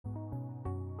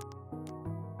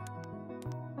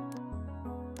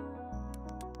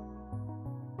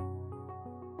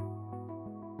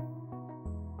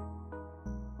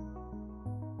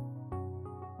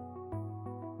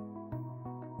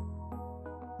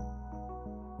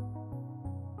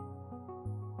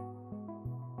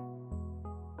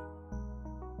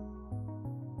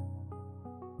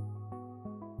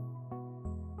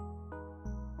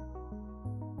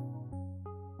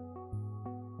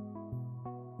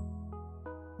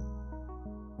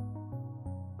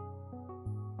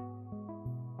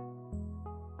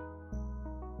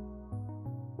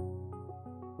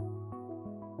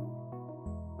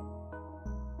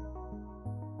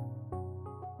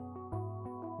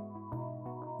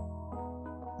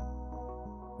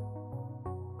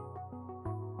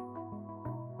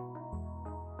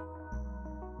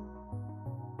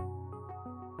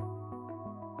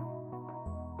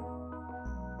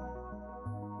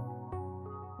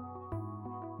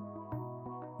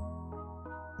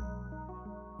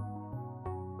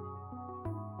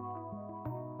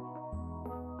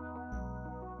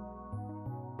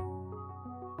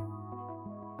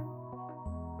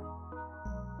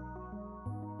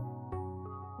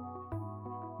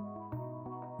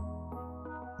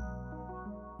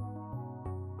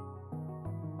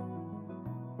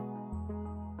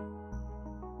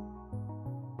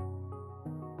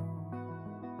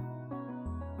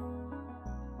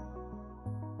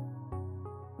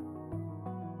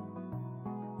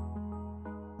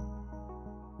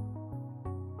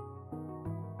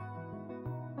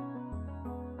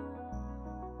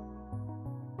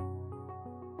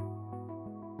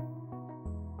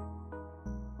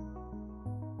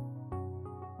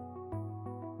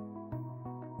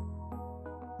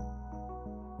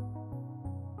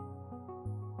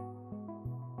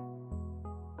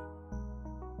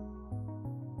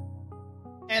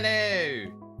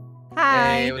Hello!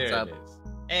 Hi. Hey, what's There up? it is.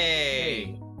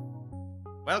 Hey!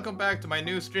 Welcome back to my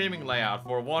new streaming layout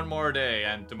for one more day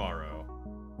and tomorrow.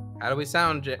 How do we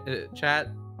sound, chat?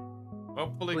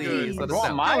 Hopefully Please, good. let us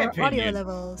know. My Our audio opinion.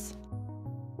 levels.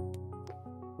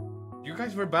 You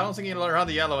guys were balancing it around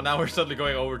the yellow, now we're suddenly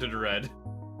going over to the red.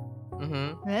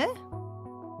 Mm-hmm. Eh?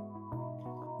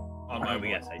 On my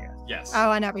Yes, I guess. Yes. Oh,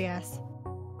 on RBS.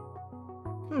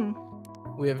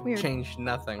 We have Weird. changed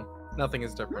nothing. Nothing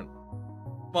is different.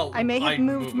 Well, I may have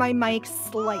moved moved- my mic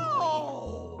slightly.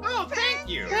 Oh, thank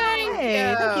you! Hey,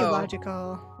 thank you, you.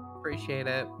 Logical. Appreciate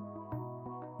it.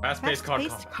 Fast-paced card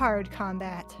Fast-paced combat. card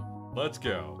combat. Let's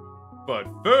go. But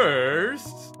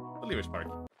first, the Leavers Party.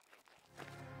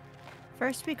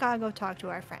 First, we gotta go talk to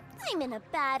our friends. I'm in a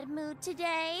bad mood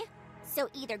today. So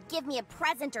either give me a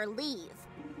present or leave.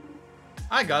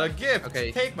 I got a gift.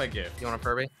 Okay. Take my gift. You want a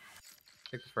Furby?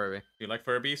 Take the Furby. You like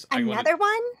Furbies? Another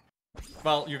one?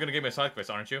 Well, you're gonna give me a side quest,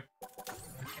 aren't you?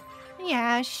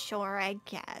 Yeah, sure, I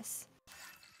guess.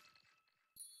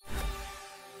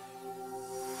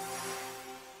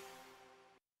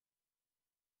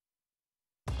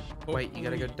 Wait, you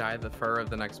gotta go dye the fur of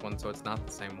the next one so it's not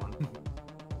the same one.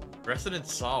 Resident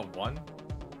Saw 1?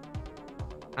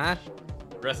 Huh?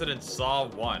 Resident Saw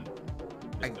 1.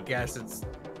 I guess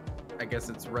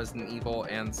it's Resident Evil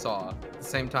and Saw at the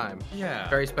same time. Yeah.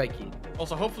 Very spiky.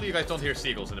 Also, hopefully you guys don't hear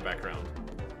seagulls in the background.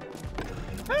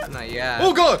 Not yet.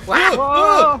 Oh god!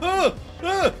 Whoa!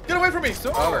 Get away from me!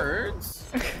 Swords.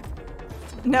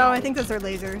 No, I think those are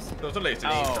lasers. Those are lazy.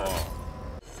 Oh.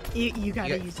 You gotta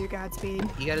Yes. use your Godspeed.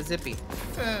 You got a zippy.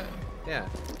 Eh. Yeah.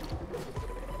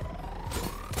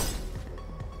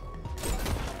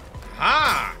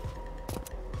 Ha!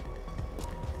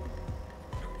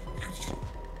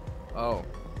 Oh.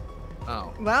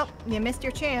 Oh. Well, you missed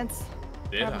your chance.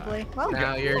 Did Probably. Well,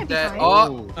 Now you you're might be dead. fine.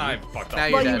 Oh. I fucked up. Now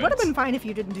you're Well, you dead. would have been fine if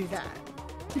you didn't do that.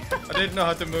 I didn't know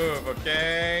how to move,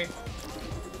 okay?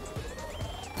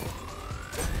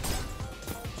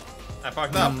 I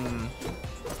fucked up.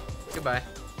 Goodbye.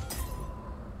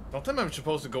 Don't tell me I'm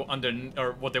supposed to go under,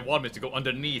 or what they want me to go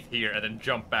underneath here and then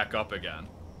jump back up again.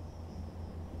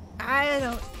 I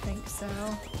don't think so.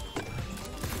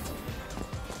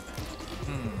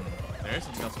 There's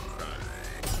something else to try.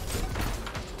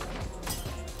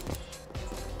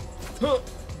 Huh,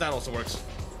 that also works.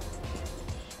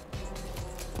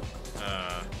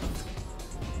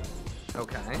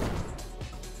 Okay.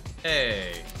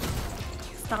 Hey.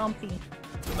 Stompy.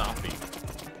 Zombie.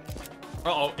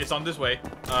 Uh-oh, it's on this way.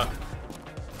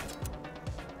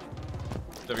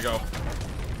 There we go.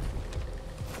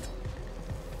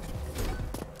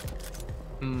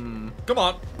 Come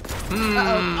on.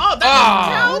 Oh,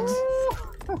 that doesn't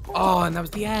count! Oh, and that was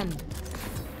the end.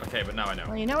 Okay, but now I Well,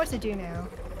 know. you know what to do now.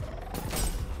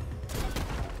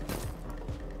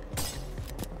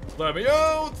 Let me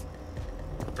out!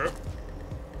 Okay.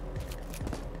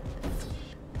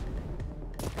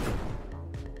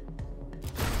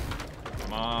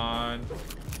 Come on.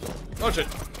 Oh shit.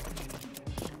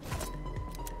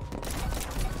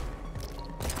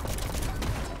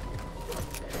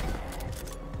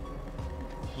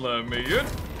 Let me in.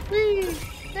 Whee!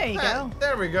 There you Ah, go.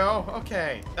 there we go.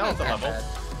 Okay, that was the level.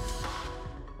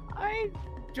 I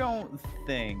don't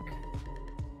think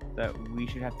that we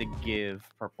should have to give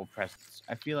purple presents.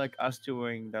 I feel like us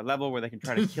doing the level where they can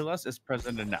try to kill us is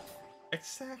present enough.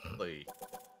 Exactly.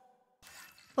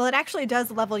 Well, it actually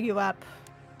does level you up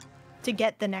to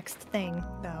get the next thing,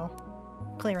 though.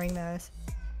 Clearing those.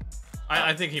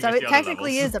 I think he So missed it the other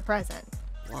technically levels. is a present.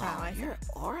 Wow, Oh, I see. your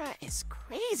aura is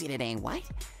crazy today, White.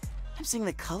 I'm seeing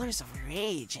the colors of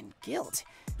rage and guilt,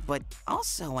 but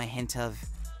also a hint of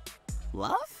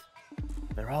love?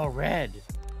 They're all red.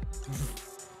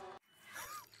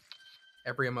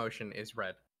 Every emotion is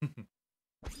red.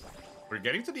 We're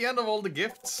getting to the end of all the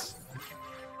gifts.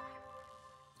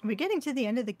 Are we getting to the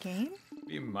end of the game?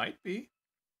 We might be.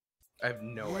 I have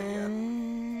no idea.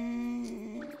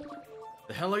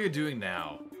 The hell are you doing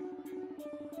now?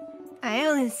 I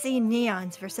only see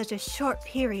neons for such a short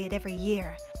period every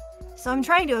year, so I'm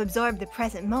trying to absorb the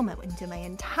present moment into my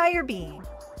entire being.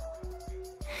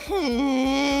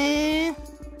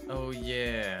 Oh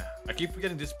yeah. I keep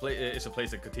forgetting this place is a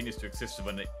place that continues to exist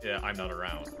when I'm not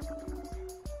around.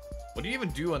 What do you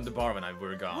even do on the bar when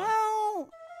we're gone? Well,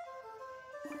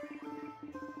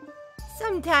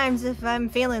 Sometimes if I'm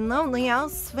feeling lonely, I'll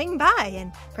swing by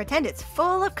and pretend it's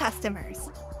full of customers.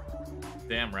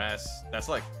 Damn, Raz. That's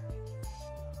like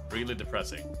really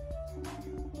depressing.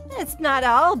 It's not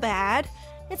all bad.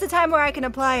 It's a time where I can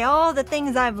apply all the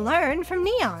things I've learned from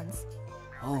neons.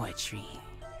 poetry.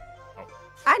 Oh,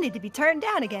 I need to be turned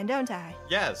down again, don't I?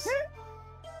 Yes.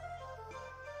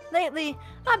 Lately,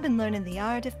 I've been learning the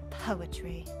art of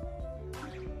poetry.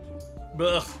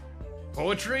 Ugh.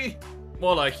 Poetry?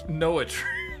 More like noetry.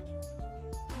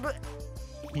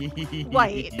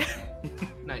 White.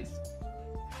 Nice.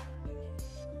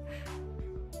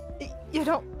 You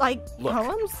don't like Look.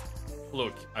 poems?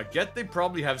 Look, I get they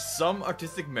probably have some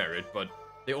artistic merit, but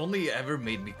they only ever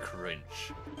made me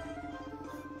cringe.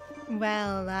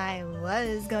 Well, I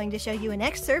was going to show you an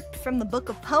excerpt from the book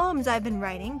of poems I've been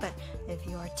writing, but if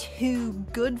you're too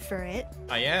good for it...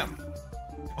 I am.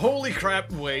 Holy crap,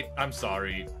 wait, I'm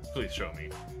sorry. Please show me.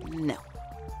 No.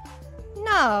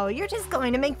 No, you're just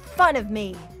going to make fun of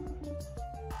me.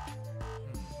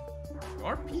 You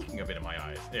are peeking a bit in my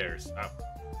eyes. There's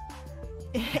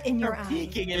In your You're eyes.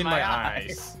 peeking in, in my my eyes.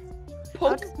 eyes.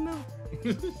 I'll just move.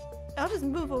 I'll just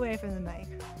move away from the mic.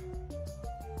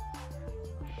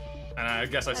 And I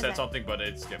guess I said Okay. something, but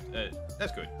it skipped.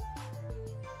 That's good.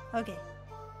 Okay.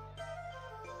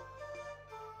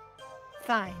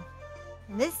 Fine.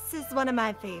 This is one of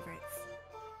my favorites.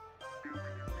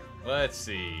 Let's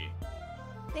see.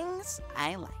 Things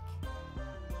I like.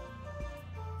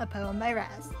 A poem by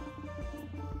Raz.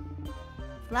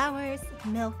 Flowers,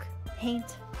 milk,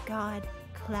 paint, God,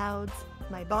 clouds,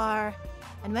 my bar,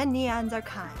 and when neons are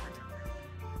kind.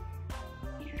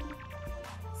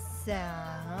 So,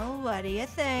 what do you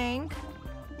think?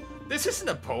 This isn't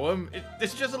a poem.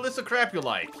 This is just a list of crap you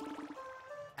like.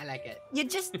 I like it. You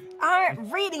just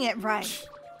aren't reading it right.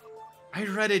 I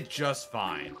read it just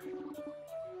fine.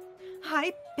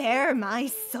 I bare my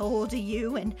soul to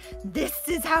you, and this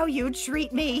is how you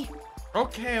treat me.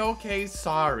 Okay,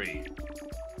 sorry.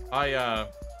 I,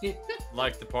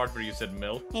 like the part where you said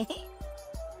milk.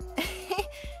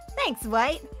 Thanks,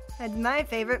 White. That's my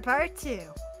favorite part, too.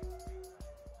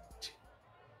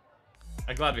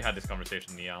 I'm glad we had this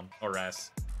conversation, Neon. Or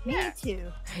Raz. Me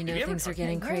too. I know you ever things are talk-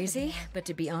 getting Where? crazy, but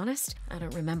to be honest, I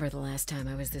don't remember the last time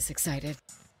I was this excited.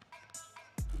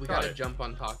 We Got gotta it. jump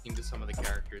on talking to some of the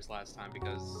characters last time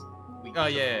because we Oh,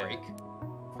 took yeah. a break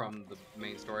from the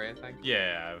main story, I think.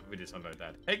 Yeah, we did something like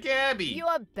that. Hey, Gabby!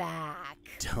 You're back.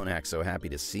 Don't act so happy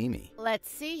to see me.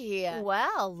 Let's see here.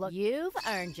 Well, look, you've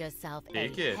earned yourself a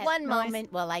Take it. One Nice.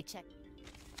 moment while I check.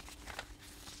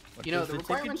 What You know, does the ticket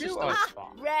requirements are do? still- Oh, it's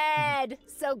Ah, fine. Red,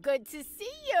 so good to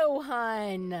see you,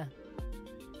 hun.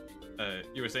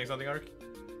 You were saying something, Ark?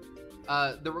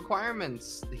 The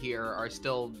requirements here are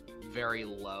still very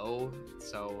low,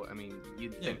 so I mean,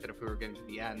 you'd Yeah. think that if we were getting to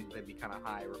the end, they'd be kind of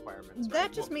high requirements. That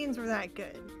right? just means we're that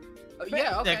good.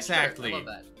 Yeah, okay, Exactly. Sure. I love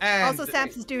that. And Also,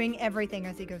 Saps is doing everything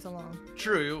as he goes along.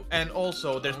 True, and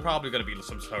also there's probably gonna be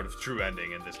some sort of true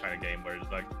ending in this kind of game where it's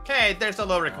like, hey, there's a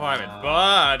low requirement,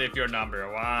 but if you're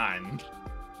number one.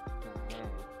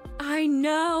 I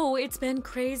know, it's been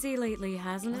crazy lately,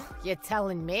 hasn't it? You're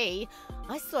telling me?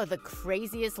 I saw the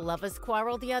craziest lovers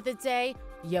quarrel the other day.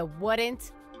 You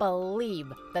wouldn't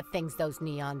believe the things those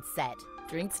neons said.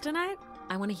 Drinks tonight?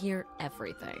 I want to hear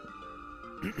everything.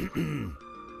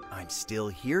 I'm still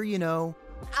here, you know.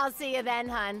 I'll see you then,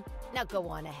 hun. Now go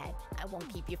on ahead. I won't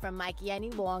keep you from Mikey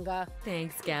any longer.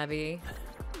 Thanks, Gabby.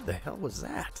 The hell was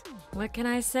that? What can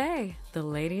I say? The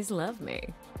ladies love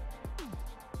me.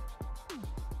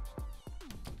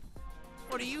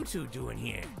 What are you two doing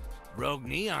here? Rogue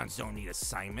Neons don't need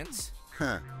assignments.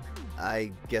 Huh.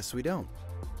 I guess we don't.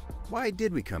 Why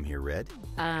did we come here, Red?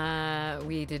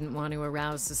 We didn't want to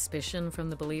arouse suspicion from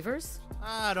the believers?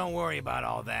 Ah, don't worry about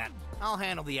all that. I'll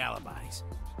handle the alibis.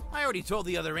 I already told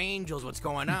the other angels what's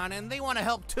going on, and they want to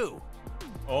help too.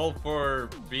 All for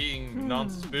being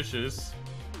non-suspicious.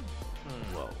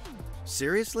 Whoa.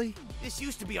 Seriously? This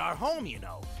used to be our home, you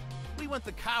know. We went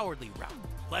the cowardly route,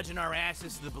 pledging our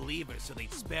asses to the believers so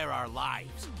they'd spare our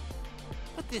lives.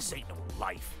 But this ain't no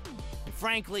life. And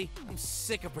frankly, I'm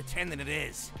sick of pretending it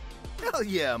is. Hell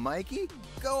yeah, Mikey.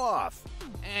 Go off.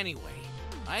 Anyway,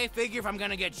 I figure if I'm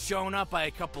gonna get shown up by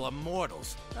a couple of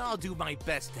mortals, I'll do my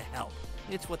best to help.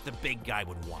 It's what the big guy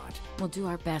would want. We'll do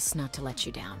our best not to let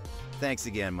you down. Thanks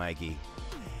again, Mikey.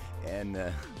 And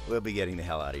we'll be getting the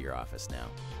hell out of your office now.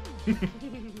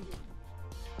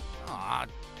 Aw,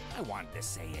 I wanted to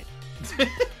say it.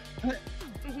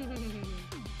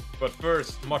 But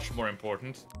first, much more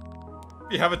important,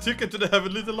 we have a ticket to the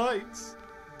Heavenly Delights.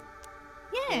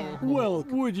 Yeah. Well,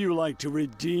 would you like to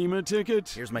redeem a ticket?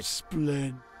 Here's my...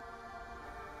 Splend.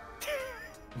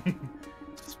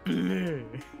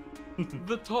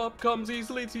 The top comes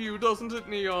easily to you, doesn't it,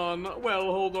 Neon? Well,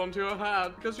 hold on to your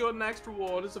hat, because your next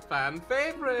reward is a fan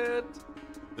favorite.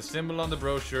 The symbol on the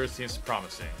brochure seems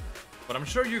promising, but I'm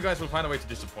sure you guys will find a way to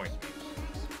disappoint me.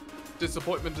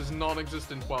 Disappointment is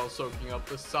non-existent while soaking up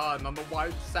the sun on the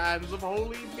white sands of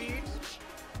Holy Beach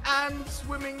and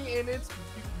swimming in its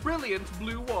brilliant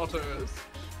blue waters.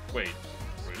 Wait,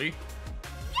 really?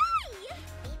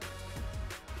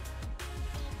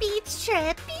 Beach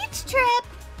trip, beach trip.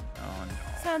 Oh no.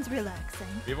 Sounds relaxing.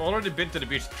 We've already been to the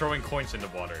beach throwing coins in the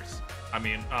waters. I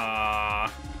mean,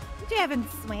 You haven't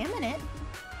swam in it.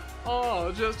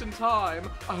 Oh, just in time.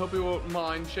 I hope you won't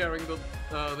mind sharing the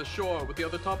shore with the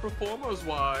other top performers,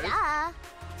 wife. Yeah.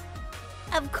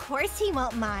 Of course he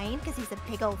won't mind, because he's a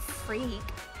big old freak.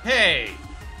 Hey!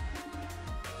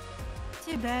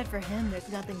 Too bad for him there's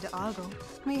nothing to ogle.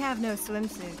 We have no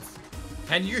swimsuits.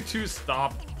 Can you two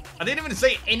stop? I didn't even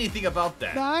say anything about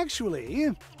that.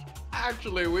 Actually,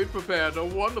 we've prepared a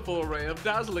wonderful array of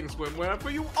dazzling swimwear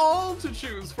for you all to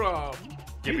choose from.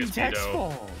 Give me a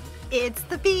Speedo. It's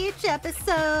the beach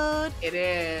episode. It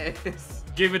is.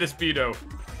 Give me the Speedo.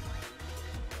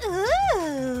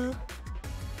 Ooh.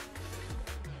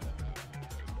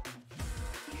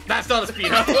 That's not a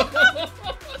Speedo.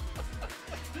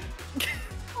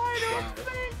 Wow.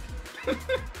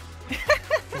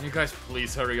 Can you guys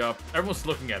please hurry up? Everyone's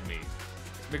looking at me.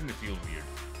 It's making me feel weird.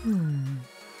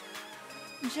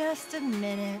 Just a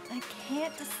minute. I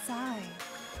can't decide.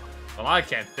 Well, I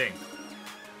can't think.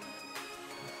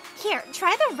 Here,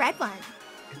 try the red one.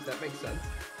 That makes sense.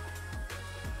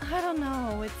 I don't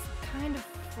know. It's kind of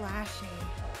flashy.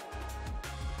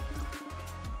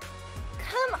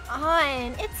 Come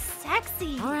on. It's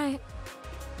sexy. All right.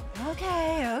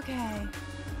 Okay.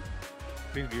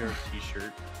 Figure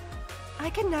t-shirt.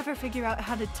 I can never figure out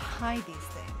how to tie these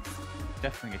things.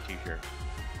 Definitely a t-shirt.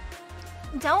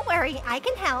 Don't worry, I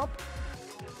can help.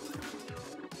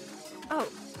 Oh,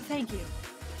 thank you.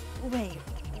 Wait,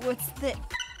 what's the...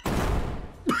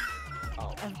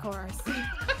 Oh, of course.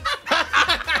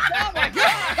 Oh my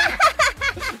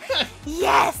god!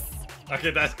 Yes!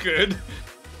 Okay, that's good.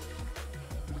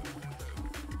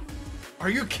 Are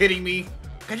you kidding me?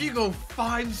 Can you go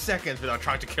 5 seconds without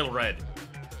trying to kill Red?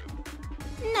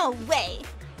 No way.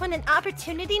 When an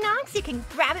opportunity knocks, you can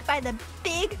grab it by the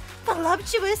big,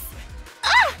 voluptuous...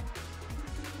 Ah!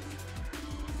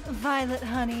 Violet,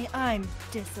 honey, I'm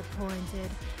disappointed.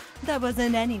 That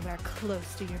wasn't anywhere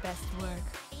close to your best work.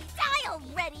 Die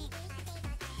already!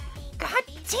 God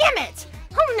damn it!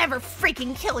 I'll never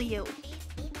freaking kill you!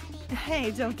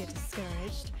 Hey, don't get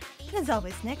discouraged. There's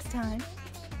always next time.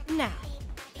 Now,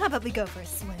 how about we go for a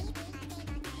swim?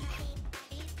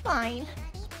 Fine.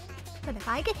 But if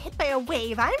I get hit by a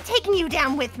wave, I'm taking you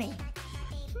down with me.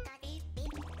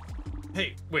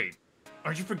 Hey, wait.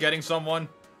 Aren't you forgetting someone?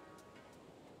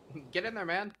 Get in there,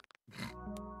 man.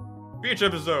 Beach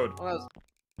episode. Well,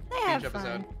 They have beach fun.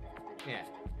 episode. Yeah.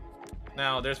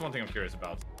 Now, there's one thing I'm curious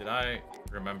about. Did I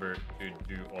remember to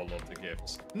do all of the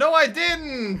gifts? No, I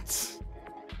didn't!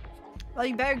 Well,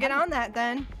 you better get on that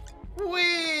then.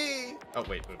 Whee! Oh,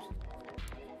 wait, oops.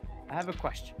 I have a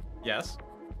question. Yes?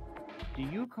 Do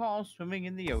you call swimming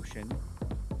in the ocean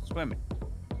swimming?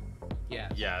 Yeah.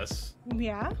 Yes.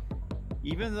 Yeah?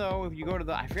 Even though if you go to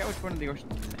the, I forget which one of the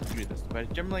oceans do this,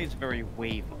 but generally it's very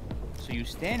wavy. So you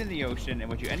stand in the ocean, and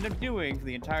what you end up doing for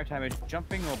the entire time is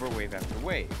jumping over wave after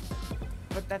wave.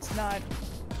 But that's not.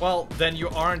 Well, then you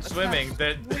aren't That's swimming. not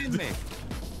Then. swimming.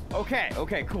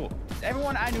 Okay, cool.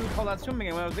 Everyone I knew called that swimming,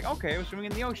 and when I was like, okay, I was swimming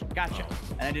in the ocean. Gotcha.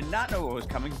 And I did not know what was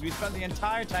coming because we spent the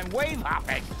entire time wave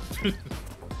hopping.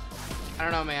 I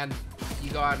don't know, man.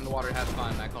 You go out in the water, have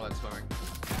fun. I call that swimming.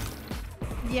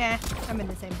 Yeah, I'm in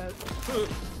the same boat. Okay,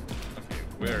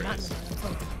 where Not in is? the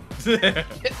boat, I'm swimming.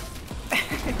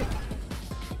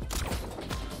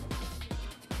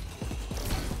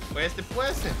 Where's the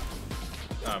person?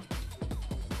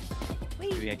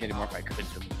 Maybe I'd get it more if I could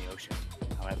swim in the ocean.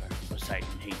 However, Poseidon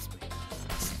hates me.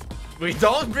 We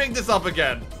don't bring this up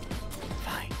again.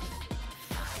 Fine.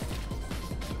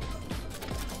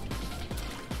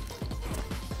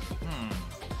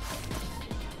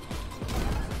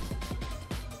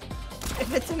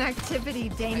 If it's an activity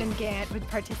Damon Gant would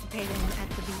participate in at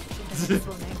the beach, then it's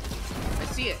swimming. I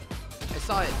see it. I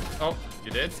saw it. Oh,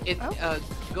 you did?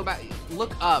 Go back.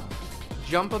 Look up.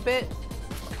 Jump a bit.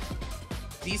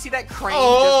 Do you see that crane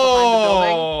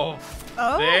Oh, just behind the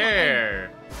building? Oh,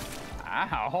 there.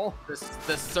 Ow.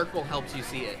 The circle helps you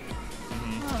see it.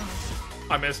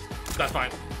 I missed. That's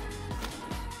fine.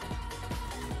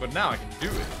 But now I can do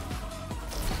it.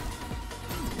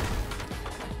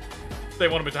 They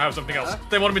wanted me to have something else.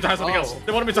 They wanted me to have something else.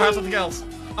 They wanted me to have something else.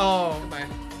 Oh. Goodbye.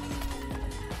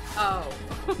 Oh.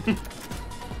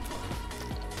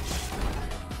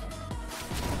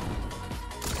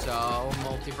 So,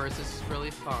 multiverse is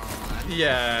really fun.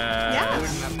 Yeah.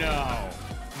 Yeah.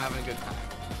 having a good time.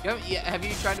 Have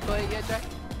you tried to play it yet, Jack?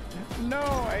 No,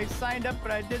 I signed up,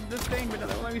 but I did the thing, but then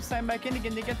let me sign back in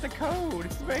again to get the code.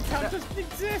 It's my account doesn't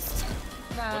exist.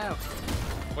 No.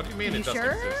 What do you mean You it doesn't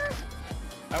sure? exist?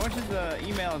 I went to the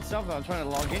email itself, and I was trying to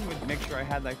log in with to make sure I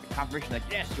had like the confirmation that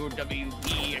yes, your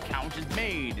WP account is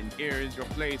made, and here is your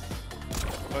place.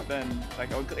 But then,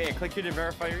 like, oh, yeah, click here to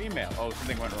verify your email. Oh,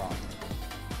 something went wrong.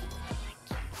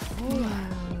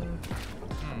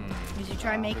 Did you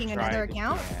try making Try another it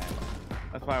account? again.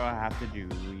 That's what I have to do.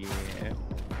 Yeah.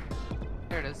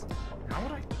 There it is. How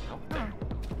would I help there?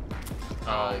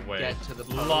 Uh, Oh, wait. get to the A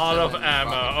post lot and of then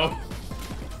ammo. rocket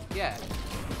Yeah.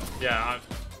 Yeah,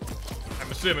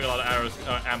 I'm assuming a lot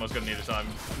of ammo's gonna need it, so I'm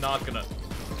not gonna,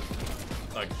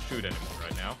 like, shoot anyone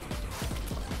right now.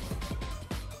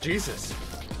 Jesus.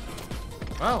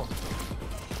 Wow.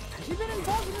 Has he been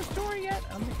involved in the story yet?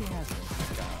 I don't think he has.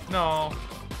 No.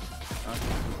 Okay.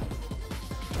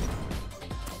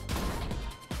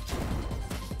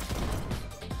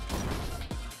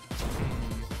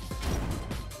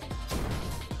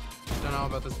 Don't know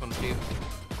about this one, Steve.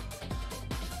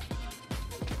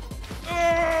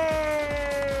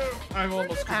 I'm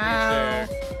almost Ow. there.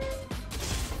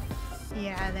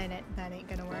 Yeah, that ain't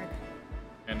gonna work.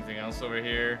 Anything else over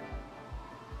here?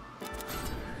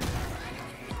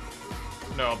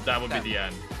 No, that would be the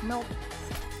end. Nope.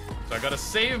 So I gotta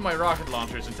save my rocket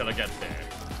launchers until I get there.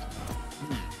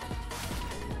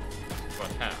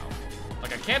 But how?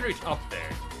 Like, I can't reach up there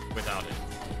without it.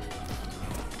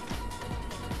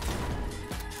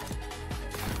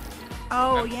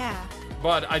 Oh, yeah.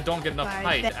 But I don't get enough But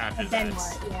height then- after then that.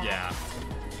 what? Yeah.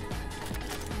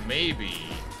 Maybe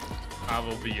I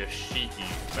will be a cheeky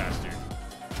bastard.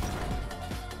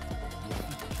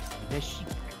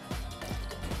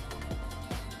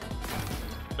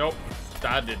 Nope.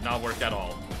 That did not work at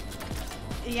all.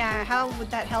 Yeah, how would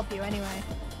that help you anyway?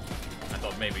 I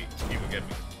thought maybe he would get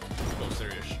me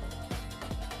closer-ish.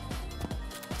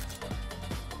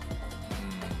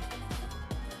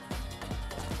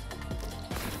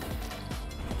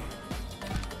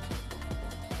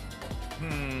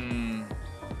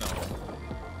 No.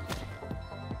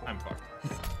 I'm fucked.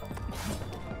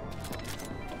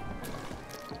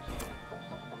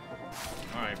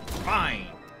 Alright, fine.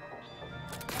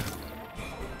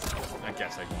 I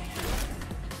guess I won't do it.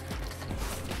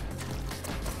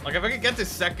 Like, if I could get this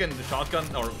second shotgun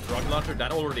or rocket launcher,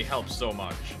 that already helps so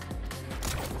much.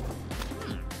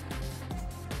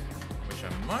 Which I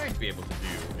might be able to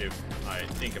do if I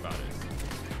think about it.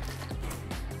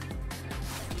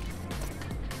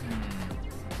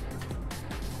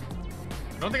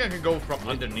 I don't think I can go from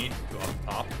underneath to up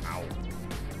top. Ow.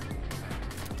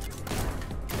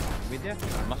 We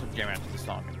definitely must have jammed out to the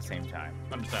song at the same time.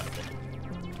 Understandable.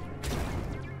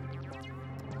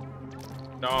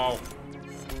 No.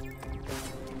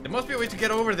 There must be a way to get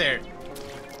over there.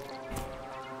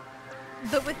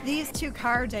 But with these two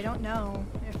cards, I don't know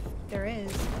if there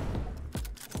is.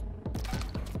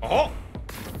 Oh!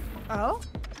 Oh?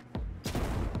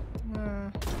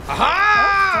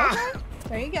 Aha! Oh, okay.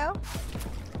 There you go.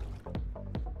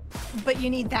 But you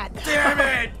need that. Damn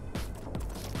it!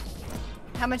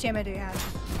 How much ammo do you have?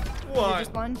 One.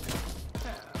 Just one?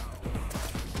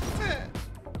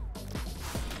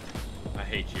 I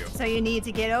hate you. So you need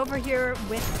to get over here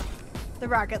with the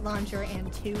rocket launcher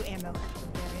and 2 ammo at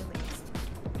the very least.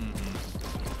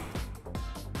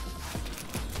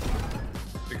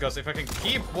 Because if I can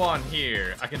keep one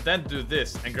here, I can then do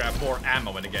this and grab more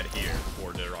ammo when I get here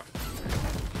for the rocket launcher.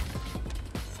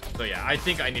 So yeah, I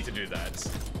think I need to do that.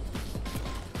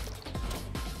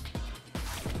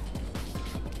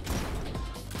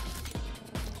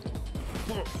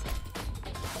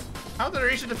 How did I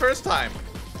reach it the first time?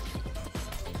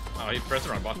 Oh, you pressed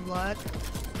the wrong button. Luck.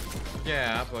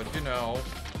 Yeah, but you know.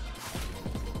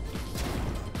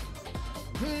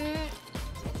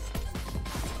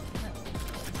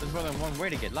 There's more than one way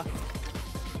to get lucky.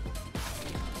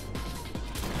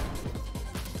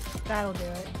 That'll do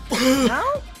it.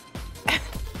 No?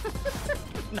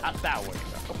 Not that way,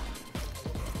 though.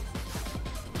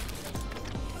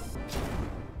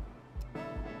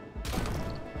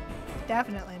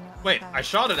 Definitely not. Wait, that. I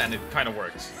shot it and it kind of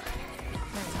works.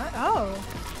 Oh.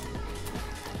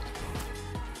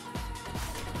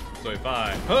 So if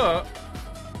I,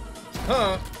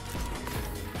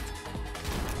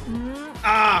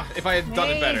 if I had done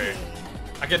it better, Maybe.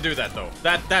 I can do that though.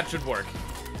 That should work.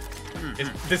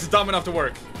 This is dumb enough to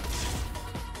work.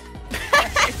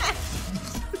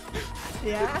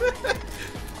 Yeah?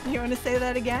 You want to say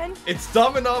that again? It's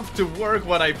dumb enough to work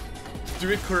when I do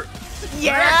it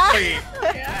Yeah. correctly.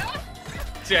 Yeah.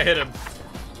 See, I hit him.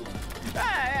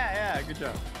 Yeah, good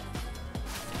job.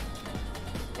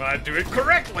 When I do it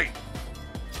correctly.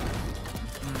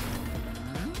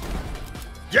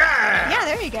 Yeah! Yeah,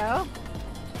 there you go.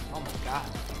 Oh my god.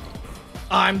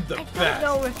 I'm the I best. don't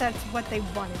know if that's what they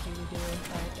wanted you to do,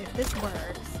 but if this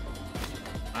works.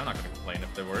 I'm not gonna complain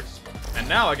if it works. And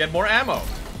now I get more ammo.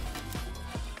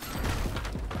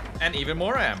 And even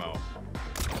more ammo.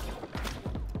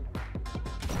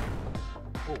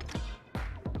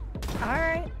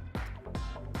 Alright.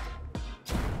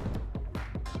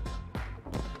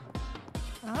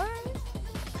 Alright.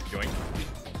 Join.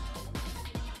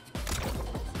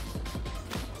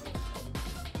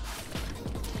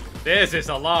 This is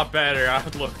a lot better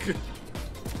outlook.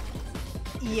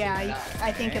 Yeah,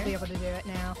 I think you'll be able to do it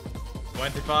now.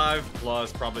 25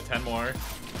 plus probably 10 more.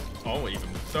 Oh, even.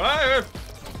 So,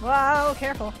 Whoa,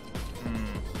 careful.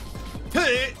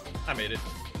 I made it.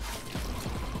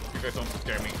 You guys don't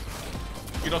scare me.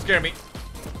 You don't scare me.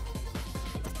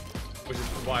 Which is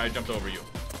why I jumped over you.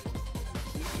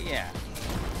 Yeah.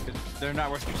 'Cause they're not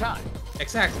worth your time.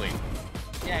 Exactly.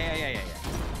 Yeah.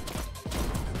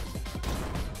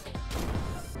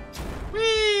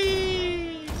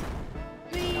 Whee!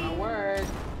 Gonna work.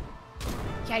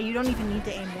 Yeah, you don't even need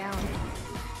to aim down.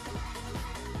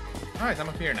 Alright, I'm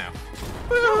up here now.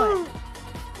 Woo!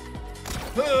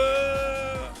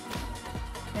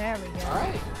 There we go.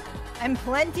 Alright. And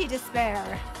plenty to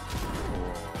spare.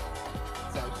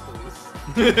 Sounds please.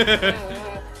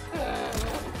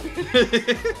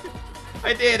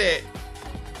 I did it!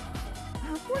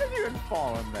 What if you had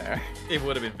fallen there? It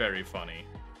would have been very funny.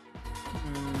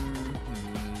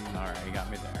 Alright, you got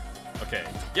me there. Okay,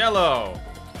 yellow!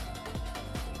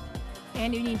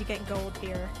 And you need to get gold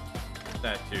here.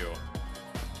 That too.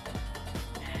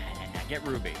 Get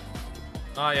Ruby.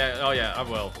 Oh yeah, I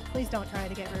will. Please don't try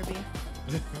to get Ruby.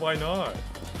 Why not?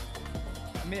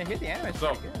 I mean, I hear the anime.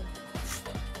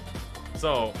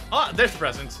 So, there's the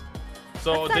present.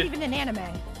 So That's not even an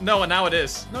anime. No, and now it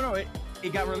is. No, it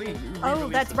got released. Oh,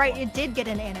 that's right. It did get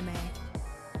an anime.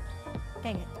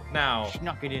 Dang it. Now,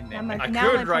 snuck it in there. I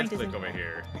now my could right point is click over incorrect.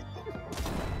 here.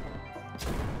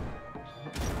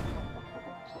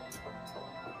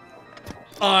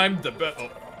 I'm the best. Oh.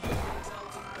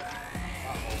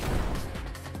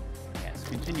 Yes,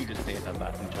 continue to say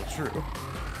that until true.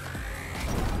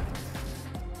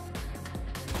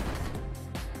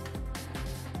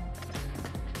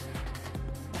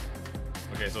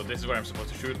 Okay, so this is where I'm supposed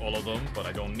to shoot all of them, but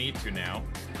I don't need to now.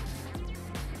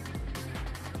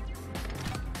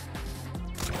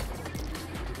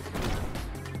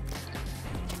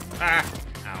 Ah!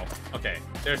 Ow. Okay,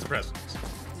 there's the present.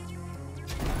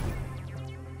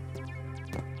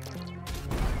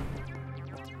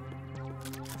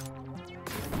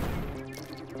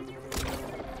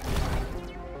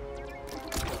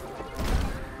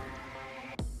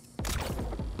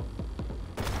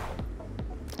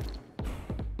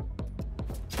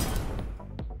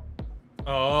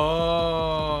 Oh.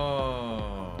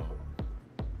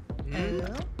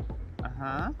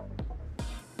 Uh-huh.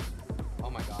 Oh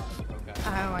my god. Okay.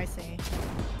 Oh, I see.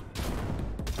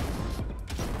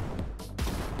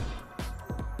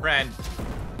 Friend.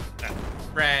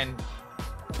 Friend.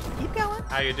 Keep going.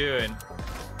 How you doing?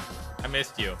 I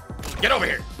missed you. Get over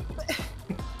here!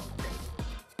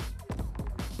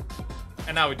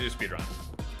 And now we do speedrun.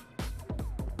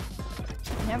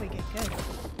 Now we get good.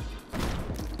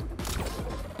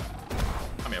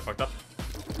 I mean, I fucked up.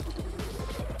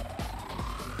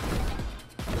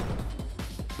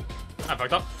 I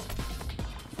fucked up.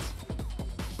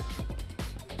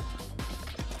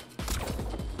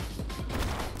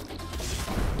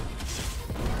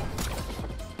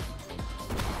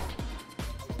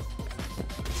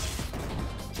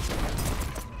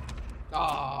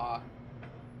 Ah.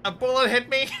 A bullet hit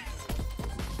me.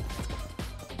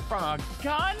 From a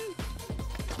gun?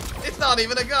 It's not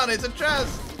even a gun, it's a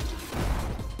chest.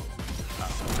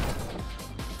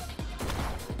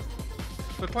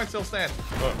 The point still stands.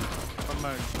 Oh. From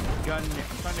a gun.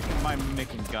 I'm trying to combine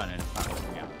Mick and gun and it's not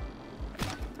working out.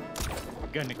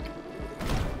 Gunnick.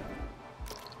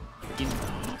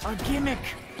 A gimmick!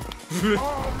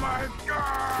 Oh my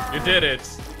god! You did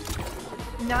it.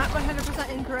 Not 100%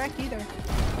 incorrect either.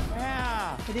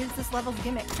 Yeah! It is this level's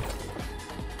gimmick.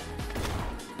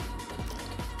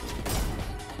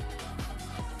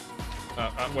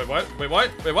 Wait, what? Wait,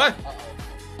 what? Wait, what?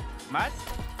 Matt?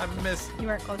 I missed. You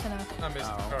weren't close enough. I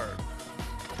missed the Oh. card.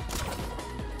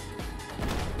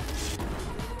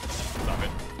 Stop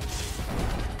it.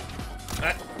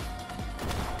 That.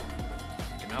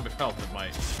 It now be felt that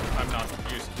I'm not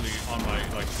usually on my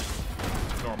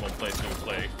normal place to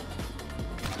play.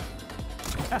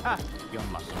 Your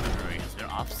muscle memory is their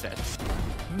offset.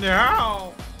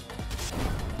 No.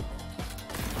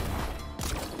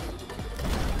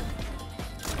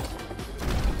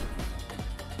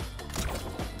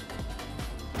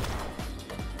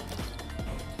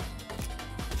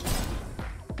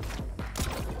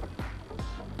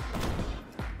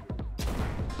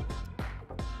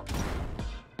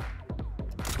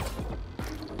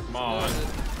 Come on.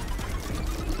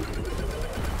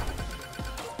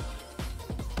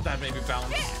 That made me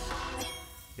bounce.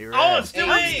 Here Oh, it it's is. still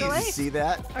Hey, Ace! still Did you Ace. see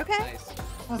that? Okay. Nice.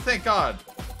 Oh, thank God.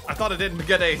 I thought I didn't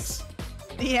get Ace.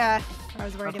 Yeah, I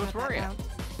was worried That's about what's that worrying.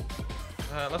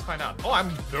 bounce. Let's find out. Oh, I'm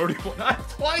 31.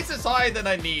 Twice as high than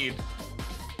I need.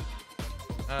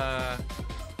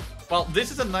 Well,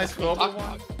 this is a nice What are global you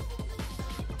one, talking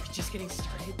We're just getting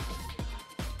started.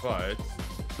 but...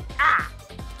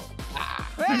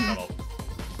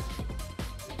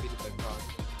 Defeated by frog.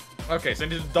 Okay, so I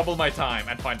need to double my time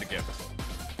and find the gift.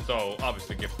 So,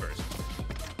 obviously, gift first.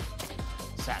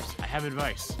 Saps, I have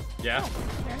advice. Yeah?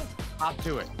 There it is. Hop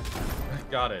to it.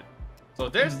 Got it. So,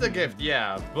 there's the gift,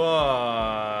 yeah,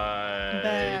 but...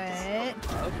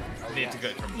 But Need to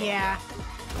get from above. yeah.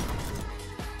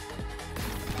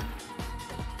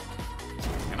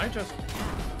 Can I just...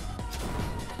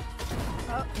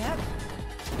 Oh, yep.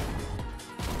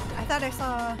 I thought I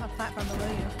saw a platform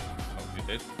below you. Oh, you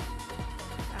did?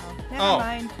 Oh, never Oh.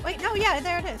 mind. Wait, no, yeah,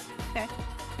 there it is. Okay.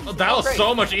 Oh, that was great.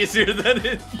 so much easier than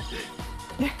it...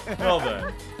 Well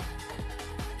then.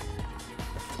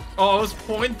 Oh, I was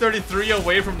 0.33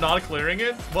 away from not clearing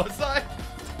it? Was I?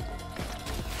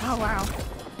 Oh, wow.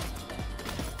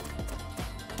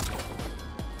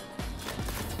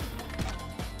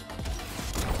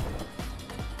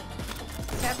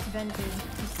 That's vented.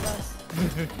 He's sus.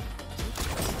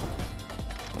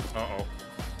 Uh-oh.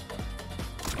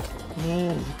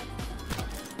 Ooh.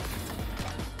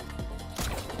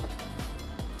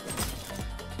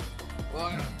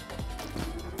 Well,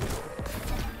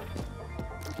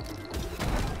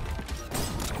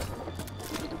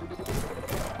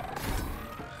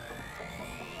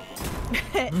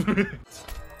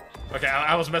 Okay,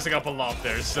 I was messing up a lot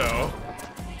there, so...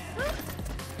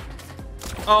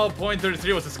 Oh,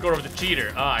 0.33 was the score of the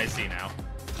cheater. Ah, I see now.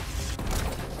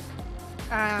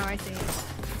 Oh, I see.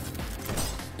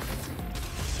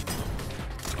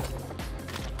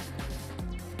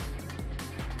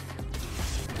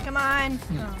 Come on.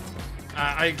 Oh.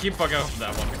 I keep fucking up with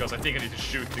that one because I think I need to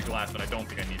shoot the glass, but I don't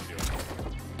think I need to do it.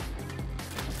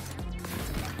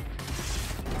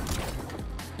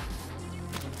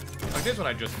 Like this one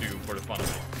I just do for the fun of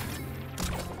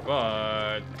it.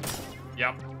 But...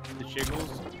 Yep, The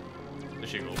shiggles. the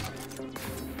shiggles.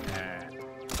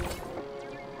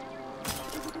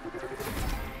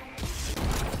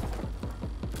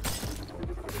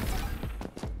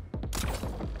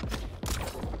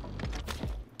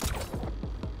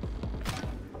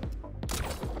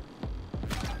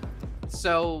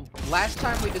 so last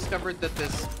time we discovered that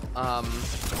this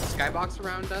skybox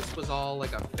around us was all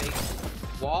like a fake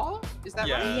wall. Is that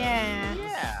Yeah. right? Yeah.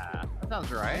 Yeah, that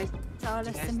sounds right. It's all a Do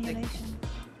you guys simulation.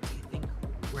 Do you think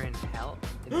we're in hell?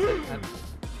 Instead of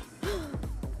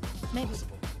Maybe.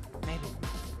 maybe.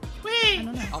 I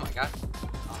don't know. Oh my god.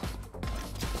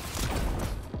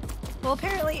 Well,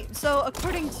 apparently, so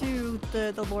according to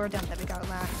the lore dump that we got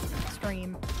last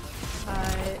stream,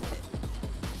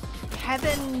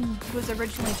 heaven was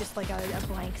originally just like a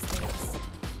blank space.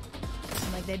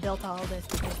 And like they built all this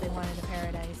because they wanted a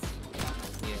paradise.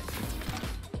 Yeah.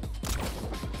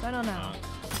 So I don't know.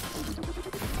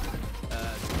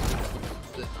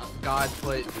 God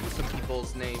put some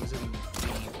people's names in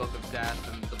the Book of Death,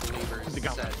 and the believers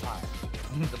said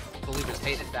the believers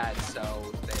hated that,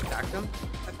 so they attacked them.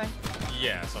 I think.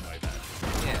 Yeah, something like that.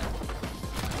 Yeah.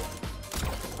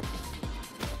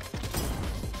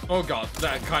 Oh god,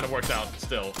 that kind of worked out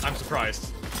still. I'm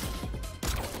surprised.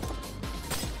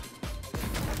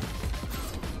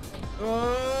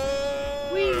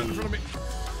 In front of me.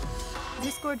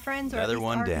 Discord friends or at Another least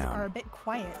one ours down. are a bit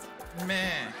quiet. Meh.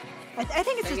 I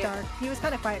think it's Dang just it. Dark. He was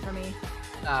kind of quiet for me.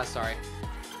 Sorry.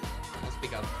 I'll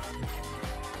speak up.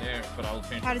 Yeah, but I'll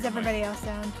change How it does for everybody else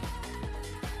sound?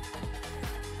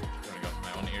 Gonna go with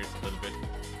my own ears a little bit.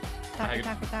 Taka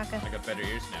taka taka. I got better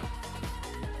ears now.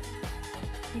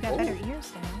 You got Oh. better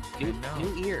ears now. New, know.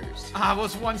 new ears. I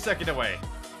was 1 second away,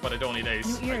 but I don't need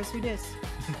Ace. New ears. Who dis?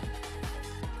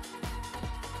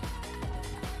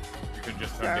 You could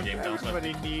just turn the game down.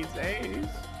 Everybody needs Ace.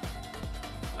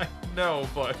 I know,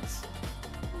 but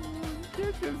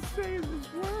You just say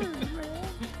this word, man.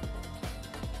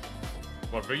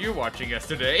 what were you watching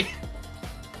yesterday?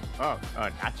 Oh,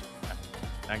 not yet.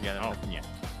 Not yet. Oh. Nothing yet.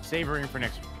 Savoring for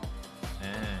next week.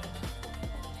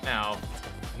 Now,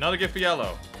 Another gift for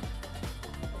yellow.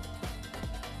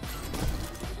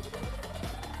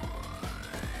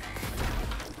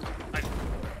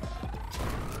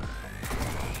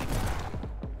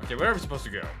 Okay, where are we supposed to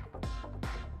go?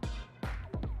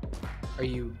 Are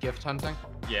you gift hunting?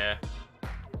 Yeah,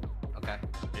 Okay.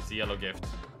 it's a yellow gift.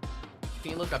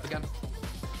 Can you look up again?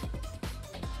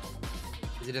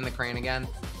 Is it in the crane again?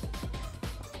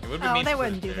 It would be Oh, mean they to put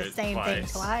wouldn't it do the there same thing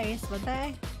twice, would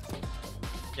they?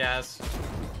 Yes.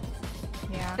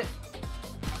 Yeah.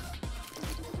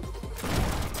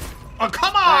 Oh,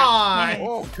 come on! Hey.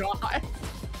 Oh god.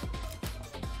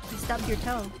 You stubbed your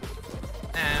toe.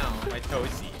 Ow, my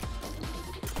toesy.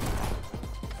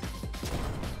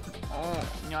 Oh,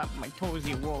 not my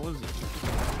toesy woesy.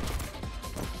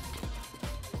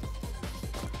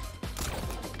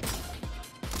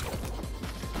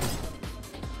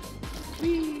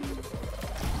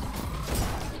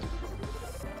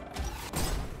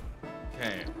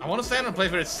 Okay, I want to stand in a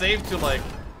place where it's safe to, like,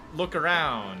 look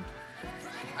around.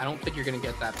 I don't think you're gonna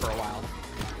get that for a while.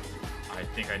 I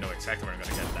think I know exactly where I'm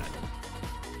gonna get that.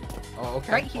 Oh,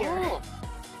 okay. Right here. Oh,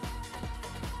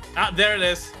 Ah, there it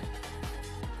is.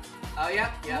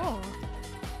 yeah, yeah. Oh.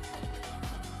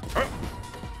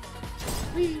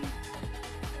 Hmm.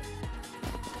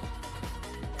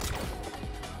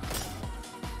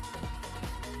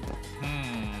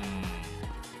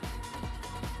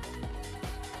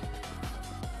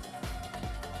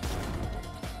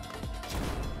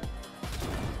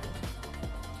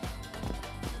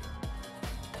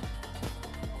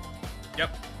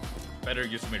 Yep. Better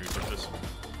use some resources.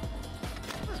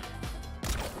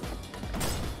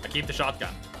 I keep the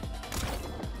shotgun.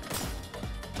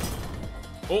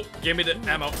 Oh, give me the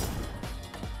ammo.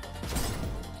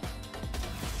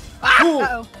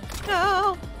 Uh-oh.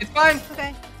 No. It's fine.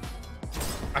 Okay.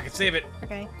 I can save it.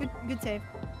 Okay. Good save.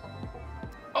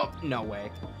 Oh, no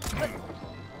way. Okay.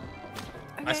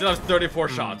 I still have 34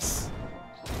 shots.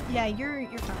 Yeah, you're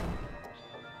fine.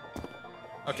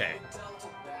 Okay.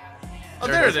 Oh,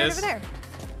 there it Right is. over there.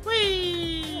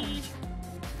 Whee!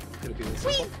 Could it be this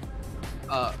simple?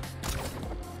 Oh,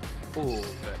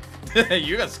 good.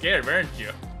 You got scared, weren't you?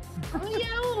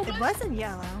 It wasn't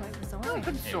yellow. It was orange.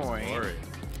 Good It was story. orange.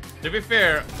 To be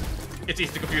fair, it's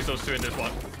easy to confuse those two in this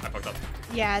one. I fucked up.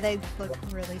 Yeah, they look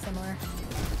really similar.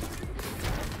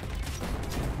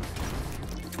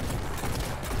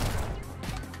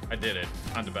 I did it.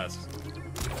 I'm the best.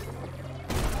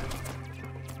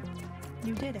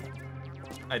 You did it.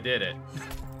 I did it.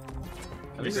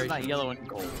 At least it's not yellow and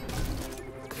gold.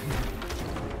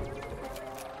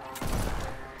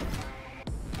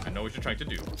 I know what you're trying to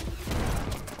do.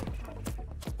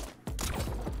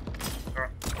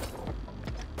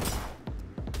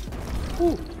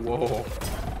 Ooh. Whoa.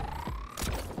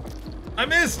 I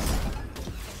missed!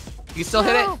 You still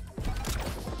hit it?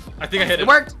 I think I hit it. It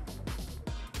worked.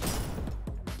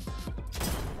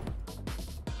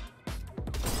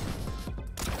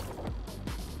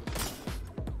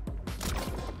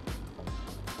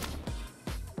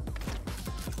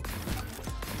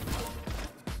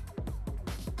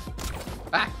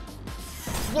 Ah.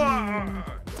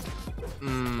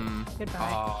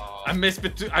 Goodbye. I missed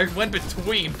I went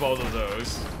between both of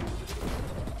those.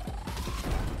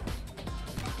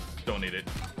 Don't need it.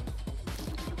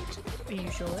 Are you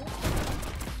sure?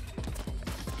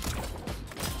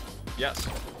 Yes.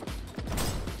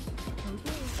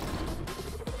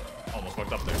 Almost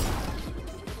fucked up there.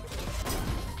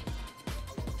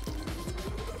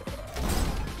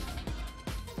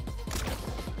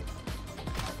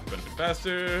 Going a bit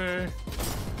faster.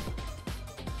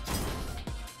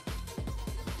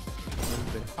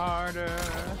 Harder.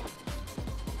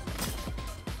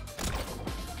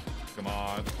 Come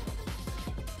on.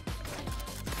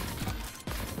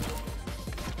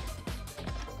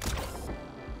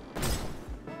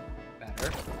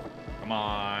 Better. Come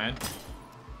on.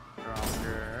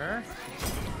 Stronger.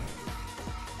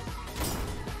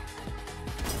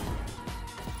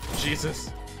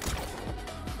 Jesus.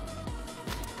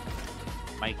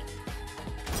 Mike.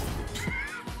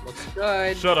 Looks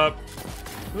good. Shut up.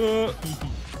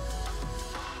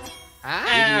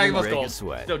 Ah, I was break a gold.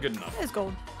 sweat. Still good enough. It's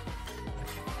gold.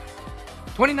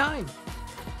 29.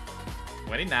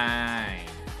 29.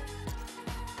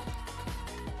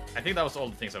 I think that was all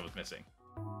the things I was missing.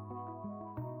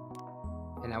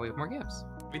 And now we have more gifts.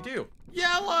 We do.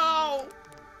 Yellow!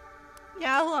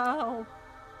 Yellow.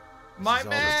 My is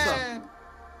all man!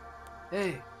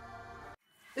 Hey,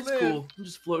 it's Live. cool. I'm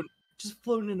just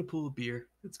floating in a pool of beer.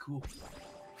 It's cool.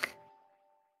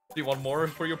 Do you want more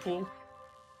for your pool?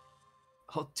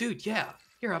 Oh, dude, yeah.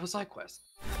 Here, have a side quest.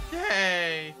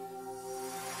 Yay!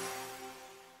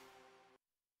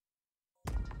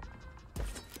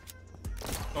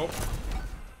 Oh.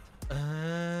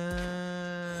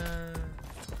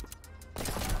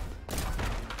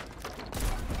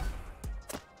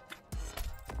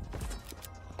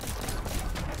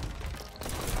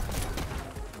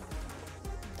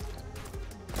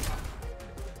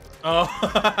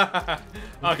 Oh.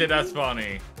 Okay, that's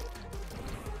funny.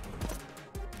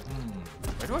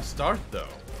 Where do I start though?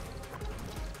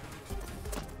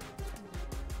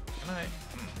 Can I?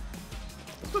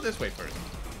 Let's go this way first.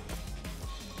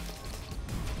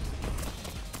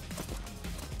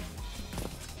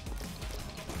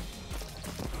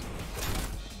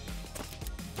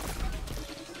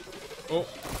 Oh.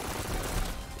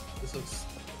 This looks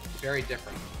very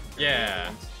different.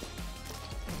 Yeah.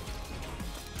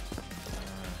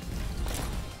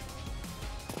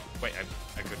 Wait,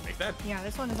 I couldn't make that? Yeah,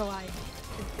 this one is alive.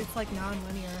 It's like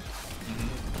non-linear.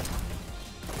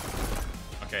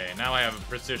 Okay, now I have a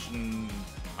precision,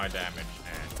 high damage,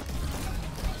 and...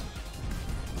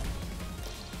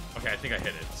 Okay, I think I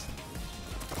hit it.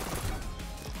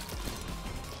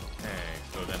 Okay,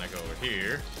 so then I go over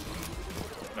here.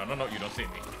 No, no, no, you don't see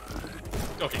me.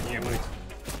 Okay, you wait.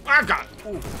 Ah, God!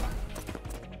 Ooh.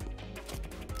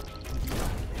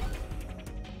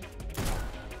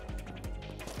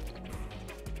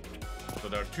 So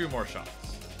there are 2 more shots.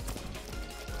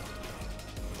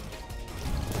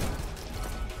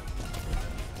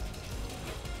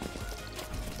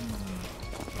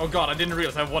 Oh God, I didn't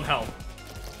realize I have 1 health.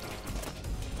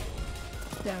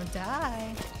 Don't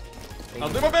die. I'll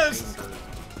do my best!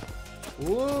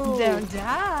 Whoa. Don't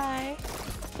die.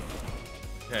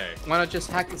 Okay. Why not just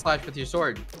hack and slash with your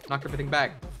sword? Knock everything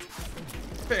back.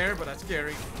 Fair, but that's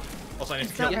scary. Also, I need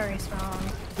It's to not kill very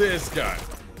strong. this guy.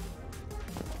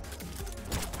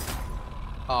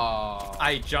 Oh.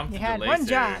 I jumped You in the had laser. one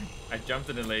job. I jumped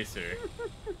in the laser.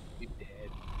 You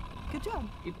did. Good job.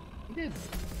 You did.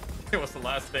 It was the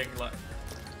last thing left.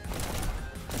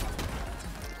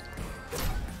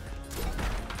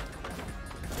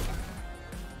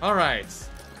 Alright.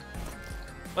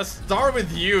 Let's start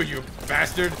with you, you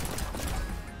bastard.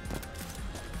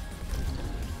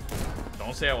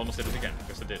 Don't say I almost did it again,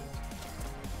 because I did.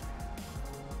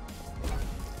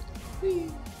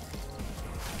 Whee!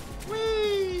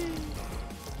 Whee!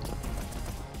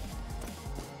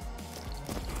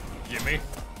 Gimme.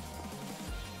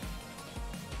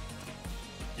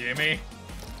 Gimme.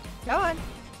 Go on.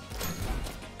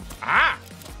 Ah!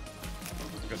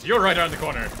 Because you're right around the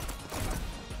corner.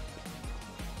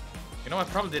 You know, I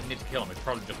probably didn't need to kill him. I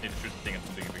probably just need to shoot the thing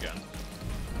until the gun.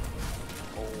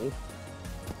 Oh.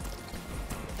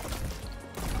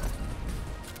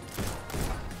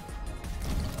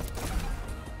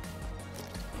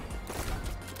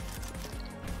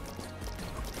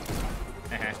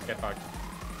 Get fucked.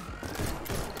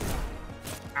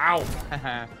 Ow!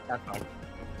 That's fine.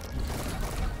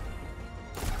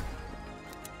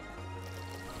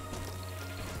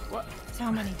 What?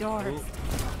 So many doors.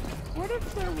 What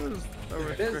if there was a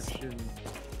restriction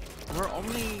where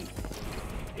only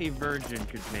a virgin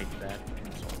could make that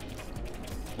insult?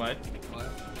 What?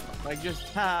 Like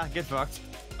just get fucked.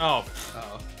 Oh.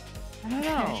 Oh. I don't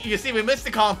know. You see, we missed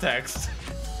the context.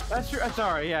 That's true.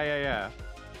 Sorry. Yeah.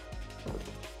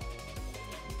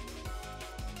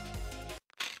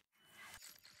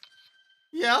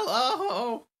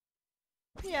 Yellow.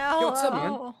 Yeah. Yo, what's up,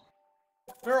 man?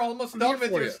 We're almost I'm done here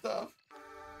with for your you. stuff.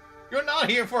 You're not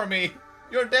here for me.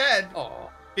 You're dead. Oh.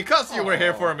 Because you were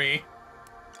here for me.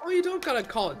 Oh, you don't gotta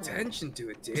call attention to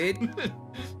it, dude.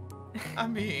 I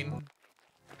mean...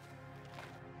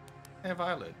 Hey,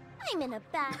 Violet. I'm in a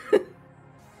bad.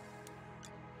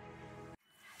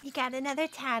 You got another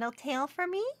tattletale for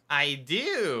me? I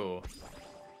do.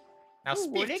 Now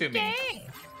speak to me.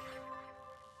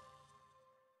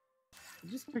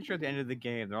 Just picture at the end of the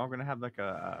game, they're all gonna have like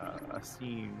a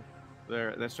scene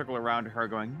where they circle around her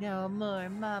going, "No more,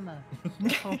 mama.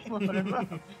 No more,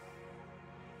 mama."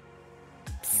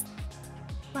 Psst.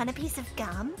 Want a piece of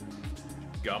gum?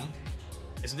 Gum?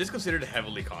 Isn't this considered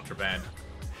heavily contraband?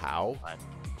 How?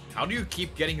 How do you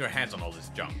keep getting your hands on all this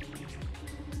junk?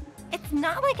 It's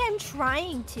not like I'm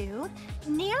trying to.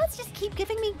 Neons just keep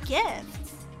giving me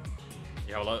gifts.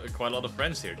 You have quite a lot of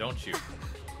friends here, don't you?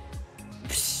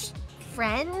 Psh,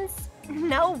 friends?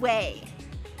 No way.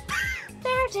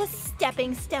 They're just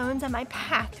stepping stones on my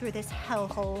path through this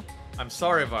hellhole. I'm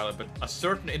sorry, Violet, but a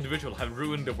certain individual have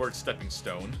ruined the word stepping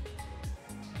stone.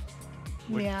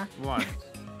 Which Yeah. one?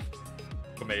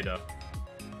 Komeda.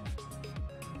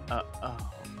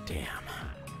 Oh, damn.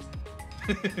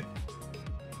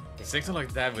 Saying something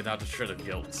like that without a shred of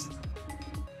guilt.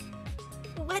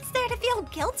 What's there to feel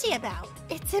guilty about?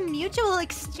 It's a mutual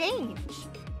exchange.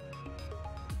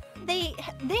 They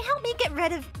help me get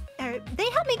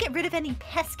rid of any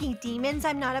pesky demons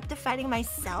I'm not up to fighting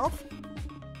myself.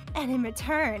 And in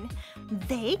return,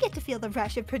 they get to feel the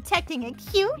rush of protecting a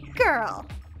cute girl.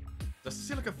 Does this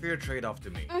seem like a fair trade-off to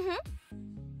me?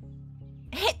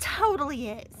 It totally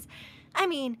is. I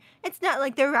mean, it's not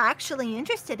like they're actually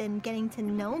interested in getting to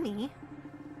know me.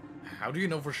 How do you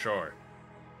know for sure?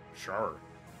 Sure.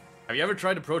 Have you ever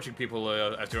tried approaching people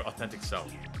as your authentic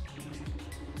self?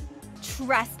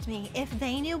 Trust me, if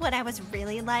they knew what I was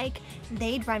really like,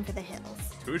 they'd run for the hills.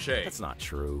 Touche. That's not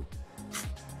true.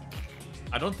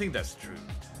 I don't think that's true.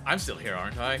 I'm still here,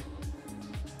 aren't I?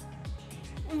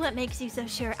 What makes you so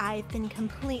sure I've been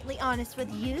completely honest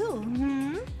with you,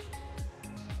 hmm?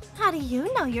 How do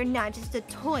you know you're not just a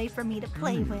toy for me to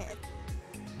play with?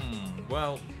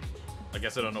 Well, I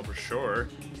guess I don't know for sure.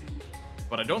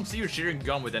 But I don't see you sharing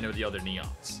gum with any of the other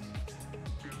neons.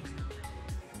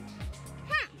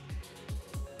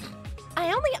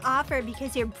 I only offer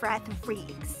because your breath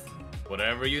reeks.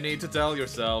 Whatever you need to tell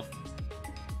yourself.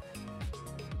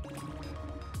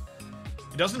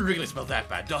 It doesn't really smell that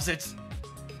bad, does it?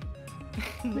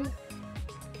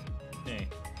 Hey.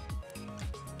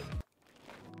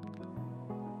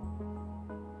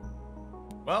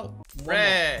 Well,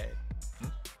 red.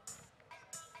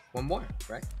 One more,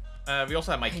 right? We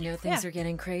also have Mikey. I know things are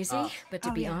getting crazy, but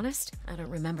to be honest, I don't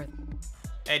remember.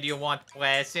 Hey, do you want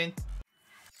present?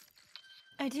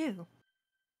 I do.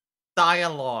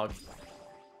 Dialogue.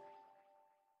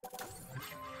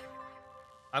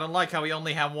 I don't like how we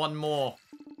only have one more.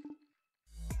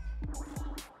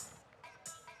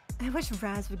 I wish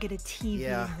Raz would get a TV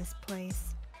in this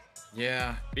place.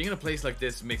 Yeah, being in a place like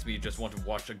this makes me just want to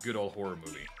watch a good old horror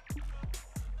movie.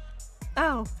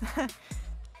 Oh,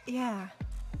 yeah.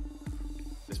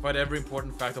 Despite every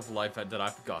important fact of life that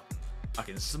I've forgotten, I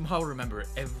can somehow remember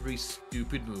every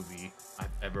stupid movie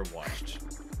I've ever watched.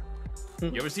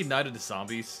 You ever seen Night of the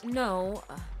Zombies? No.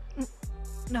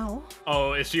 No.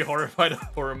 Oh, is she horrified of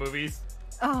horror movies?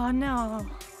 Oh, no.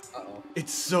 Uh-oh.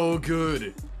 It's so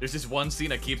good. There's this one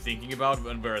scene I keep thinking about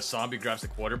where a zombie grabs the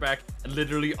quarterback and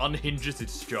literally unhinges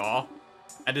its jaw,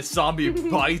 and the zombie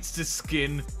bites the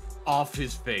skin off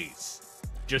his face.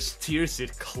 Just tears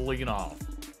it clean off.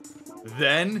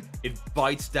 Then it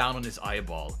bites down on his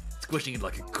eyeball, squishing it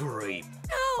like a grape.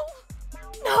 No!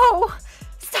 No!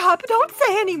 Stop! Don't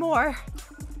say anymore!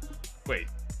 Wait,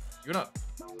 you're not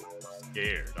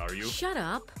scared, are you? Shut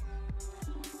up.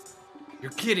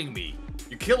 You're kidding me.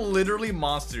 You kill literal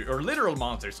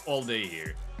monsters all day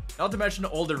here. Not to mention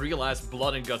all the real-ass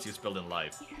blood and guts you spilled in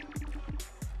life.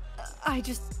 I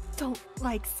just don't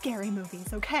like scary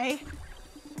movies, okay?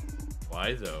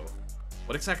 Why though?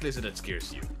 What exactly is it that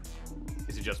scares you?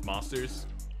 Is it just monsters?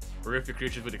 Horrific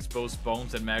creatures with exposed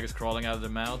bones and maggots crawling out of their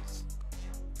mouths?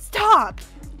 Stop!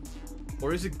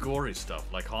 Or is it gory stuff,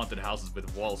 like haunted houses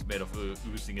with walls made of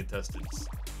oozing intestines?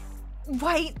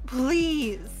 White,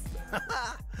 please!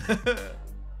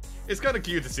 It's kind of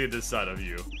cute to see this side of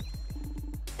you.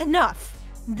 Enough!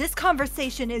 This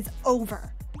conversation is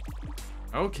over.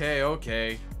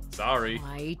 Okay. Sorry.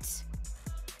 White.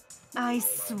 I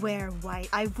swear, White,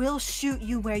 I will shoot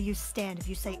you where you stand if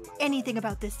you say anything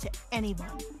about this to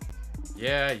anyone.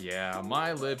 Yeah,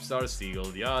 my lips are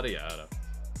sealed, yada yada.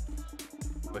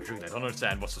 But really, I don't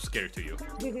understand what's so scary to you.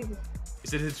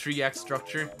 Is it a 3-act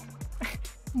structure?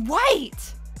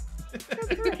 White!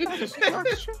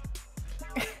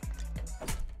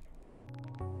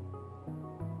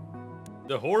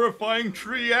 The horrifying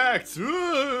 3 acts!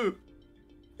 Looking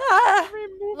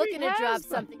to drop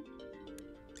something.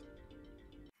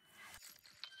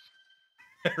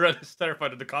 Red is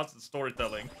terrified of the constant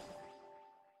storytelling.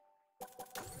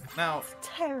 Now, It's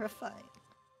terrifying.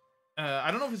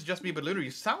 I don't know if it's just me, but literally,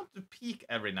 you sound to peak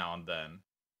every now and then.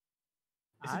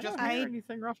 Is it just I don't me? hear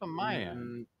anything rough on my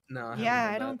end. No. I Yeah, I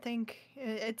haven't heard don't think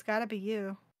it's gotta be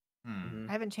you.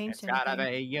 I haven't changed It's anything.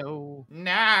 gotta be yo.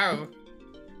 No!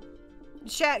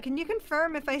 Chat, can you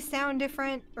confirm if I sound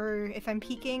different or if I'm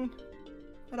peaking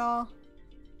at all?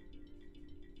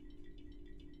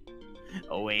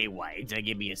 Oh, hey, White,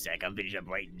 give me a sec. I'm finishing up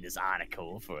writing this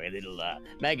article for a little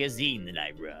magazine that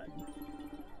I run.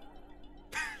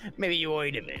 Maybe you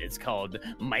heard of it. It's called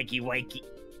Mikey Wikey.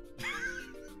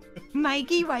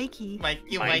 Mikey Wikey.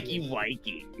 Mikey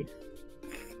Wikey.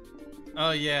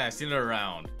 Oh yeah, I've seen it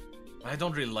around. But I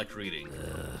don't really like reading.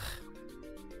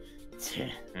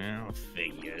 Oh,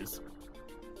 figures.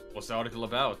 What's the article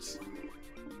about?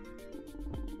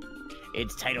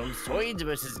 It's titled Swords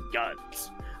vs.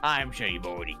 Guns. I'm sure you've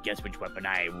already guessed which weapon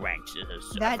I ranked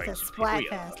as That's a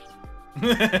splatfest.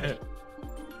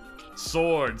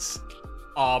 Swords.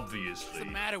 Obviously. What's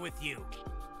the matter with you?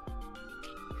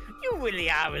 You really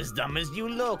are as dumb as you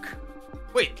look.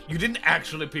 Wait, you didn't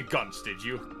actually pick guns, did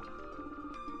you?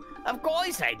 Of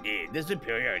course I did. They're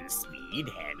superior in speed,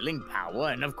 handling, power,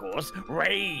 and of course,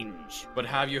 range. But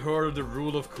have you heard of the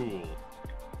rule of cool?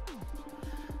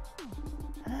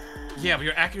 Yeah, but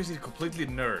your accuracy is completely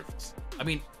nerfed. I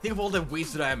mean, think of all the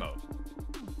wasted ammo.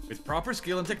 With proper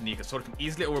skill and technique, a sword can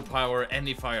easily overpower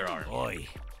any firearm. Oi.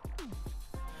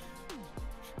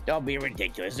 Don't be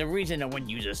ridiculous. The reason no one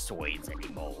uses swords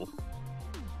anymore.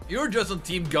 You're just on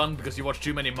Team Gun because you watch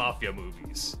too many Mafia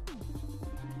movies.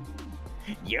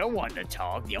 You want to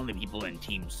talk. The only people in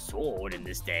Team Sword in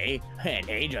this day and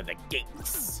age are the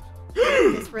geeks.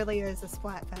 This really is a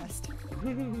splatfest.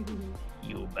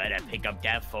 You better pick up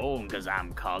that phone, because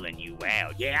I'm calling you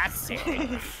out. Yeah, I said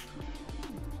it.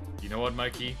 You know what,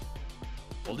 Mikey?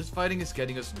 All this fighting is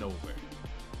getting us nowhere.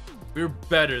 We're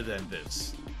better than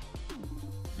this.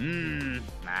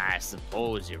 I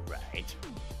suppose you're right.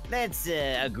 Let's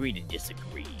agree to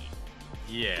disagree.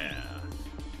 Yeah.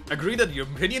 Agree that your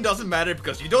opinion doesn't matter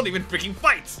because you don't even freaking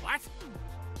fight! What?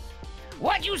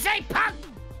 What'd you say, punk?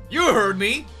 You heard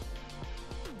me!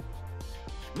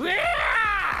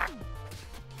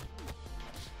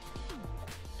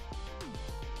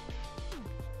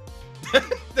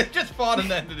 They just fought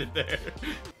and ended it there.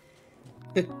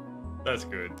 That's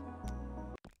good.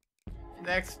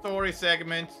 Next story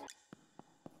segment.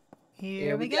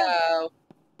 Here we go.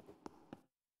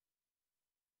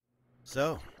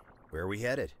 So, where are we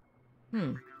headed?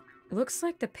 Looks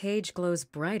like the page glows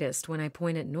brightest when I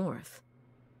point it north.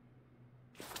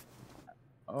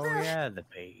 Oh yeah, the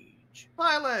page.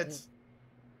 Violet!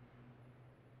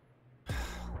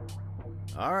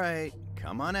 All right,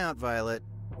 come on out, Violet.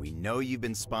 We know you've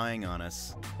been spying on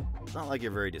us. It's not like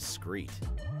you're very discreet.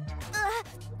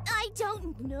 I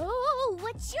don't know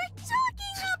what you're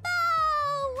talking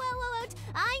about!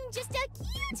 I'm just a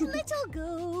cute little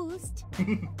ghost.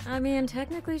 I mean,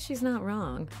 technically she's not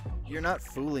wrong. You're not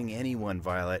fooling anyone,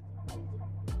 Violet.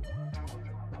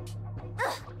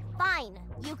 Fine,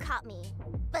 you caught me.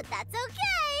 But that's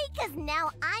okay, because now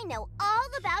I know all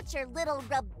about your little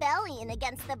rebellion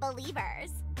against the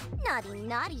Believers. Naughty,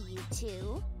 naughty, you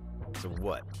two. So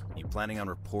what? You planning on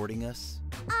reporting us?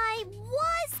 I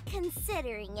was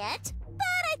considering it,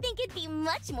 but I think it'd be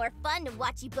much more fun to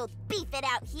watch you both beef it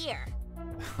out here.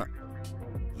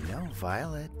 You know,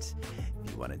 Violet,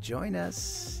 if you want to join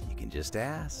us, you can just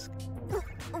ask.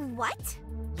 What?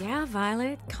 Yeah,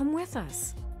 Violet, come with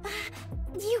us.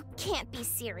 You can't be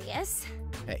serious.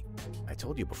 Hey, I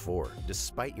told you before,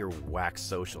 despite your whack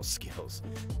social skills,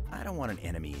 I don't want an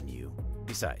enemy in you.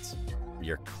 Besides,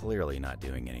 you're clearly not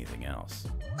doing anything else.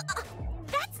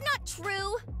 That's not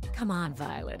true. Come on,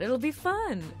 Violet, it'll be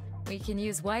fun. We can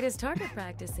use White as target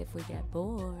practice if we get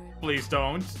bored. Please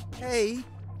don't. Hey.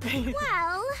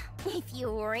 Well, if you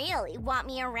really want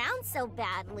me around so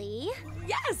badly...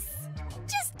 Yes!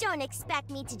 Just don't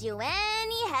expect me to do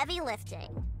any heavy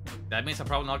lifting. That means I'm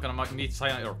probably not gonna meet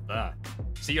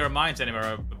see your mines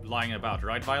anywhere lying about,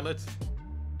 right, Violet?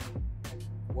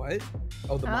 What?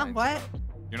 Oh, the mines. What?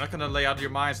 You're not gonna lay out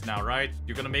your mines now, right?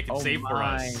 You're gonna make it safe for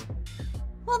us.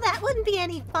 Well, that wouldn't be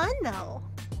any fun, though.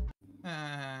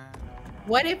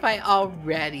 What if I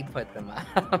already put them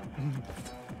up?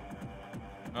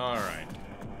 Alright.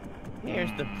 Here's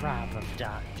the problem,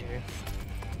 Doctor.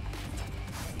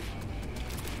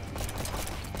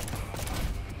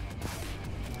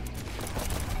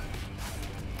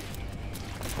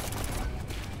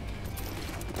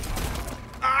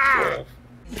 Ah!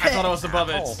 I thought I was above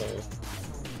it.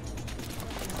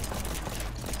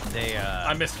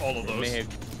 I missed all of those. May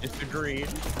have disagreed.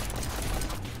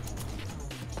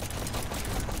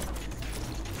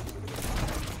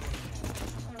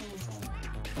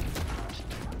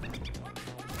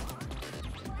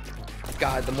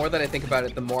 God, the more that I think about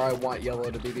it, the more I want Yellow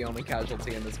to be the only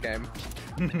casualty in this game.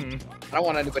 I don't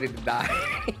want anybody to die.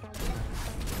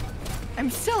 I'm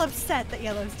still upset that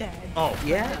Yellow's dead. Oh.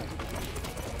 Yeah.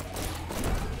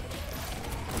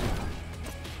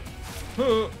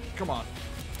 Come on.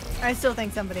 I still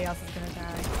think somebody else is gonna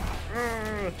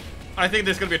die. I think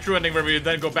there's gonna be a true ending where we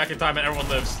then go back in time and everyone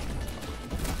lives.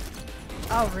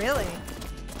 Oh, really?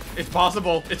 It's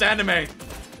possible. It's anime.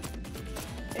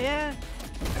 Yeah.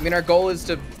 I mean, our goal is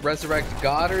to resurrect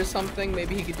God or something.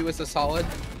 Maybe he could do us a solid.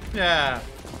 Yeah.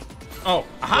 Oh,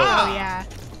 aha! Oh, yeah.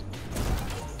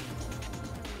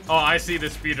 Oh, I see the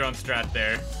speedrun strat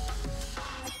there.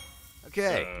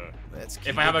 Okay, let's keep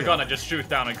If I have it a gun, going. I just shoot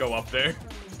down and go up there.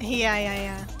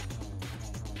 Yeah.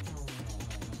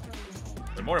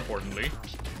 But more importantly,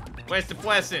 where's the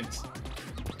pleasant?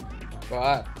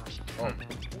 What? Oh.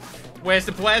 Where's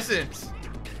the pleasant?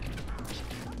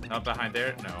 Not behind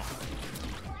there? No.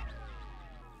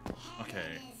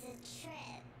 Okay.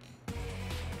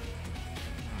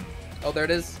 Oh, there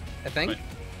it is. I think. But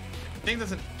I think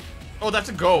that's a. Oh, that's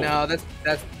a goal. No, that's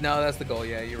the goal.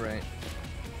 Yeah, you're right.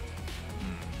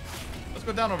 Let's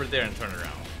go down over there and turn around.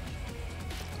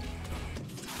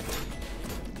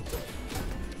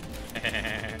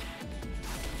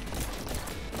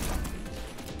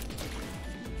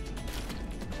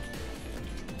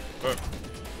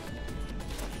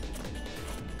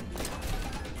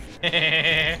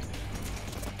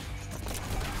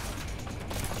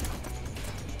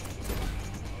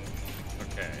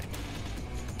 Okay.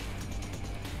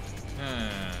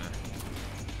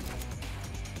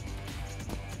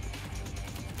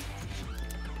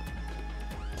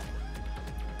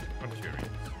 I'm curious.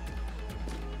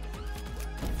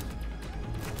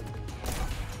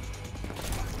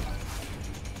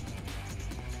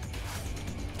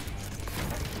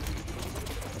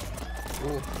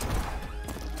 Ooh.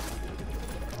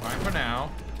 Fine for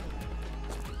now.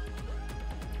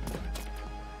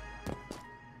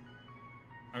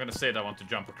 I'm gonna say that I want to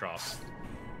jump across.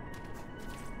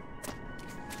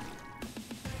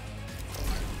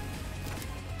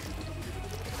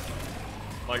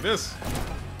 Like this.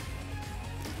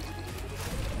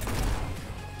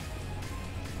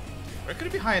 Where could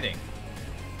it be hiding?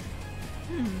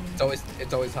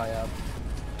 It's always high up.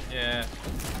 Yeah.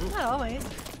 Ooh, Not always.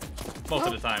 most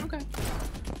of the time. Okay.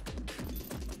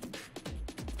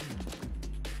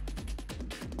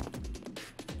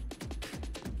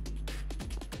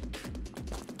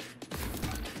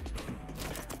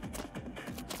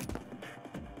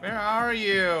 Where are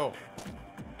you?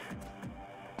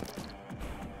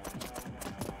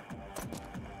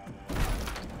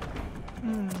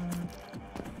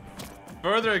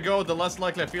 Further I go, the less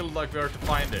likely I feel like we are to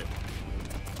find it.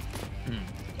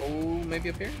 Oh, maybe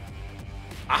up here?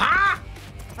 Aha!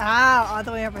 Ah, all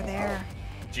the way over there.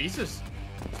 Jesus.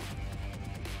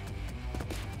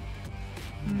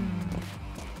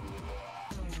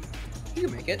 You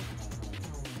can make it.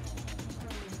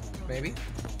 Maybe.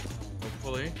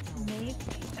 Hopefully. Maybe.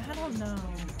 I don't know.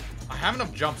 I have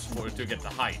enough jumps for it to get the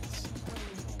heights.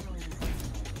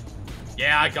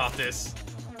 Yeah, I got this.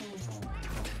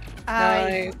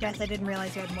 I guess I didn't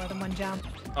realize you had more than one jump.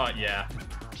 Oh, yeah.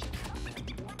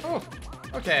 Oh,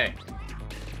 okay.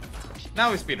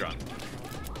 Now we speedrun.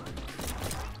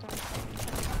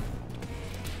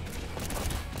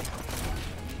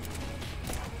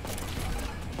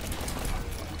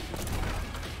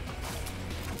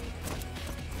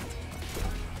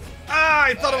 Ah,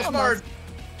 I thought it was smart.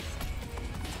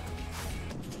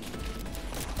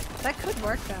 That could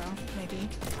work though, maybe.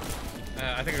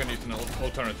 I think I'm gonna use an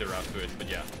alternative route to it, but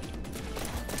yeah.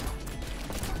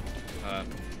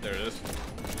 There it is.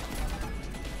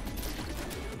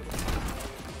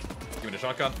 Give me the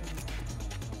shotgun.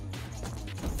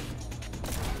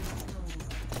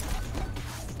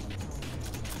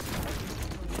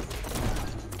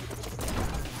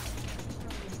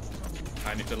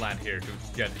 I need to land here to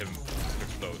get him to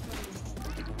explode.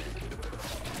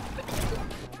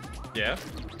 Yeah?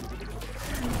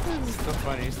 It's a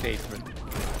funny statement.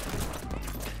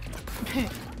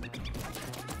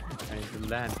 I need to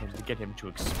land him to get him to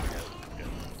explode.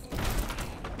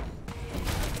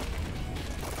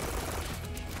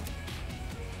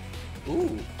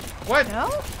 Ooh. What? No?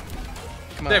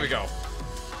 Come on. There we go.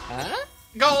 Huh?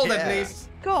 Golden, please.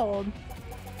 Gold.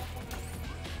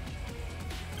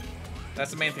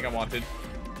 That's the main thing I wanted.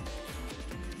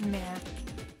 Nah.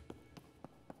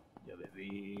 Yeah,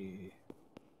 baby.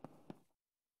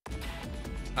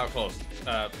 How close?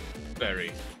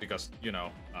 Very. Because, you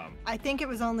know, I think it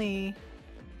was only...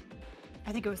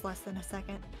 I think it was less than a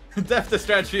second. Depth of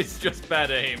strategy is just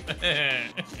bad aim.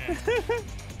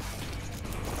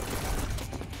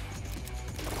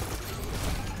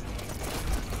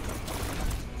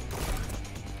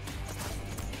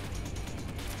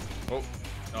 Oh.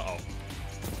 Uh-oh.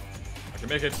 I can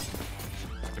make it.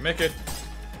 I can make it.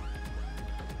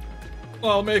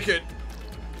 I'll make it.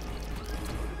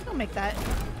 I'll make that.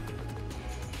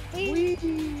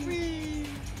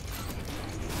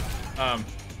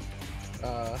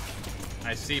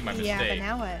 I see my mistake. Yeah, but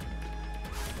now what?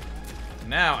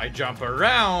 Now I jump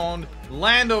around,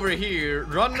 land over here,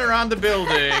 run around the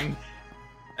building,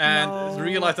 and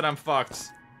realize that I'm fucked.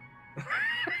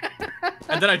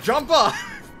 And then I jump up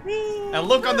and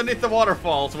look underneath the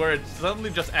waterfalls where it suddenly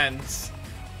just ends.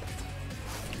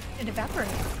 It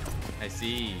evaporates. I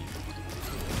see.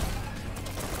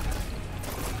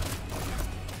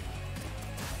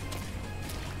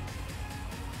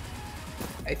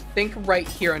 I think right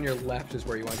here on your left is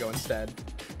where you want to go instead.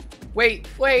 Wait,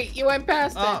 you went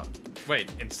past it.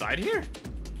 Wait, inside here?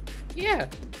 Yeah.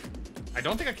 I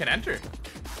don't think I can enter.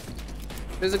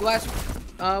 There's a glass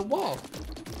wall.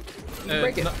 You can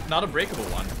break it. Not a breakable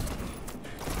one.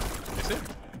 Is it?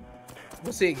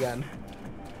 We'll see again.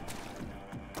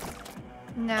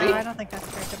 No, See? I don't think that's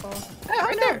breakable. Yeah,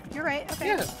 right no, there. You're right. Okay.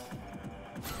 Yeah.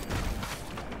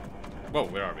 Whoa,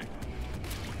 where are we?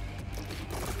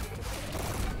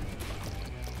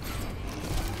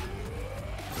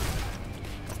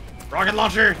 Rocket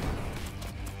launcher!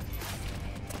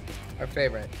 Our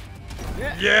favorite.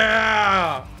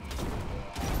 Yeah!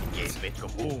 Yes, let's go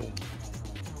home.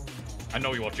 I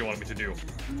know what you want me to do.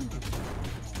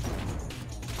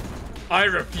 I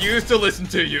refuse to listen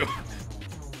to you.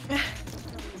 God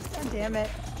damn it.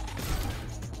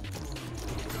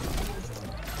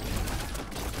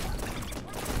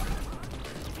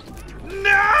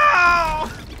 No!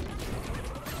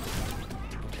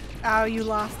 Oh, you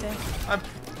lost it. I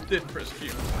did press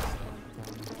Q.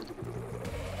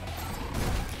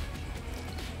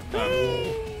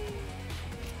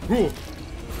 Ooh.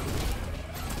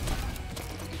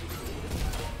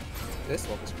 This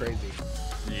level's crazy.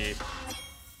 Yeah.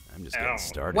 I'm just getting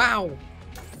started. Wow.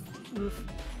 Oof.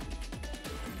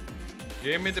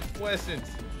 Give me the present.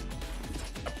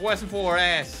 A present for her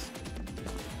ass.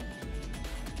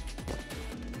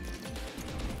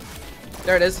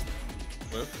 There it is.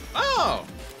 Oh!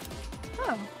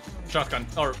 Oh. Shotgun,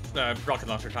 or rocket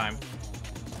launcher time.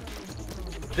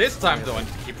 This time though, I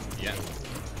need to keep it to the end.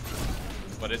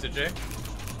 What is it, Jay?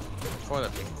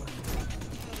 Toilet paper.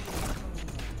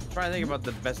 Try to think about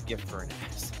the best gift for an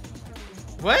ass.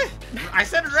 What? I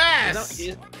said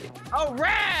Raz! Oh,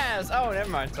 Raz! Oh, never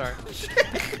mind, sorry.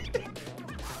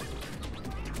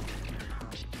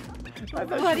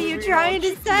 What are you trying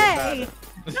to say?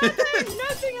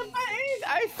 Nothing about anything.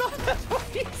 I thought that's what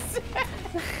he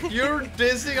said. You're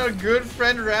dissing a good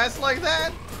friend Raz like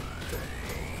that?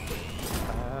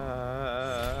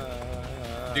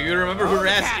 Do you remember who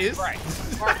Raz is? Right.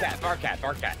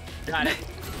 Barcat. Got it.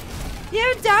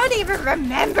 You don't even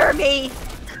remember me.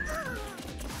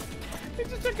 It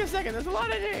just took a second. There's a lot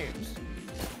of names.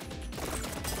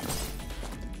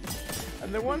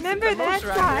 And the ones Remember that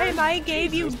time I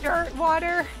gave you dirt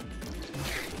water?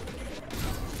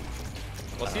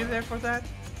 Was he there for that?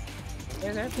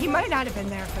 He might not have been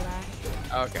there for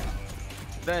that. Okay.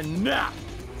 Then nah.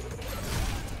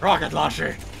 Rocket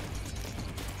launcher.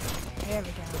 There we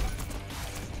go.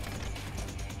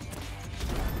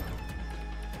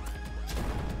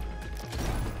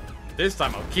 This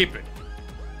time I'll keep it.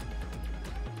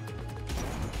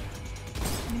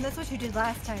 I mean, that's what you did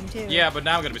last time too. Yeah, but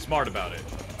now I'm gonna be smart about it.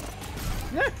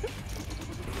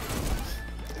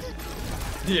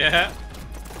 Yeah.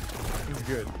 It's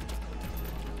good.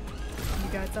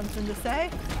 You got something to say?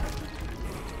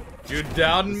 You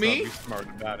doubting me? Be smart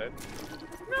about it.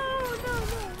 No.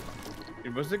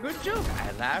 It was a good joke.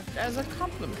 I laughed as a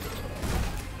compliment.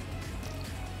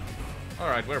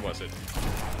 Alright, where was it?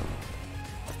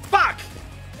 Fuck!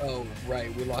 Oh,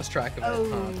 right. We lost track of it.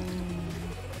 Oh.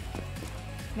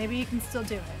 Maybe you can still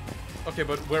do it. Okay,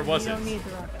 but where was You it? don't need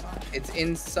the rocket launcher. It's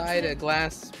inside a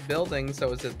glass building,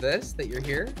 so is it this that you're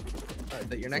here?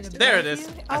 That you're next to? There it is.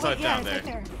 I Oh, saw wait, it yeah, down it's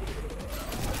there. right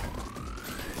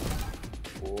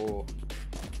Oh.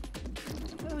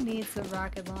 Who needs a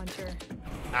rocket launcher?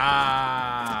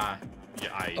 Ah.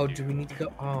 Yeah, I Oh, do we need to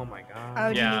go? Oh my god. Oh,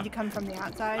 do you Yeah. need to come from the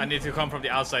outside? I need to come from the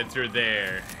outside through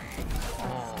there.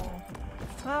 Oh.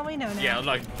 Well, we know now. Yeah,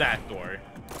 like that door.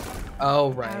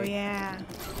 Oh, right. Oh, yeah.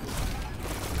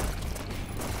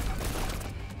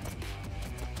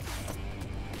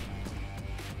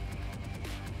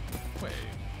 Wait.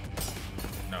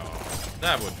 No.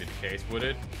 That wouldn't be the case, would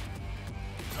it?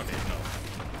 Okay, no.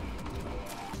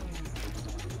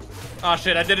 Oh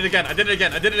shit, I did it again. I did it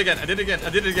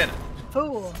again.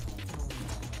 Fool.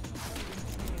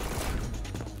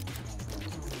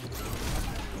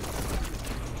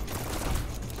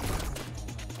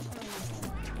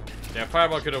 Yeah,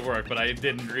 fireball could have worked, but I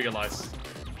didn't realize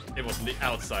it was on the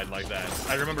outside like that.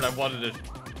 I remembered I wanted a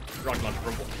rocket launcher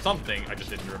for something, I just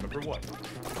didn't remember what.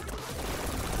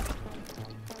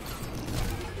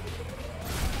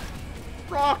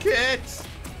 Rockets!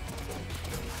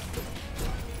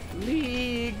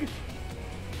 League.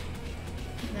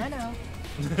 I know.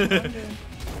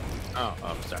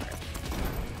 Oh, sorry.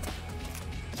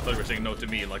 I thought you were saying no to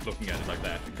me, like looking at it like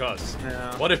that. Because,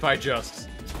 No. what if I just...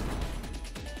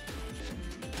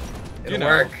 It'll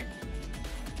work.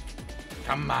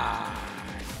 Come on.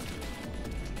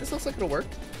 This looks like it'll work.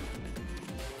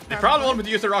 They probably want me to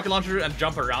use the rocket launcher and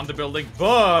jump around the building,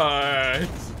 but...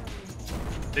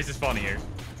 This is funnier.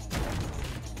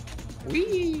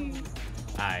 Whee!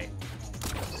 Aye.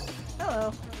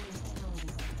 Hello.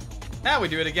 Now we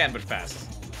do it again, but fast.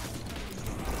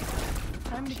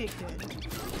 Time to get good.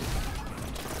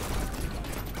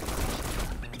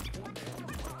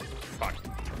 Fuck.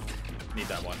 Need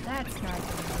that one. That's not good.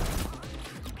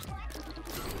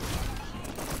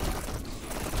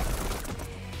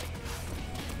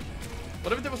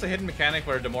 What if there was a hidden mechanic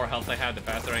where the more health I have, the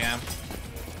faster I am?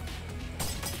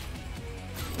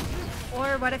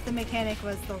 Or what if the mechanic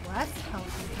was the less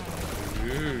healthy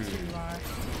kind? Ooh. You are.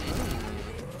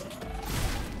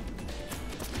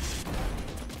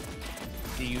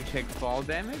 Do you take fall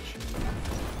damage?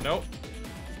 Nope.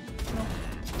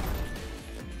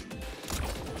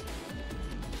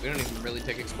 We don't even really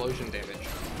take explosion damage.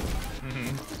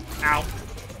 Mm-hmm. Ow.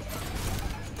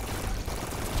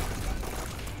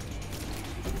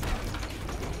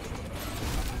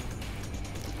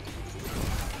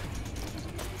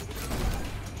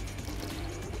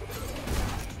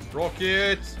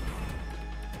 Rocket!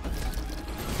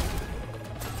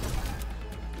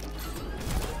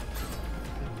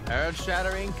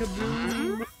 Earth-shattering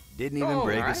kaboom! Didn't even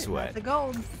break a sweat. The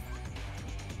gold.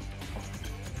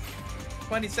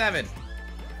 27.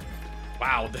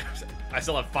 Wow, I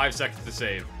still have 5 seconds to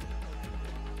save.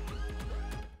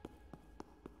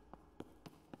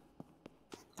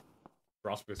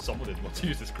 Prospect, someone didn't want to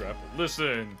use this crap.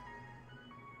 Listen!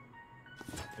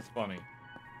 It's funny.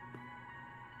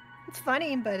 It's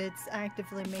funny, but it's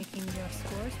actively making your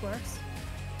scores worse.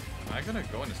 Am I gonna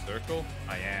go in a circle?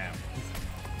 I am.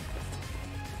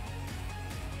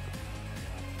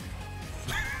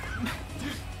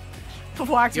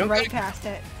 Walked right past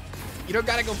it. You don't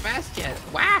gotta go fast yet.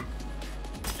 Wah!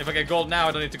 If I get gold now,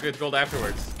 I don't need to get gold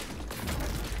afterwards.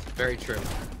 Very true.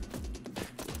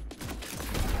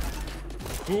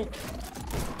 Ooh.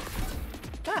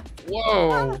 Ah.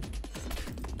 Whoa!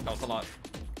 That was a lot.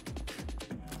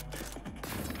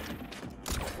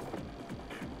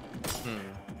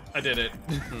 I did it.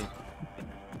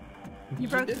 You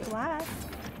broke the glass.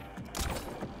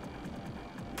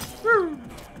 Woo!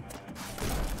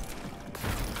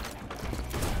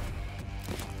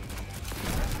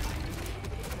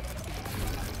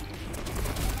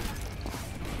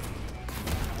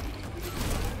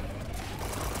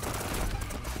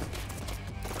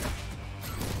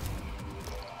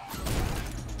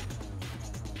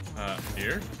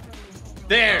 Here?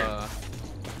 There! Oh.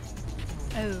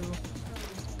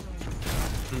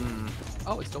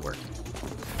 Oh, it still worked.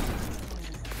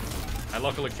 I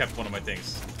luckily kept one of my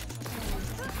things.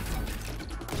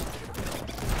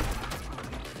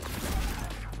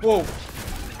 Whoa!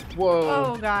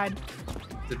 Whoa! Oh god.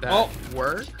 Did that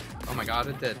work? Oh my god,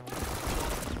 it did.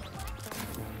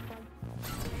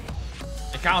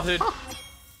 It counted.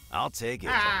 I'll take it.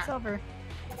 It's over.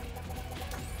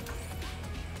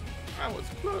 I was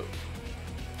close.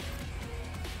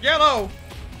 Yellow!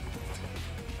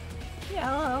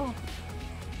 Yellow.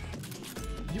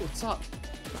 Yo, what's up?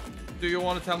 Do you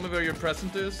want to tell me where your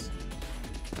present is?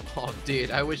 Oh,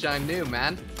 dude, I wish I knew,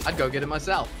 man. I'd go get it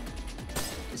myself.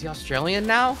 Is he Australian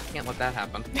now? Can't let that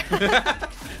happen.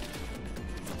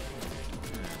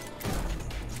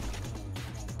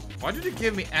 Why did you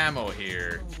give me ammo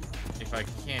here if I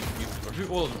can't use it? Or do you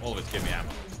always give me ammo?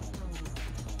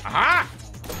 Aha!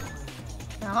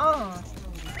 Oh.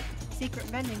 Secret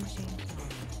vending machine.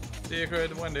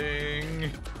 Secret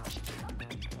vending.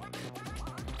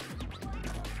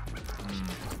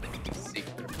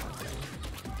 Secret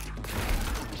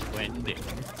vending.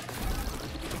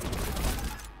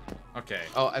 Okay.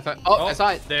 Oh, I thought. Oh, I saw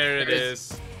it. There it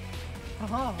is.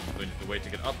 Oh. We need to wait to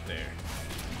get up there.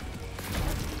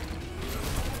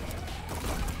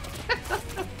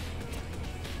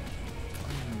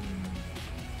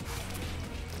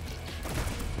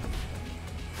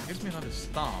 Gives me another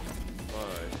stomp,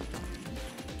 but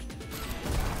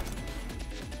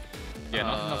yeah,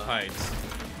 not enough heights.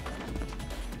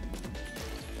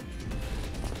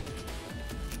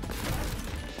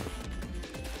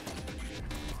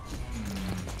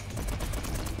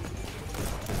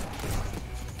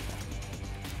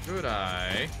 Could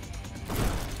I?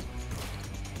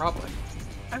 Probably.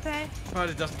 Okay. But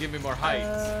it doesn't give me more height.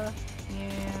 Yeah.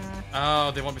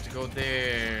 Oh, they want me to go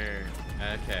there.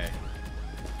 Okay.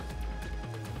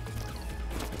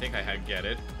 I think I get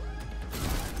it.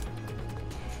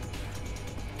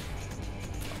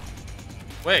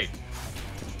 Wait.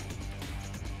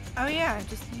 Oh yeah,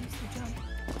 just use the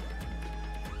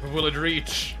jump. Will it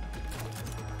reach?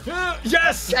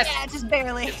 Yes! Yeah, just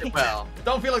barely. Well,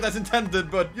 don't feel like that's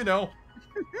intended, but you know.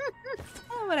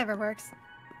 Oh, whatever works.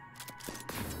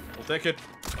 We'll take it.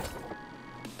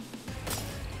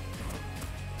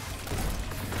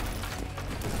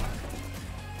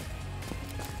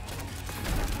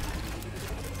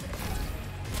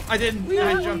 I didn't.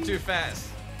 I jumped too fast.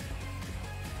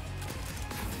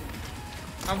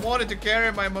 I wanted to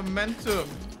carry my momentum.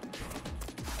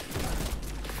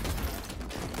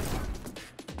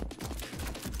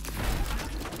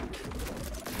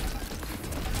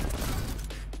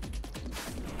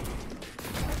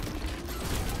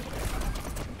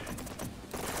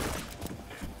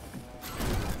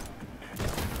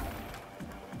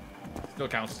 Still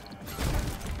counts.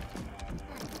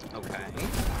 Okay.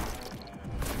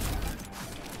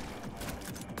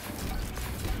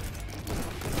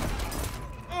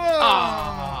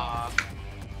 Ah.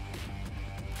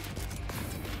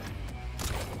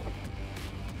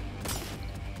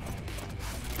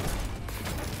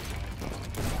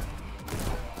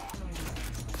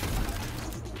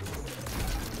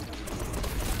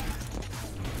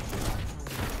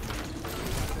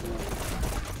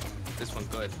 This one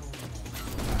good.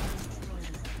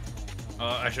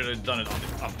 I should have done it on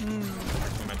the up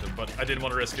momentum, but I didn't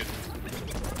want to risk it.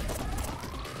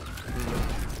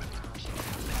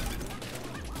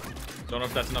 Don't know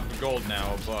if that's enough for gold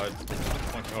now, but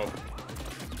point to hope.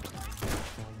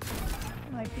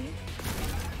 Might be.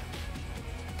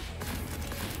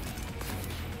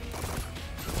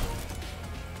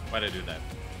 Why'd I do that?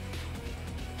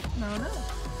 No, no.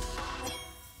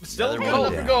 Still Another gold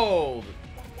one for down. gold!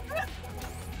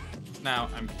 Now,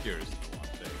 I'm curious.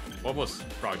 What was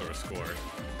Frogdoor's score?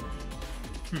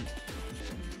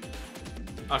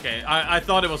 Okay, I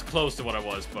thought it was close to what I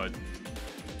was, but...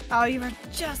 Oh, you were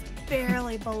just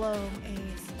barely below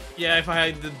Ace. Yeah, if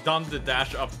I had done the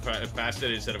dash up faster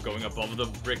instead of going above the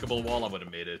breakable wall, I would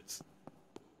have made it.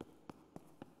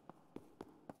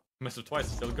 Missed it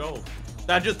twice, still gold.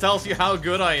 That just tells you how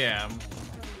good I am.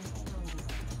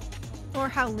 Or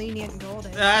how lenient gold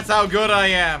is. That's how good I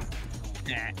am.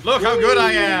 Look how good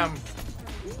I am.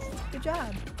 Good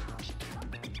job.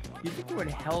 Do you think it would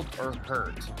help or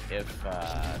hurt if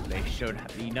they showed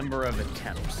the number of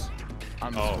attempts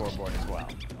on the scoreboard as well?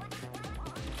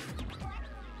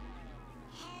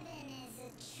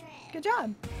 Good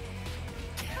job.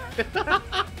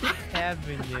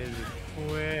 Heaven is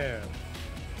where.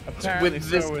 With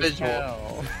this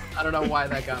visual. I don't know why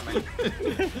that got me.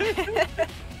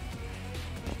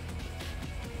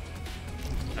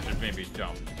 I should maybe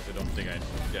jump, because I don't think I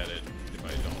get it if I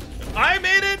don't. I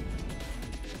made it!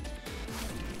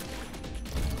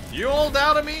 You all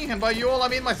doubted me, and by you all I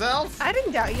mean myself? I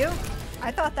didn't doubt you. I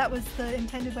thought that was the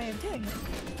intended way of doing it.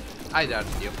 I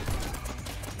doubted you.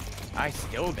 I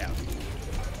still doubt you.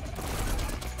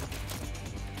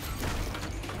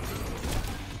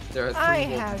 There are I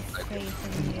three have wolves. faith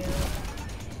in you.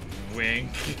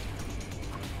 Wink.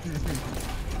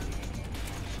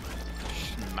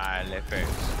 Smiley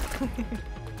face.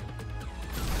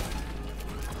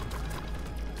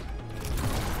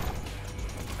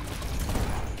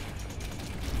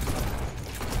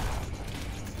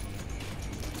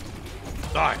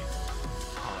 Die.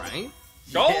 Alright.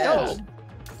 Gold! Yes.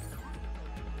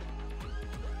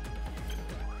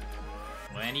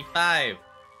 25.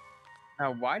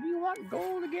 Now, why do you want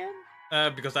gold again?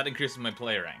 Because that increases my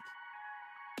player rank.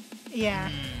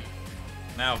 Yeah.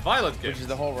 Now, Violet Which gives. is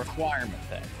the whole requirement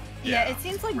thing. Yeah, it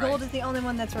seems like gold is the only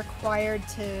one that's required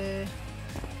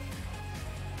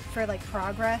for like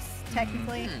progress,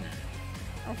 technically.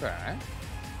 Okay.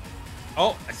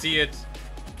 Oh, I see it.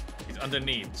 He's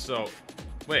underneath, so...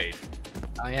 Wait.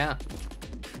 Oh, yeah.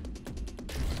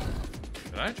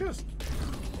 Did I just...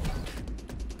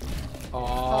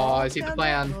 Oh, I see the sounds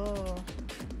plan. cool.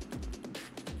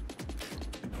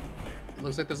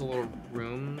 Looks like there's a little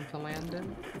room to land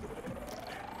in.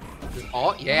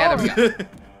 Oh, yeah, there we go.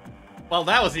 Well,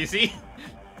 that was easy.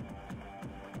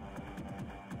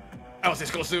 I was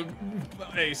this close to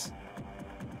Ace.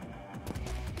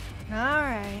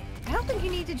 Alright. I don't think you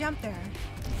need to jump there.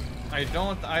 I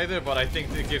don't either, but I think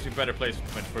it gives me better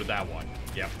placement for that one.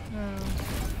 Yep. Oh.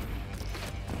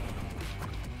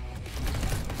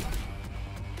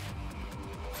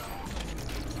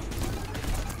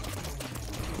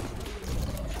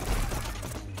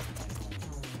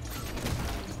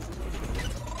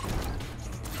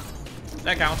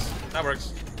 That counts. That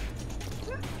works.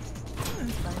 That's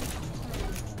fine.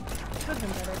 Could've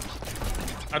been better.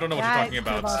 I don't know what Yeah, you're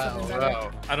talking it could've also been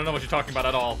about. better. I don't know what you're talking about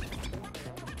at all.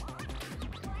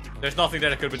 There's nothing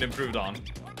that could have been improved on.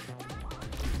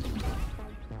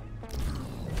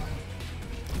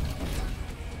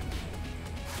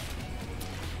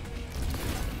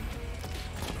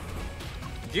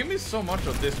 Give me so much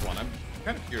of this one. I'm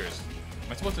kind of curious.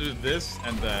 Am I supposed to do this,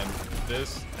 and then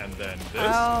this, and then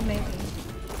this? Oh, maybe.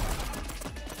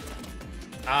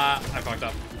 I fucked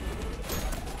up.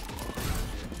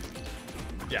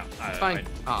 Yeah, Fine.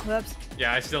 Whoops.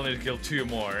 Yeah, I still need to kill 2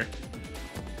 more.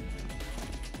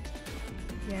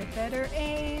 Get better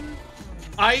aim.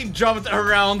 I jumped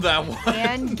around that one.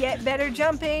 And get better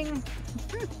jumping.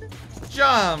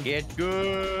 Jump. Get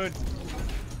good.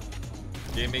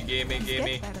 Gimme, gimme,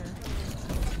 gimme. Get better.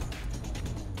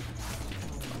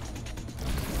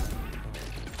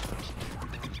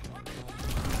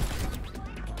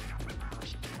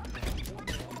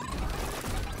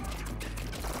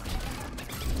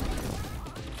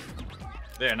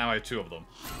 There, now I have 2 of them.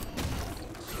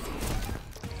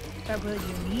 That really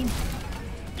you need?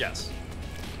 Yes.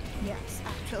 Yes,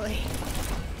 actually.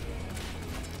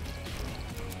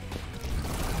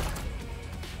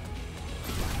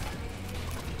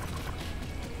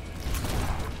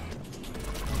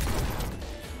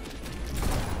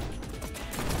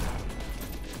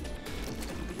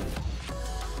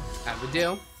 Have a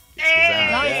deal.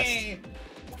 Hey!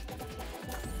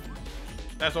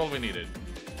 That's all we needed.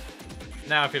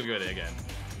 Now I feel good again.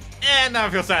 And now I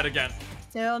feel sad again.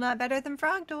 Still not better than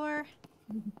Frog Door.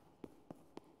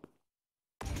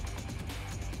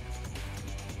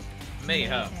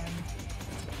 Mayhem.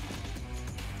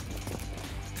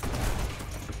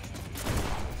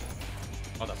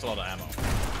 Oh, that's a lot of ammo.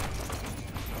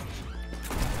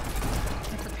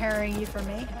 I'm preparing you for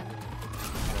mayhem.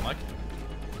 Don't like it.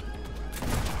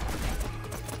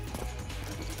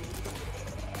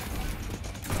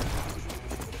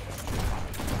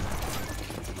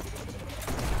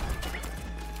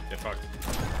 Get fucked.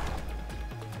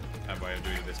 How do I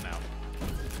do this now?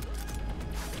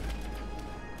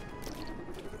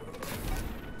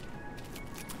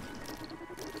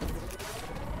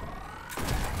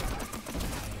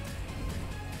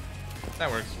 That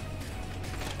works.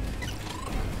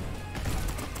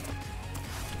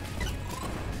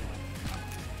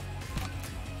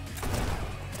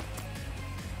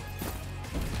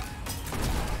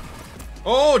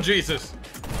 Oh, Jesus!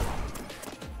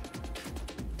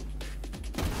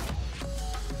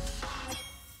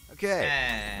 Okay,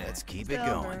 let's keep it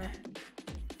going.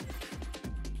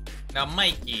 Now,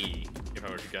 Mikey, if I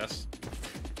were to guess.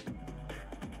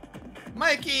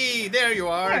 Mikey! There you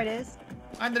are! There it is.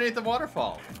 Underneath the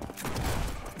waterfall.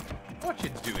 What you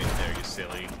doing there, you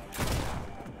silly?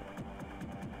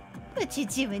 What you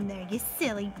doing there, you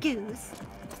silly goose?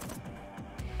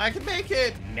 I can make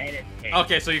it! Meditate.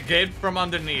 Okay, so you gave from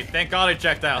underneath. Thank God I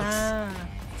checked out. Ah.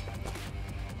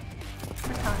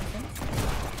 Reconnaissance.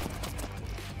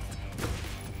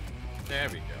 There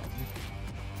we go.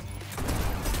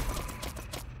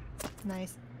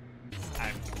 Nice.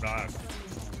 I'm wrong.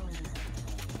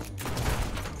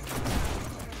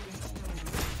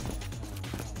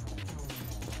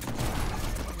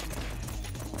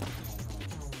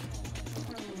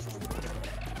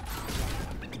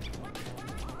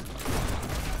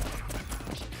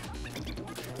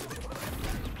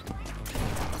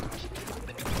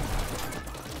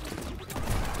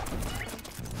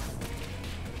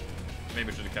 Maybe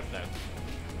I should have kept that.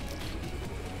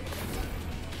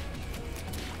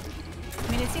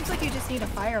 I mean, it seems like you just need a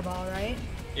fireball, right?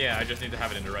 Yeah, I just need to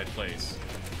have it in the right place.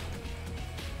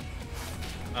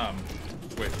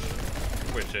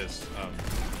 Which is,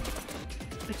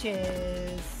 Which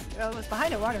is... Oh, it was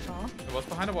behind a waterfall. it was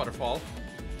behind a waterfall.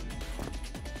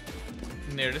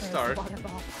 Near the There's start. The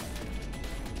waterfall.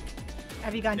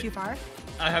 Have you gone too far?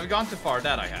 I haven't gone too far,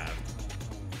 that I have.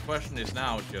 The question is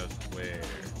now just where.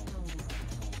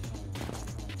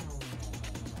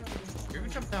 We can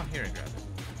jump down here and grab it.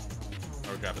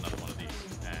 Or grab another one of these.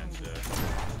 And,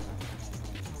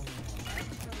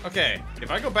 okay,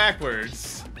 if I go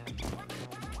backwards...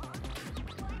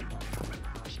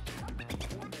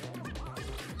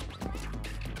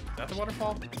 Is that the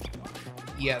waterfall?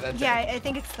 Yeah, that's Yeah, I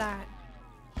think it's that.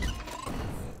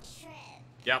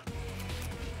 Yep.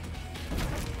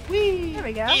 Whee! There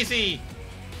we go. Easy!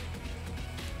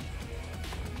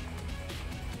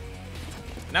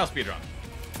 Now speedrun.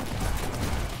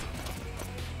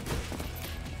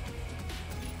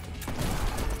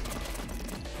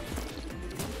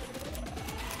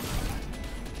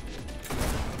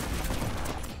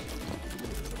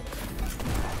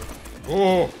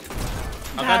 Oh!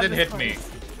 Oh, that didn't hit me.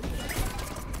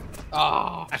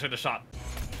 Oh, I should have shot.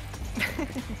 you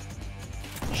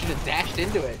should have dashed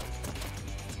into it.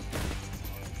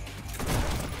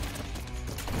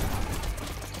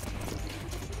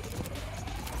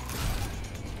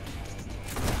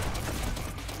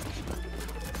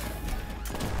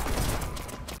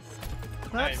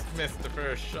 I missed the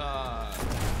first shot.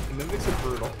 The mimics are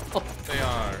brutal. They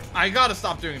are. I gotta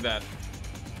stop doing that.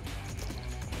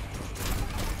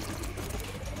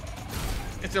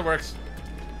 It still works.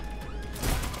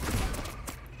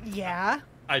 Yeah.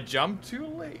 I jumped too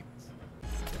late.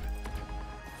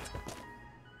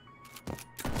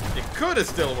 It could have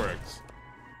still worked.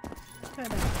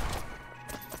 Coulda.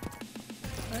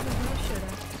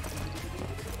 Shoulda.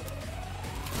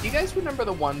 Do you guys remember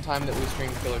the one time that we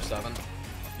streamed Killer 7?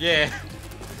 Yeah.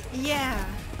 Yeah.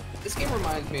 This game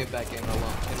reminds me of that game in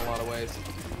a lot of ways.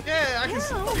 Yeah, I can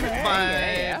see okay. my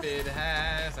it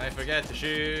has. I forget to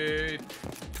shoot.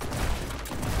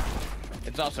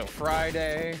 It's also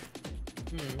Friday.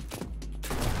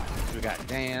 We got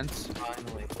dance.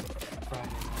 Finally. Friday.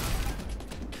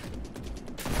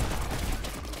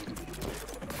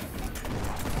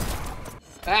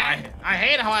 I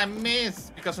hate how I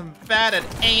miss because I'm bad at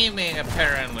aiming,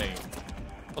 apparently.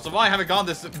 Also, why haven't I gone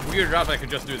this weird route I could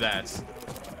just do that?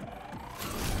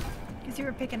 Because you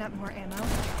were picking up more ammo.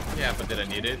 Yeah, but did I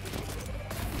need it?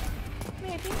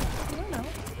 Maybe. I don't know.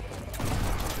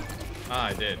 Ah,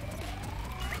 I did.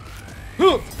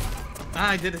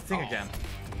 Ah, I did the thing again.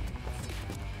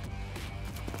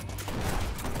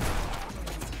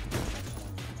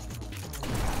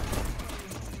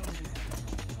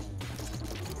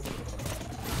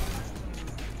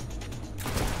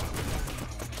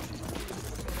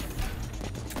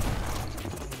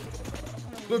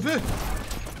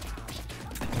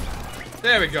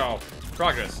 There we go.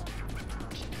 Progress.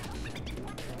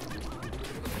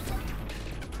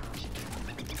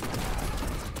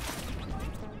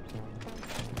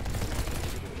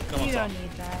 You don't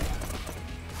need that.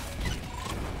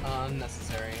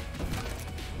 Unnecessary.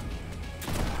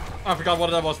 I forgot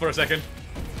what that was for a second.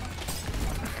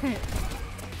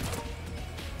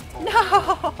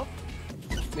 No!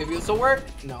 Maybe this will work?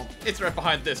 No. It's right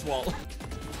behind this wall.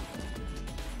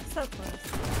 So close.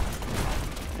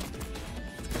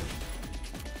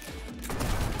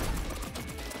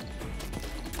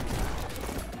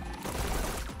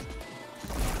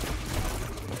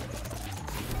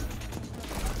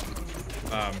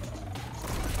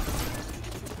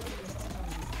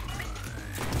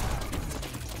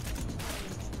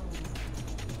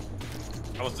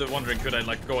 I was wondering, could I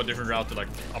like go a different route to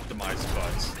like optimize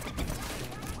spots?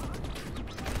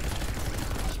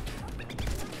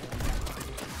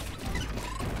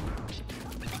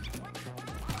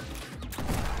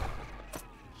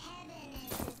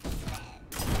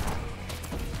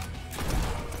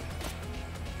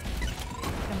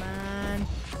 Come on.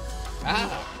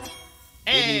 Ah!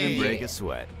 Didn't even break a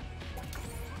sweat.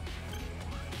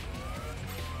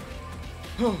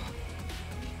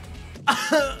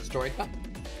 Story time?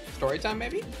 Story time,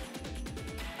 maybe?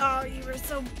 Oh, you were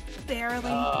so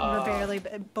barely. You were barely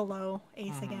below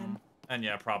Ace again. And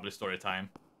yeah, probably story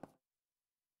time.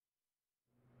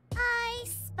 I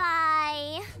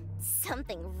spy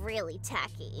something really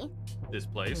tacky. This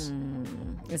place.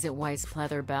 Is it White's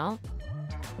pleather belt?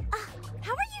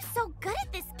 How are you so good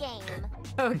at this game?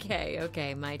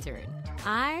 Okay, my turn.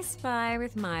 I spy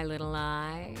with my little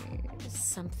eye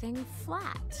something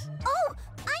flat. Oh,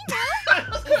 I know!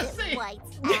 Is it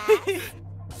White's ass?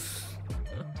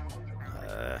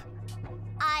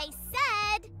 I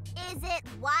said, is it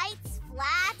White's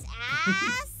flat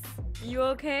ass? You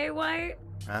okay, White?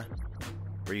 Huh?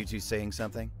 Were you two saying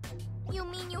something? You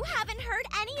mean you haven't heard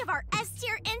any of our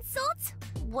S-tier insults?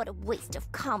 What a waste of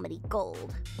comedy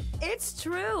gold. It's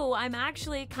true. I'm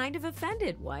actually kind of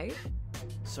offended, White.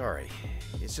 Sorry.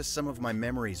 It's just some of my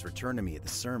memories returned to me at the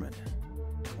sermon.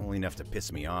 Only enough to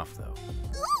piss me off, though.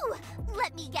 Ooh!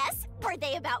 Let me guess. Were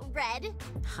they about Red?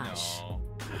 Hush. No.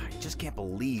 I just can't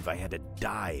believe I had to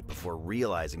die before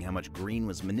realizing how much Green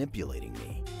was manipulating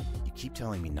me. You keep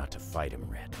telling me not to fight him,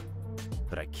 Red.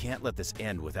 But I can't let this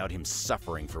end without him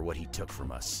suffering for what he took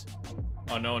from us.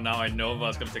 Oh no, now I know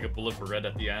Nova's gonna take a bullet for Red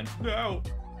at the end. No!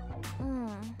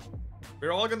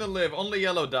 We're all gonna live, only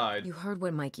Yellow died. You heard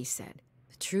what Mikey said.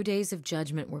 The true days of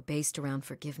judgment were based around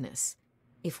forgiveness.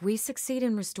 If we succeed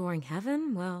in restoring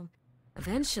heaven, well,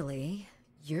 eventually,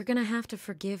 you're gonna have to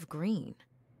forgive Green.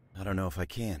 I don't know if I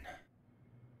can.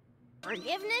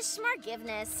 Forgiveness,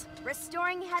 schmargiveness.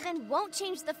 Restoring heaven won't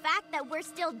change the fact that we're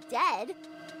still dead.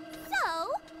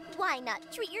 So, why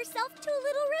not treat yourself to a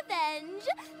little revenge?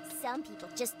 Some people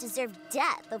just deserve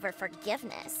death over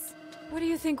forgiveness. What do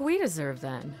you think we deserve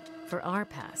then, for our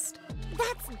past?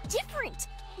 That's different!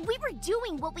 We were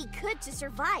doing what we could to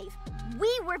survive.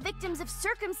 We were victims of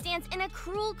circumstance in a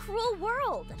cruel, cruel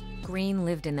world. Green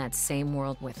lived in that same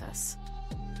world with us.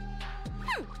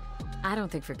 I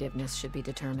don't think forgiveness should be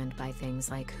determined by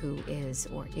things like who is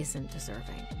or isn't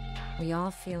deserving. We all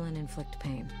feel and inflict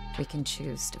pain. We can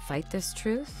choose to fight this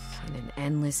truth in an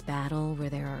endless battle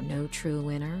where there are no true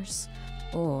winners,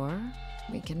 or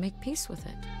we can make peace with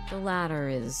it. The latter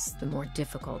is the more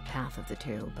difficult path of the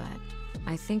two, but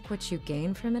I think what you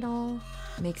gain from it all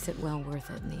makes it well worth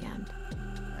it in the end.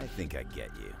 I think I get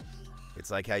you. It's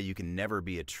like how you can never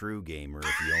be a true gamer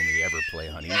if you only ever play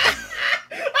on easy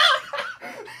mode.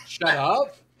 Shut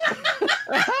up.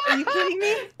 Are you kidding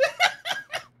me?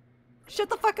 Shut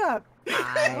the fuck up.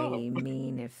 I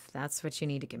mean, if that's what you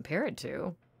need to compare it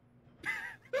to.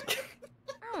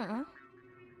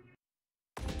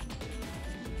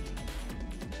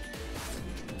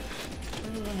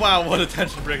 Wow, what a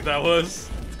tension break that was.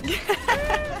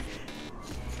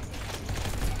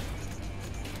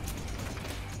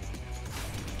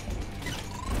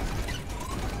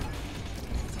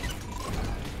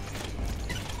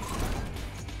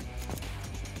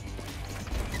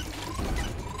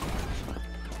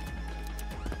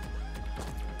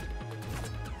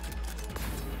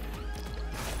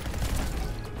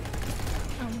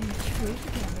 Only true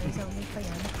gamers only play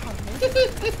on hard.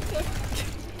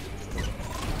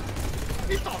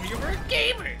 You told me you were a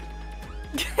gamer.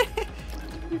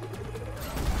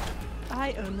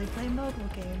 I only play mobile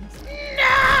games.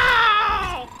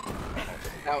 No!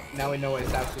 Now we know what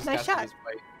Saps was Nice casting shot. his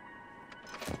fight.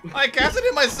 I casted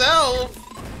it myself.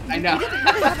 I know. You didn't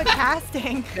have a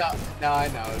casting. No, I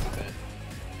know. It was a bit.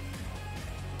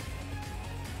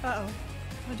 Uh-oh.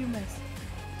 What'd you miss?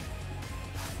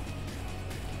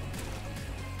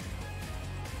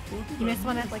 You missed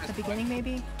one at like the beginning,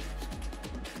 maybe?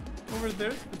 Over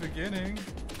there at the beginning.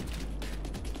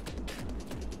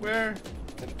 Where?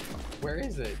 Where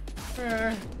is it?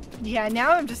 Where? Yeah,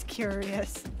 now I'm just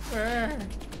curious. Where?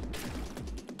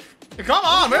 Hey, come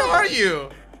on, where are you?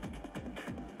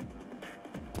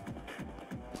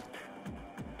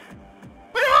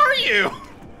 Where are you?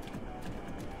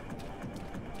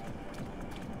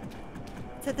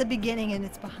 It's at the beginning and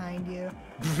it's behind you.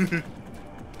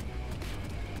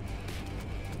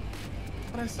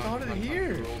 But I started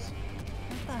here. What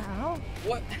the hell?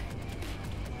 What?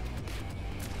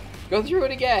 Go through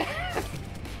it again.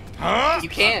 Huh? You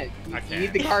can't. I You can't.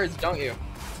 need the cards, don't you?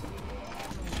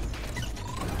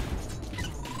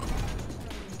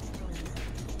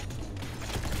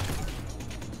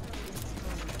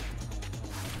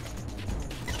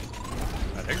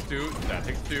 That takes two. That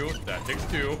takes two. That takes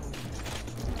two.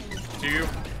 Two.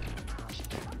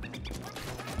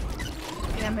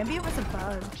 Yeah, maybe it was a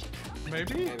bug.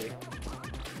 Maybe? Maybe.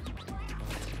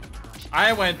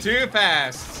 I went too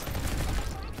fast.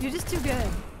 You're just too good.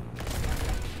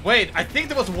 Wait, I think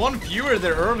there was one viewer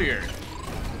there earlier.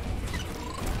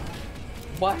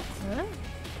 What? Huh?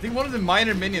 I think one of the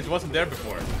minor minions wasn't there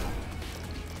before.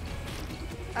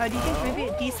 Oh, do you think maybe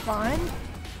it despawned?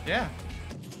 Yeah.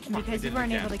 And because you did it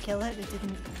weren't again. able to kill it, it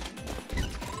didn't.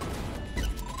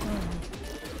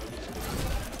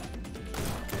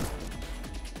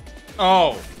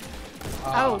 Oh.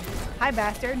 Oh, hi,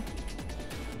 bastard.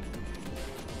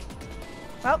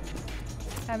 Well,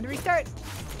 time to restart.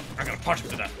 I'm gonna punch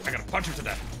him to death. I'm gonna punch him to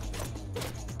death.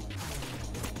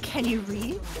 Can you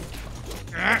read?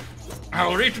 I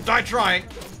will reach to die trying.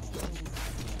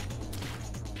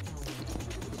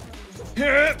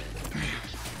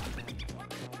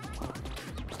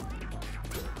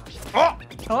 Oh!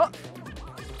 Oh!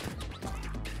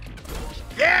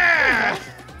 Yeah!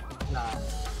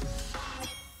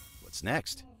 What's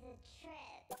next?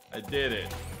 I did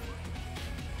it.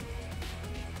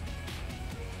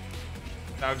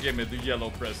 Now give me the yellow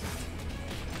present.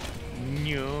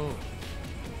 No.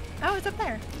 Oh, it's up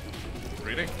there.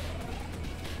 Really?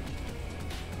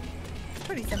 It's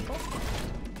pretty simple.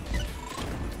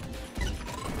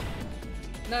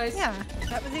 Nice. Yeah,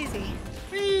 that was easy.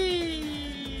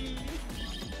 Whee!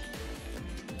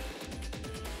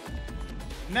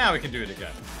 Now we can do it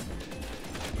again.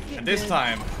 And this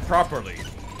time, properly.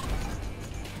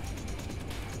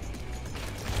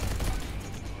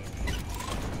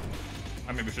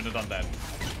 I mean, we shouldn't have done that.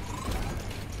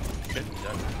 Get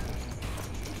done.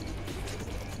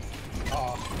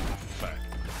 Oh. Back.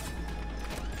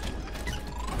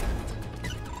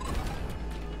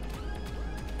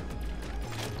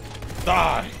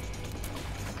 Die!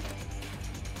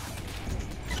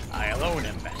 I alone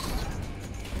am best.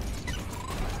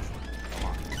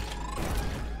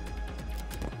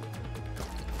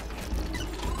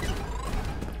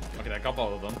 Okay, I got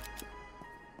all of them.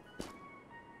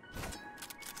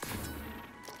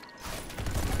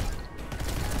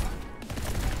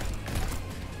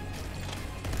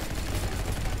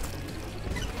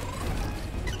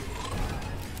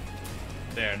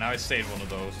 There, now I saved one of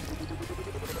those.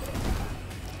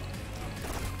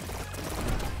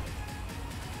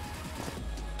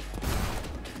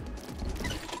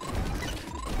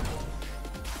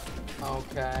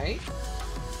 Okay.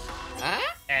 Ah?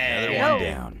 Another And one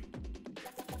down.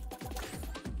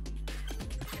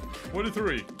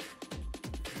 23.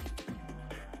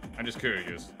 I'm just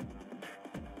curious.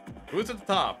 Who's at the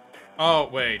top? Oh,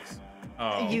 wait.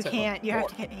 Oh. You can't. You have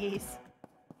to get ace.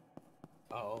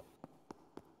 Oh.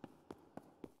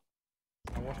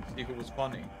 I wanted to see who was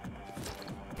funny.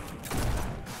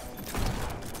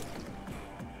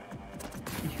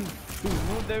 You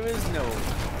fool, there is no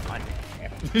fun.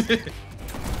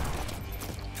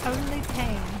 Only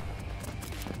pain.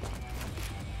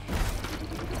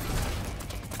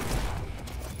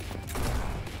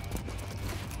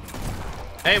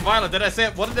 Hey, Violet,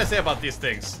 what did I say about these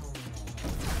things?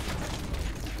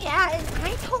 Yeah, and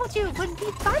I told you it wouldn't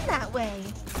be fun that way.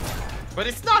 But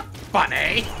it's not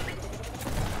funny!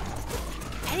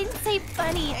 I didn't say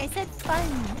funny, I said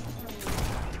fun.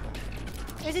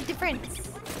 There's a difference.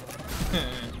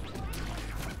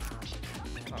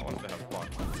 I wanted to have fun.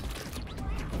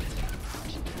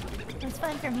 It was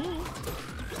fun for me.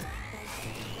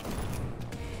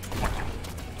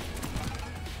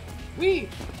 Wee!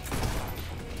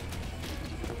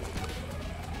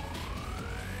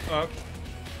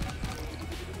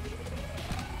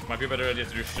 Might be a better idea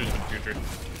to do shit in the future.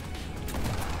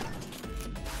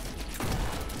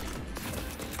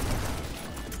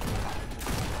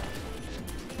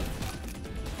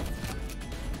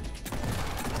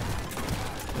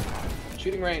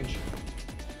 Shooting range.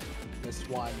 Missed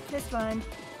one. This one.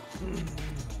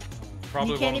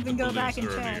 Probably You can't one with even the go back and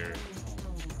balloons check. earlier.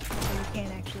 Oh, you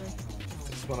can actually.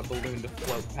 Just want a balloon to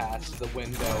float past the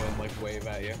window and like wave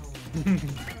at you.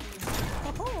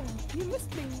 Oh, you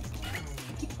missed me.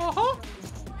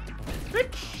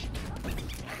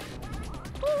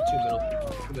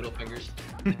 Two middle fingers.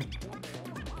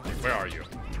 Where are you?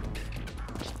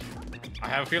 I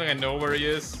have a feeling I know where he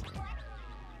is.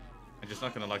 I'm just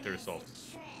not gonna like the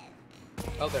results.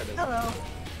 Oh, there it is. Hello.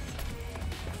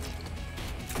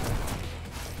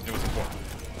 It was a 4.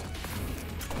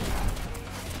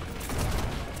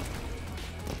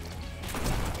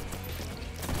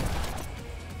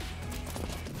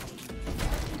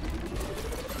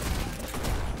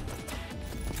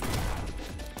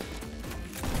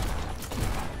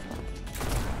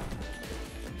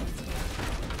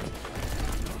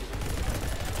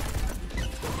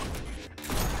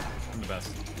 I'm the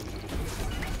best.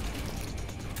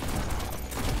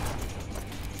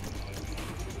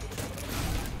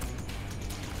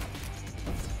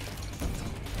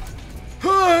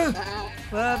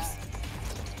 Whoops.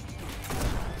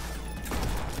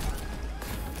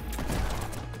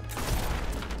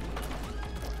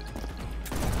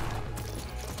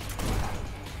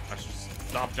 I should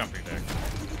stop jumping there.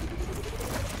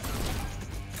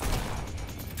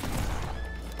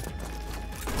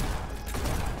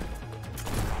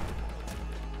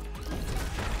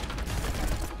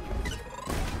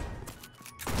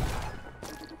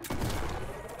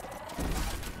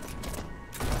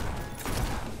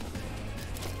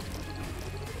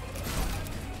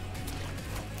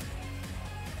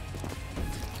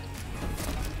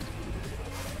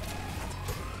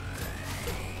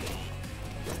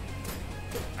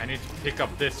 I need to pick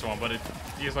up this one, but it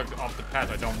feels like off the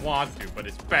path I don't want to, but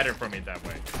it's better for me that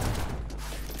way.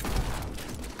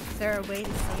 Is there a way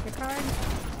to save a card?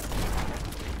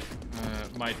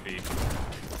 Might be.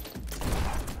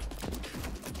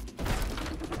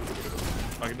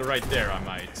 Like right there I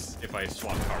might, if I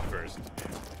swap card first.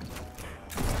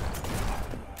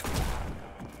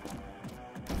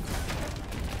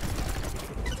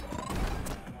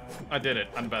 I did it,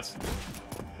 I'm the best.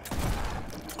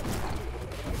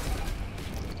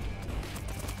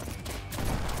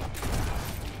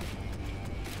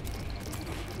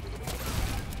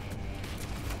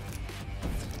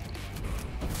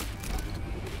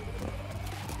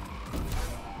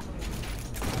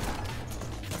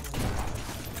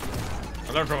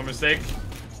 I learned from a mistake.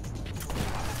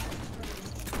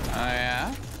 Oh,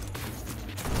 yeah?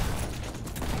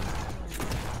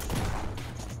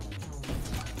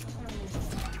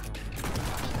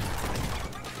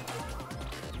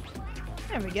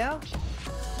 There we go.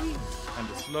 And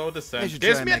the slow descent They should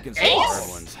gives try me an making some hard ace!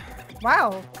 ones.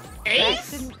 Wow. That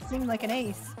Ace? didn't seem like an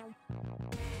ace.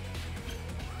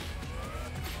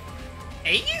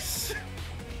 Ace?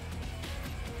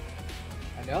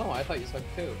 I know, I thought you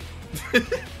sucked too.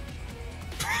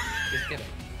 Just kidding.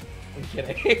 I'm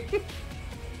kidding.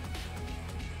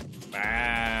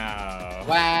 Wow.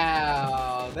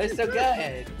 Wow, they're so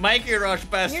good. Mikey Rush,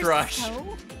 best You're rush.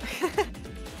 So...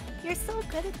 You're so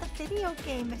good at the video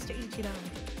game, Mr. Ichido.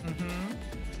 Mm-hmm.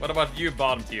 What about you,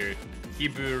 bottom tier?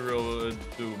 Kiburo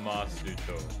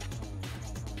Dumasuto.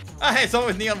 Ah, hey, someone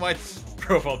with Neon White's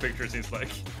profile picture seems like.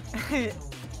 I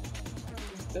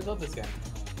love this guy.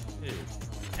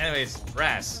 Anyways,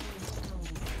 Ras.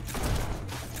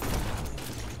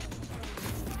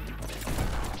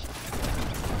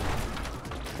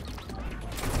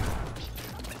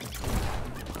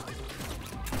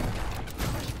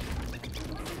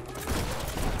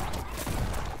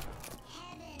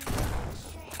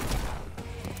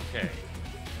 Okay.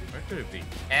 Where could it be?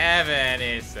 Heaven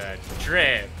is a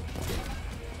trip.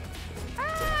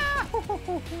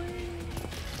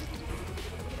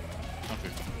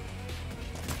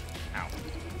 Ow.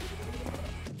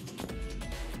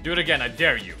 Do it again, I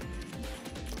dare you.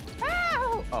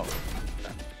 Ow! Oh.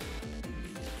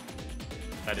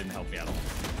 That didn't help me at all.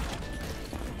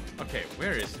 Okay,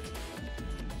 where is it?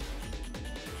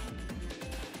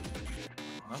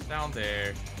 Not down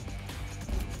there.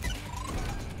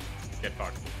 Get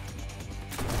fucked.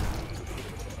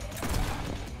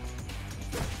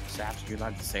 Saps, you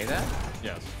allowed to say that?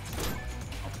 Yes.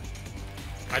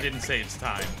 I didn't say it's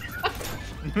time.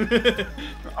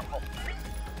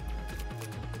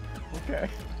 Okay.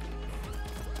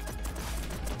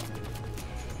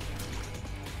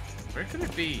 Where could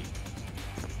it be?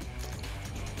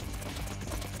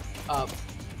 Oh,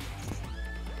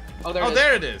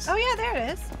 There it is. Oh yeah, there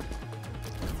it is.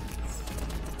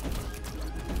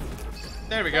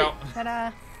 There we go.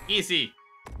 Ta-da. Easy.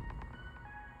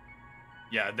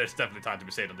 Yeah, there's definitely time to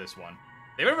be saved on this one.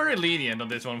 They were very lenient on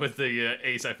this one with the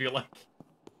ace, I feel like.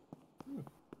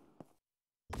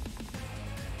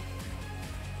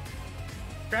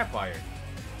 Scrap wire.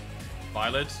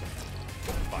 Violet.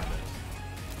 Violet.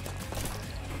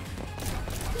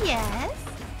 Yes,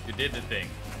 You did the thing.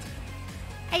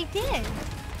 I did.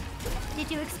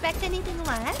 Did you expect anything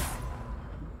less?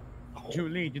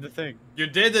 Julie, do the thing. You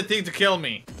did the thing to kill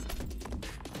me.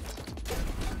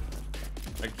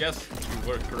 I guess you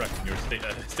were correct in your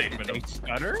statement. A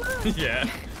stutter? Yeah.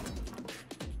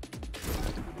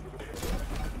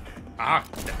 Ah,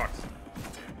 get fucked.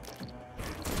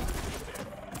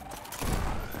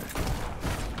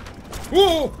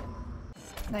 Whoa!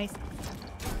 Nice.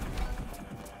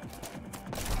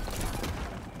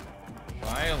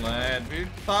 Violet, we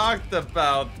talked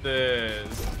about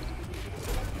this.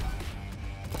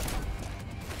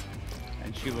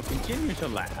 And she will continue to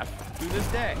laugh to this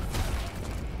day.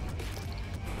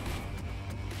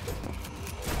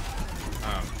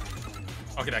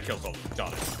 Okay, that kills all.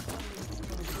 Got it.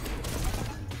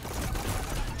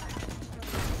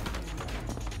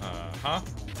 Huh?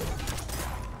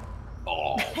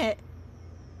 Oh.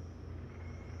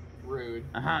 Rude.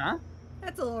 Uh-huh.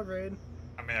 That's a little rude.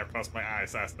 I mean, I closed my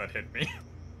eyes as that hit me.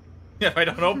 If I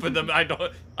don't open them, I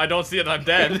don't see it. I'm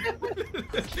dead.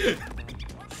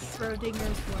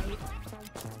 Schrodinger's white.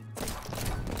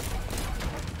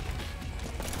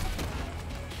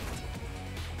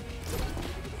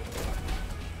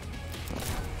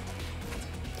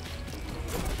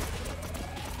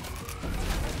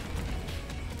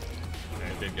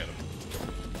 I did get him.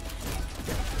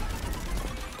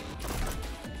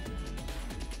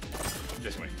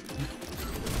 This way.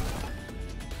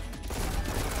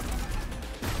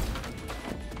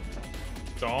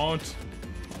 Don't.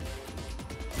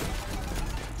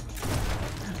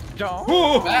 Don't.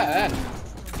 Ooh, Bad.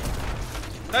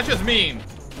 that's just mean.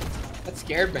 That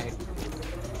scared me.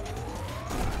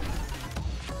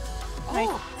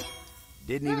 Nice.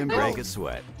 Didn't even break a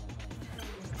sweat.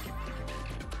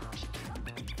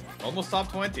 Almost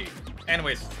top 20.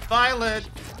 Anyways, Violet,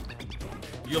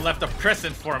 you left a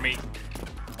present for me.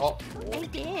 Oh. I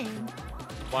did.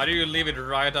 Why do you leave it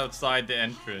right outside the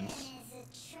entrance?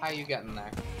 How you getting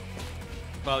there?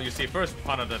 Well, you see, first we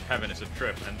found out that heaven is a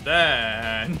trip, and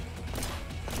then...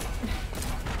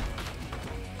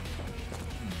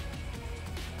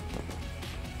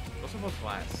 Those are both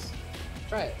glass.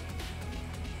 Try it.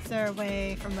 Is there a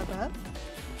way from above?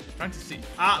 Trying to see.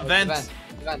 Ah, Oh, vent!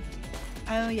 Vent.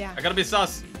 Oh yeah. I gotta be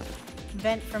sus.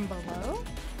 Vent from below?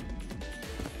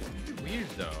 Weird,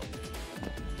 though.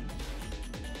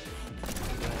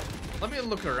 Let me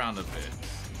look around a bit.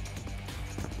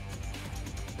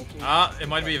 Ah, it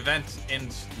might be a vent in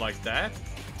like that.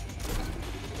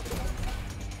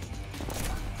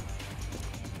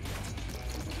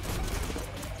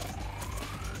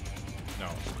 No.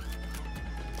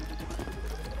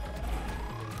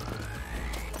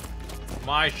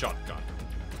 My shotgun.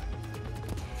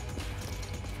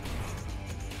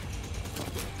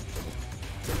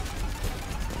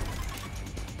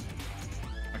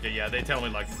 Okay, yeah, they tell me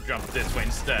like jump this way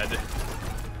instead.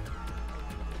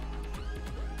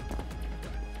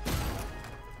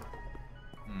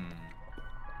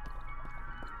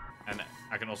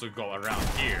 can also go around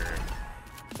here.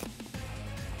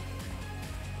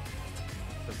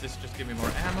 Does this just give me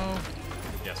more ammo?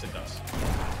 Yes, it does.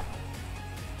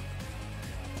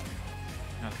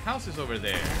 Now the house is over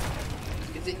there.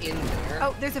 Is it in there?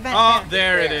 Oh, there's a vent. Oh,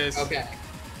 there it is. Okay.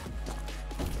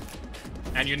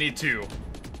 And you need 2.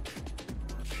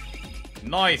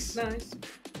 Nice. Nice.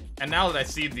 And now that I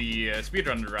see the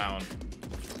speedrun round,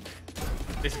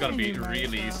 this is gonna be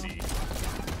really easy.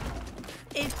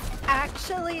 It's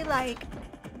actually like...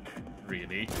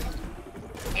 Really?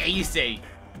 Yeah, you say.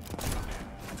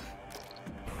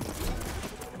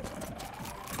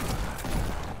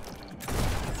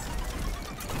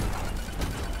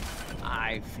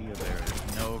 I feel there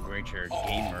is no greater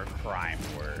gamer crime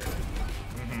word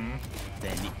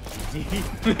than easy.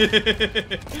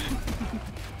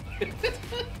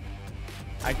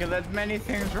 I can let many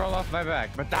things roll off my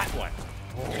back, but that one,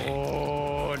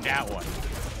 oh, that one.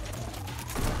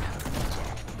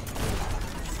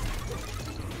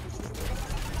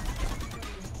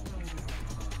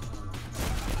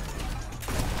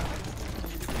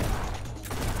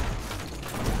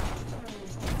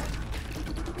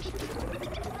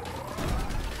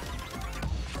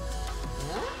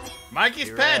 Mikey's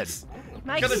You're pets!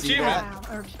 Mikey's Got achievement.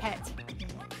 or pet.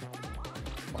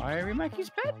 Why are we Mikey's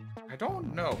pet? I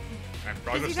don't know. I'm Because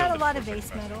probably you still got a the lot of perfect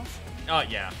base pet. metals. Oh,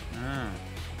 yeah. Ah.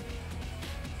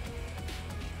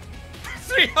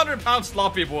 300-pound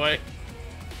sloppy boy.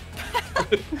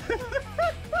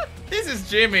 This is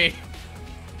Jimmy.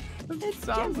 It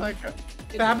sounds like a...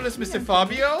 Fabulous Mr.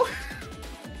 Fabio?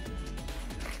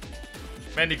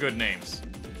 Many good names.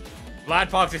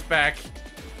 Vladpox is back.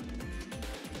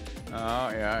 Oh,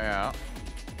 yeah.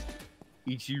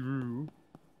 Ichiru.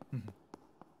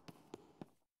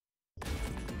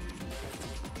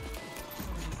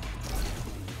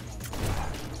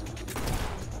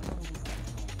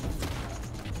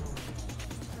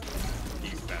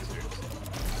 These bastards.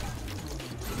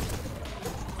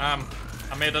 I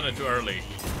may have done it too early.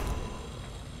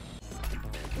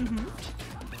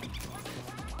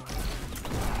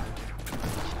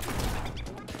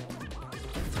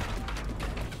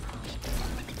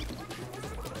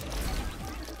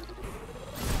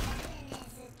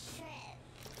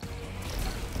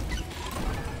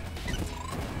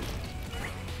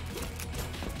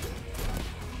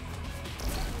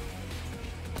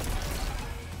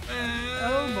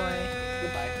 Oh boy.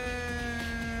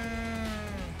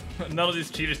 None of these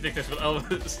cheaters' nicknames will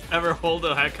ever hold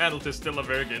a high candle to still a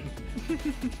virgin.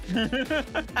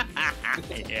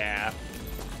 Yeah.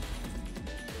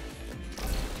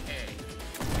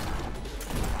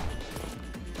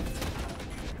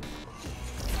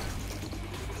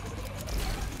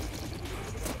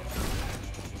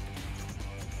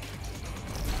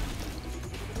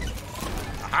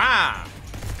 Aha!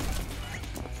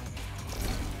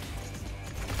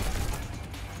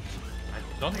 I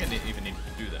don't think I even need to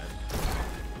do that.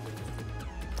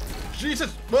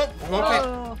 Jesus! Whoa! Okay,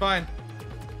 Whoa. fine.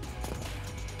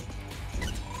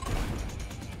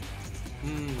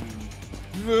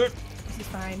 This is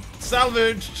fine.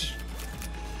 Salvaged!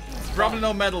 Probably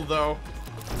no metal, though.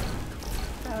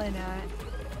 Probably not.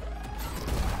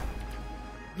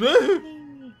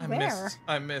 I Where? missed.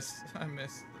 I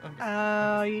missed.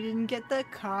 Oh, you didn't get the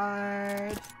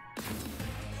card.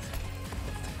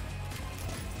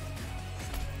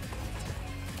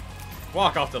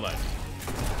 Walk off the ledge.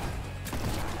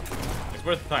 It's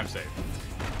worth the time save.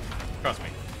 Trust me.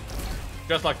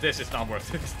 Just like this, it's not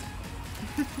worth it.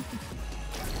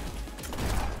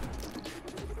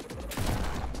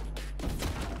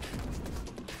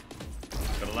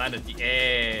 Gotta land at the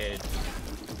edge.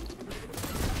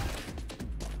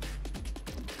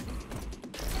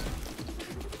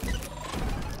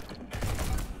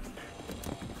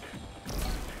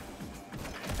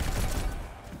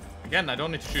 Again, I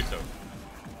don't need to shoot though.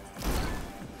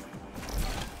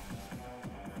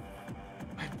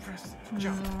 I pressed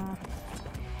jump.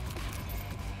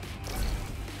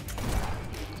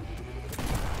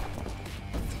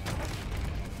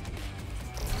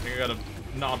 I think I gotta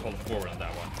not hold forward on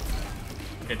that one.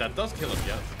 Okay, that does kill him,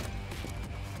 yes.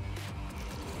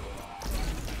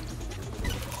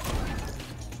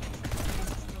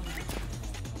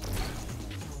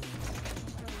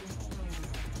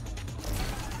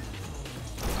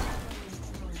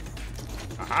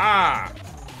 Aha!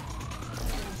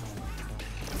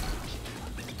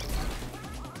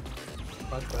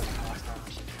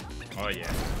 Oh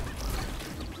yeah.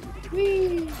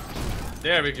 Whee!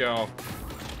 There we go.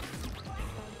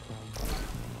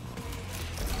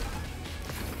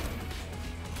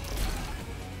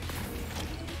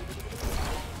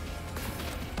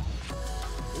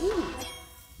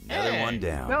 on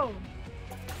down. Go.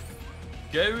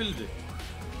 Gold.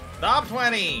 Top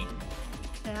 20.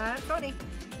 20.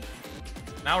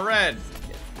 Now red.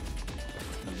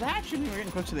 That shouldn't be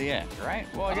getting close to the end, right?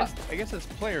 Well, I guess it's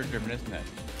player driven, isn't it?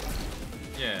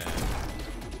 Yeah.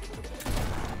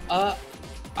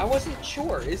 I wasn't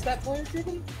sure. Is that player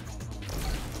driven?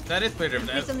 That is player driven.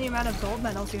 Based on the amount of gold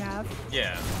medals you have.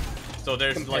 Yeah. So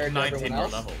there's Compared like to 19 more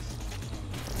everyone else? levels.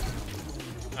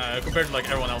 Compared to like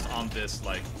everyone else on this,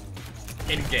 like,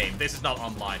 in-game. This is not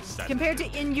online set. Compared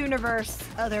to in-universe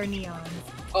other neons.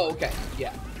 Oh, okay.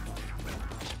 Yeah.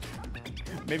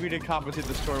 Maybe to compensate,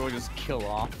 the story will just kill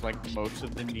off like most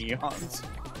of the neons.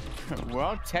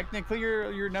 Well, technically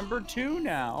you're number 2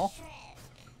 now.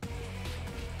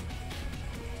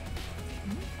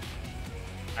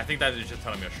 I think that is just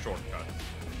telling me a shortcut.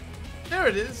 There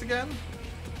it is again.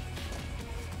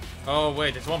 Oh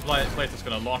wait, there's one place that's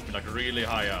gonna launch me like really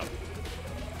high up.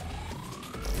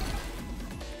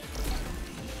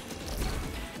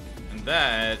 And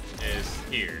that is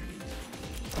here.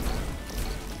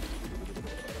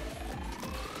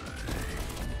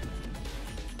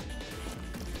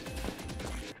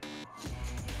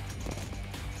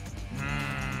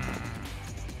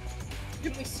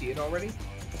 Didn't we see it already?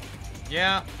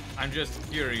 Yeah, I'm just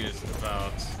curious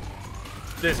about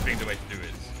this being the way to do it.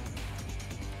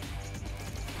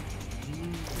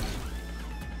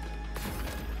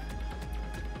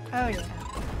 Oh yeah.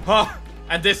 Huh!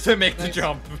 And this to make the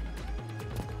jump.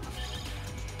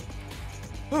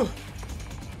 Whew.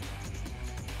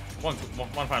 One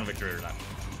final victory or that.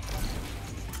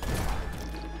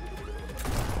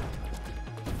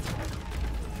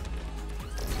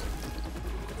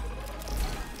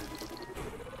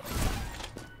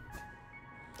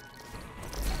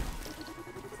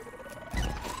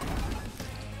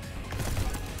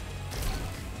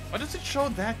 Why does it show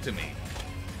that to me?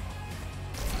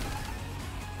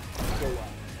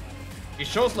 It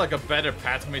shows like a better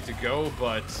path for me to go,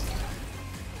 but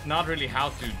not really how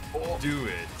to do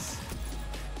it.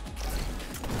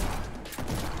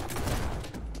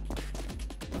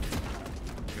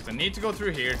 Because I need to go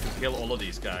through here to kill all of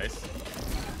these guys.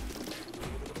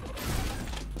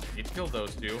 Need to kill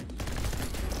those two.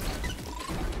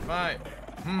 Bye.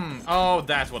 Oh,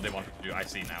 that's what they wanted to do. I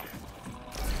see now.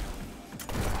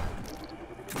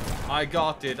 I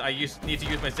got it. I need to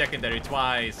use my secondary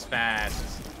twice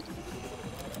fast.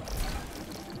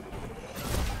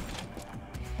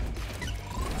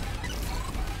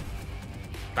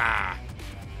 Bah.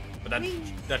 But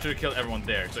that should kill everyone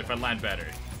there. So if I land better.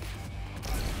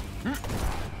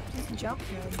 Just jump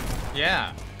good.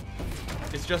 Yeah.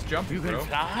 It's just jumping, You can bro.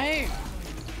 fly?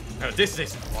 No, this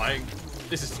isn't flying.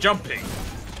 This is jumping.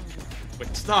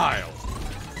 With style.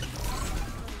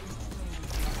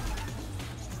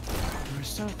 We're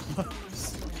so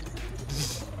close.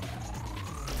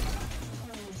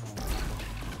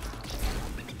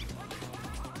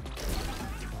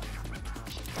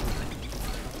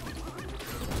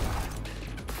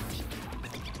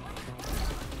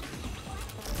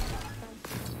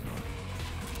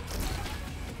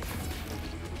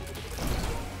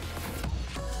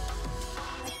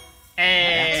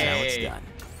 That's how it's done.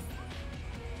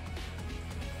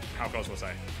 How close was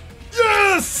I?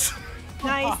 Yes!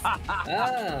 Nice.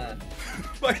 Ah.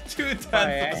 By 2/10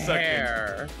 of a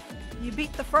second. You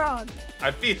beat the frog.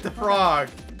 I beat the frog.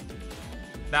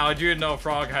 Now I do know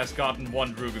Frog has gotten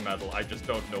 1 ruby medal. I just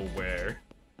don't know where.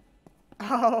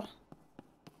 Oh.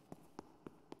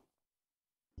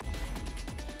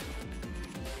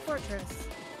 Fortress.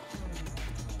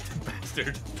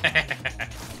 Bastard.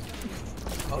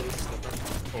 Oh, this is different.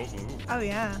 Oh, ooh. Oh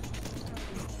yeah.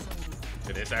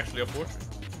 It is actually a fortress.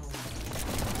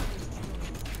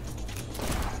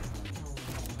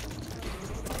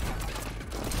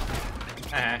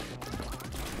 I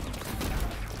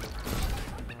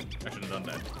shouldn't have done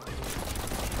that.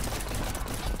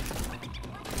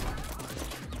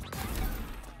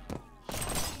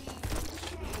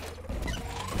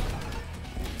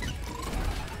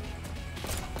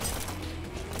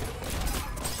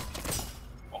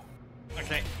 Oh,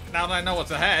 okay, now that I know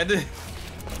what's ahead.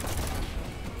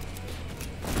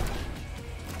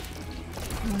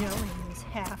 Knowing is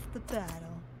half the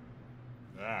battle.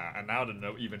 Ah, and now to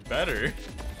know even better.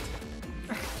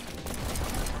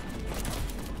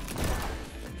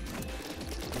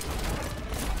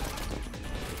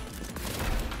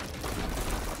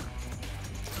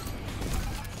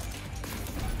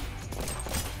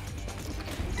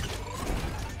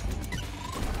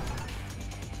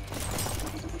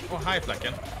 Oh, hi,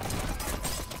 Flecken.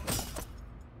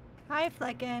 Hi,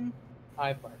 Flecken.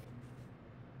 Hi, Park.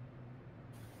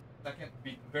 Second,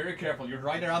 be very careful. You're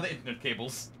right around the internet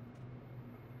cables.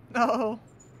 Oh.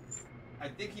 I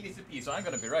think he needs to pee, so I'm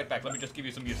gonna be right back. Let me just give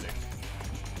you some music.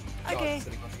 Okay.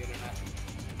 Sitting on the internet.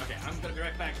 Okay, I'm gonna be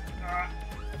right back.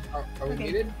 Are we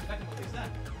muted? Second, what is that?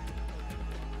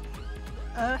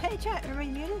 Hey chat, everybody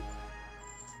muted?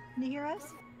 Can you hear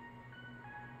us?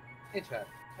 Hey chat,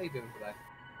 how you doing today?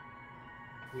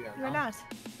 We are You're not.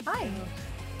 Hi.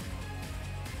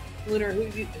 Lunar, who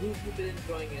have you been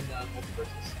enjoying in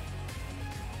Multiverses?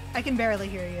 I can barely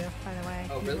hear you, by the way.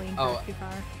 Oh, You really? leaned Oh. back too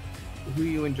far. Who are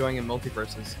you enjoying in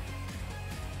Multiverses?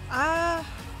 I've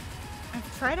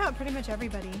tried out pretty much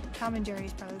everybody. Tom and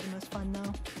Jerry's probably the most fun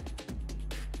though.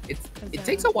 It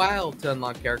takes a while to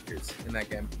unlock characters in that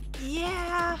game.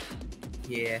 Yeah.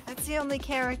 Yeah. That's the only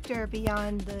character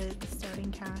beyond the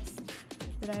starting cast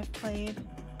that I've played.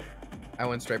 I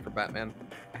went straight for Batman.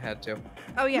 I had to.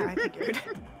 Oh yeah, I figured.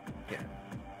 Yeah.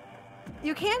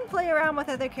 You can play around with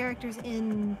other characters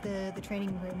in the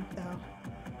training room though.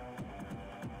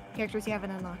 Characters you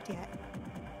haven't unlocked yet.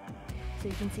 So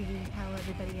you can see how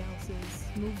everybody else's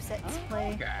movesets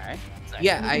play. Okay. And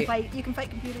Yeah, you can fight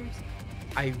computers.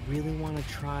 I really want to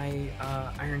try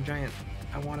Iron Giant.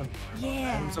 I want to.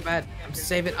 Yeah. I'm so bad.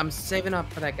 I'm saving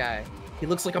up for that guy. He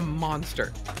looks like a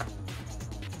monster.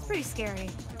 It's pretty scary.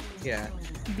 Yeah.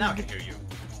 Now I can hear you.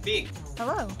 Big.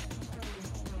 Hello.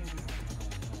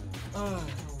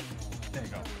 There you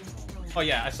go. Oh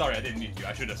yeah, sorry, I didn't mute you.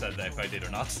 I should have said that if I did or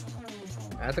not.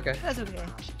 That's okay. That's okay.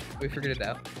 We figured it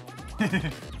out.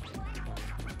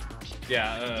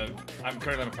 Yeah, I'm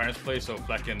currently at my parents' place, so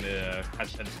Flecken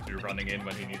has tendency to be running in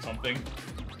when he needs something.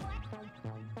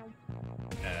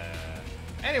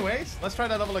 Anyways, let's try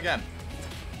that level again.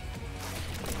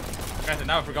 Granted,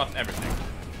 now I've forgotten everything.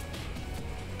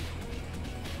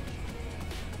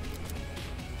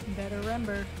 Better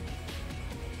remember.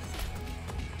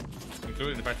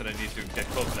 Including the fact that I need to get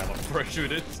close to that one before I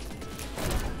shoot it.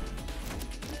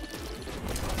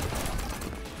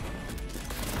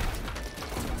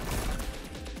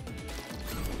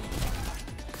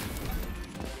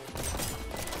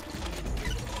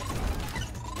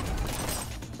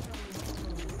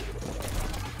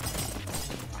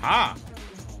 Aha!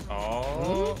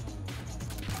 Oh.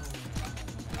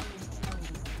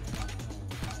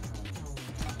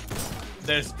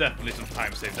 There's definitely some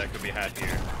time save that could be had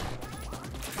here.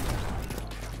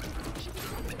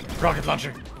 Rocket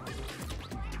launcher!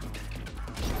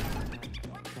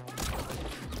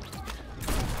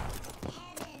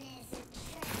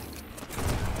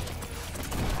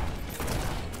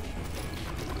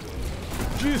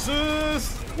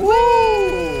 Jesus! Woo!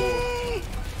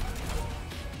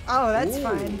 Oh, that's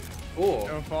fun. Cool.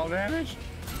 No fall damage?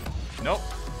 Nope.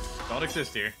 Don't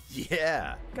exist here.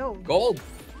 Yeah. Go. Gold.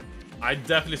 I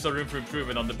definitely saw room for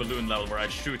improvement on the balloon level where I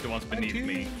shoot the ones beneath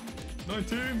me.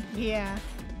 19. Yeah.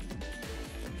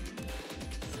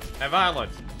 Hey, Violet.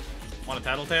 Want a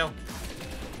tattletale?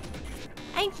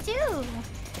 I do.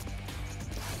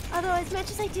 Although, as much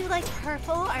as I do like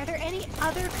purple, are there any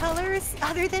other colors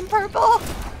other than purple?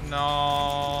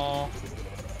 No.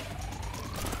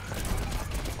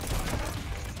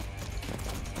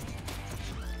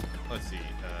 Let's see.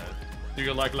 Do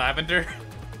you like lavender?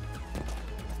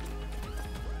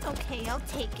 Okay, I'll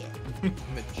take it.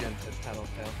 Magenta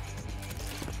tattletale.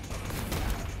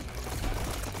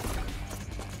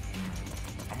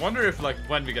 I wonder if, like,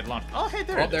 when we get launched. Oh, hey,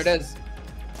 there it is. There it is.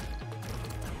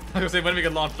 I was gonna say when we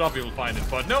get launched off, we will find it,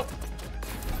 but nope.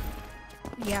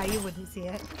 Yeah, you wouldn't see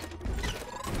it.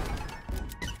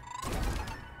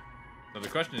 So the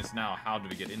question is now, how do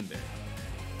we get in there?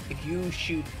 If you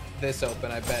shoot this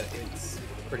open, I bet it's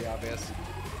pretty obvious.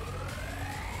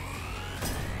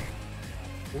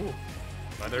 Ooh.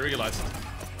 Glad I realized.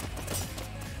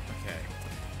 Okay.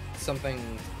 Something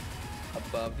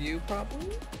above you,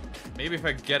 probably? Maybe if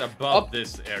I get above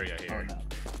this area here. Oh, no.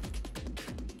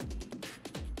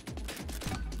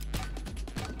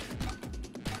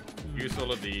 Use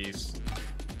all of these.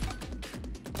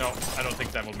 No, I don't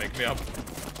think that will make me up.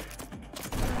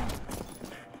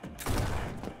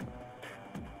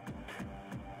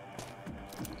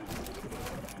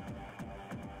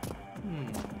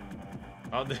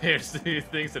 Oh, there's the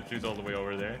things that shoot all the way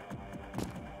over there.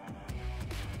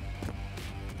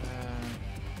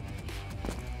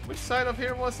 Which side of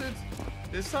here was it?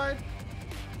 This side?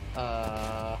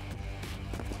 I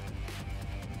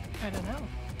don't know.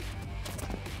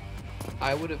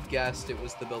 I would have guessed it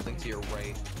was the building to your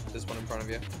right. This one in front of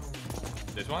you.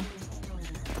 This one?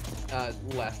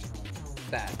 Left.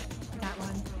 That. That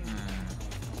one.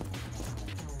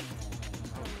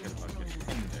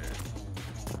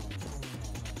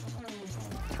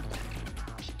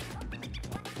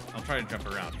 try to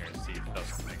jump around here and see if it does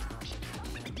something.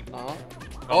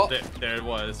 Oh. There it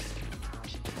was.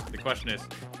 The question is,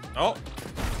 so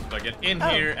I get in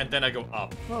here and then I go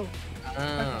up. Whoa.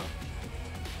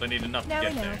 So I need enough Now to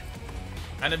we get know. there.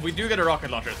 And then we do get a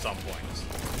rocket launcher at some point.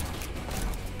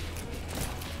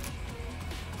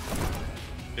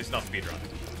 It's not speedrun.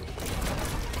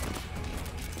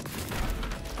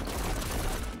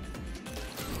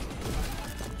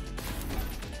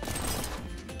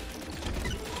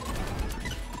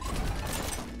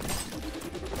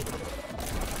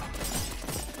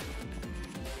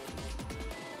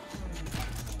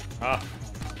 Ah,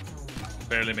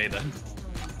 barely made that.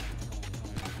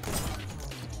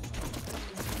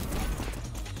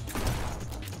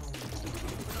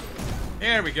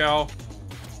 There we go.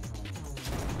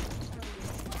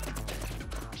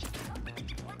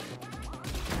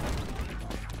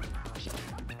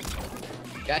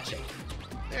 Gotcha.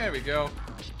 There we go.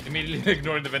 Immediately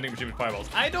ignoring the vending machine with fireballs.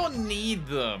 I don't need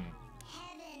them.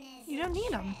 You don't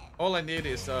need them. All I need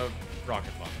is a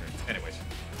rocket launcher. Anyways.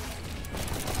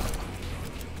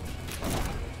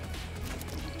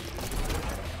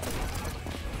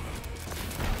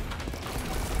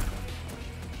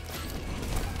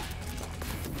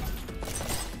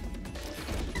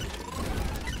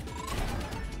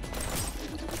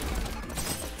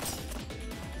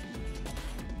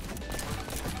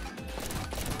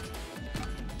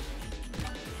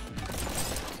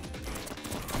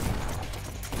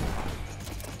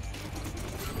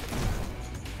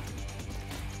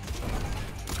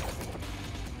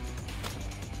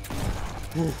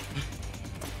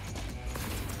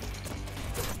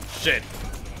 Shit.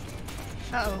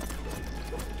 Uh-oh.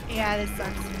 Yeah, this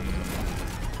sucks.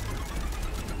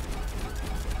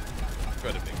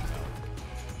 Got a big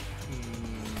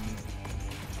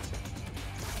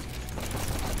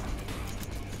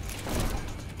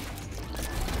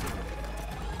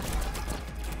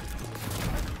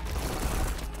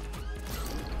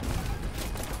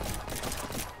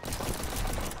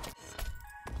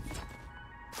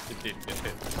It did get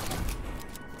hit.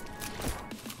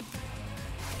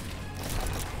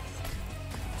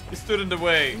 He stood in the I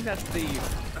way. think that's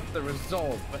the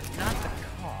result, but not the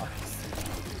cause.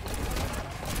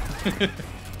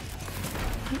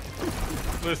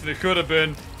 Listen, it could have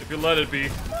been if you let it be.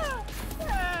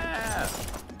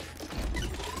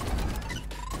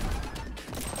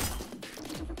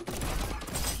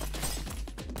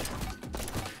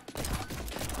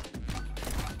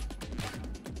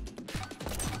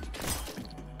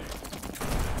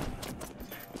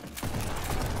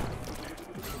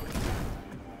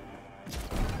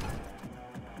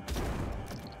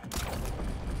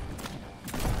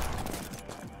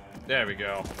 There we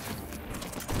go.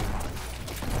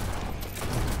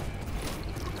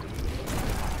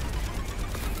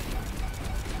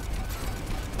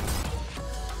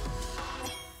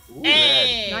 Ooh,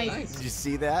 Hey! Nice. Did you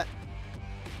see that?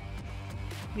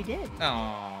 We did.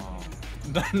 Oh,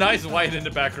 nice white in the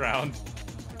background.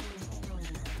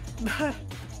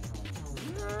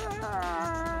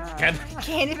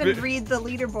 Can't even read the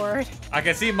leaderboard. I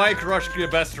can see Mike Rush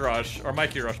best rush or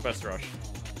Mikey Rush best rush.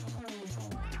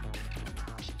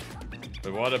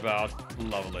 But what about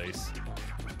Lovelace?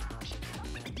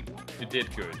 You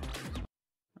did good.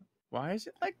 Why is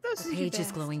it like this? The page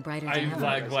is glowing brighter I than ever.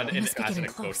 like when We must be as an getting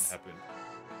explosion close. happened.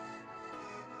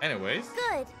 Anyways.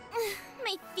 Good.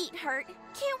 My feet hurt.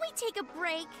 Can't we take a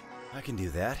break? I can do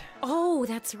that. Oh,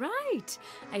 that's right.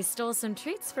 I stole some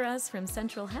treats for us from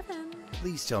Central Heaven.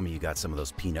 Please tell me you got some of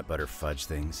those peanut butter fudge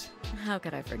things. How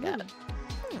could I forget?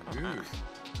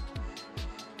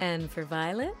 And for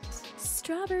Violet,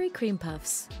 strawberry cream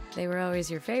puffs. They were always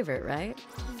your favorite, right?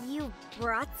 You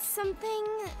brought something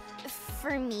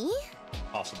for me?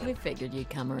 Possible. I figured you'd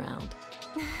come around.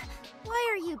 Why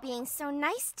are you being so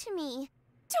nice to me?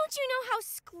 Don't you know how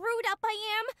screwed up I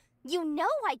am? You know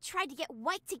I tried to get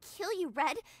White to kill you,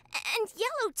 Red, and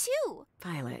Yellow too.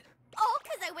 Violet. All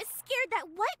because I was scared that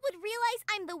White would realize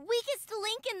I'm the weakest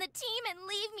link in the team and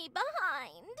leave me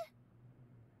behind.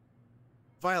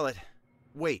 Violet,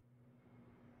 wait.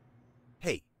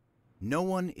 Hey, no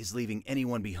one is leaving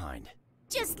anyone behind.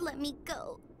 Just let me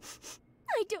go.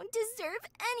 I don't deserve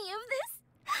any of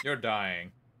this. You're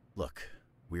dying. Look,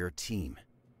 we're a team.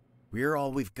 We're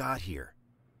all we've got here.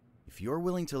 If you're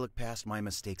willing to look past my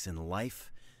mistakes in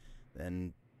life,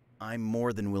 then I'm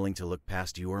more than willing to look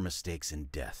past your mistakes in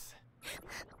death.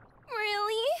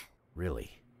 Really?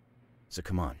 Really. So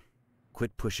come on,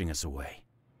 quit pushing us away.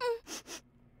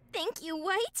 Thank you,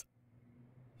 White.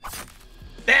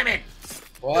 Damn it!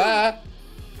 What?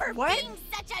 For being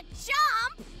such a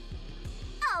chump!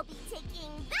 I'll be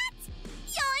taking that!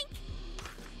 Yoink!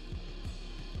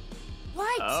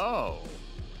 Oh.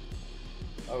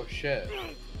 Oh shit.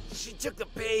 She took the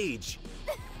page.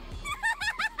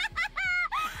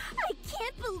 I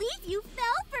can't believe you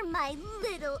fell for my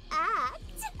little act.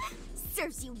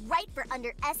 Serves you right for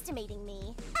underestimating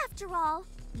me. After all,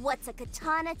 what's a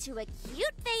katana to a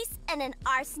cute face and an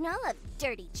arsenal of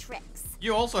dirty tricks?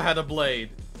 You also had a blade.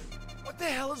 What the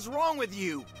hell is wrong with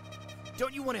you?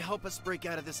 Don't you want to help us break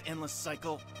out of this endless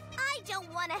cycle? I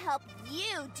don't want to help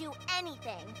you do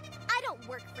anything. I don't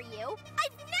work for you.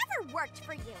 I've never worked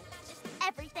for you.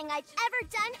 Everything I've ever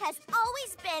done has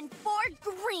always been for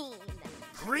Green.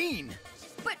 Green?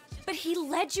 But he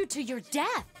led you to your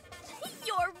death.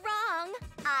 You're wrong.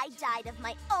 I died of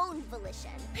my own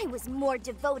volition. I was more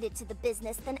devoted to the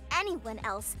business than anyone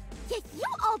else. Yet you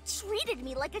all treated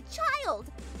me like a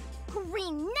child.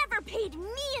 Green never paid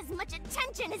me as much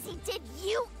attention as he did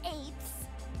you apes.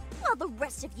 While the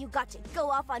rest of you got to go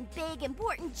off on big,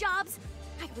 important jobs,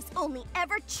 I was only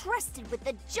ever trusted with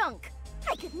the junk.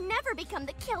 I could never become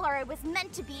the killer I was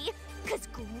meant to be, because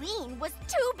Green was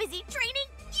too busy training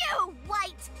you,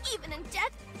 White. Even in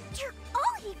death, you're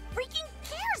all he freaking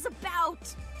cares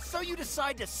about. So you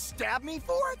decide to stab me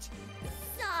for it?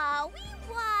 Sorry,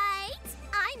 White.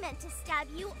 I meant to stab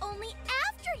you only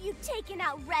after you'd taken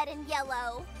out Red and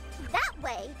Yellow. That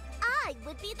way, I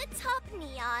would be the top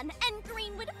Neon, and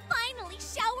Green would finally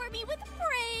shower me with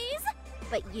praise.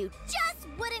 But you just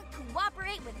wouldn't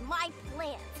cooperate with my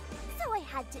plans, so I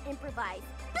had to improvise.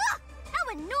 Ugh!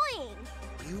 How annoying!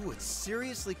 You would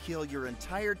seriously kill your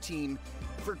entire team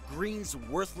for Green's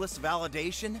worthless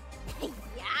validation?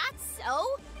 Yeah,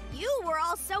 so? You were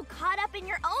all so caught up in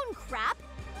your own crap,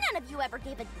 none of you ever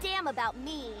gave a damn about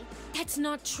me. That's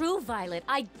not true, Violet.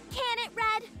 Can it,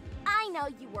 Red? I know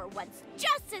you were once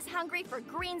just as hungry for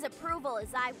Green's approval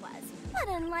as I was. But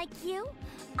unlike you,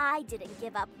 I didn't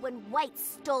give up when White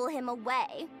stole him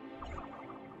away.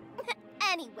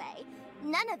 Anyway,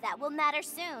 none of that will matter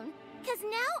soon. Because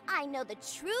now I know the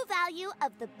true value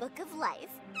of the Book of Life.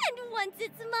 And once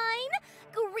it's mine,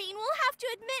 Green will have to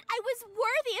admit I was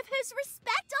worthy of his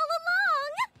respect all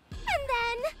along. And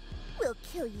then we'll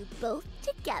kill you both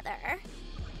together.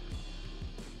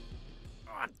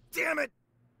 Aw, damn it!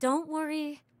 Don't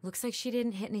worry. Looks like she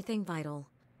didn't hit anything vital.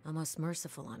 Almost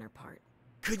merciful on her part.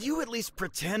 Could you at least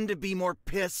pretend to be more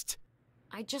pissed?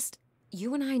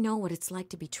 You and I know what it's like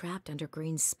to be trapped under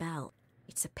Green's spell.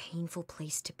 It's a painful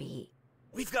place to be.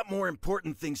 We've got more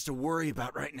important things to worry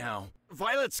about right now.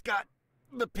 Violet's got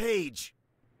the page.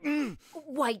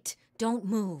 White, don't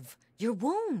move. Your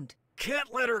wound.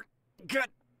 Can't let her get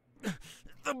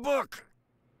the book.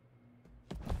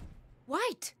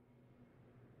 White.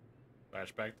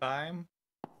 Flashback time.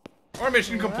 Or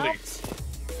mission complete.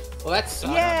 Well, that's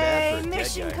Yay!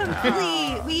 Mission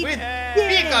complete. We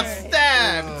got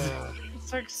stabbed.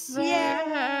 Success!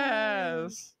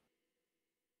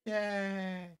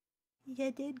 Yay.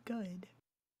 You did good.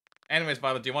 Anyways,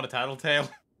 Violet, do you want a tattletale?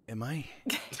 Am I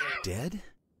dead?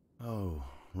 Oh,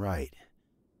 right.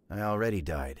 I already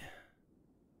died.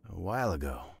 A while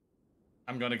ago.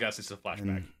 I'm gonna guess it's a flashback.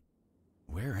 And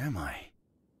where am I?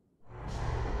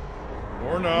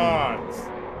 Or not.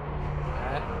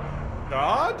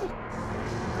 God?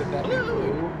 Could that be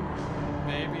blue?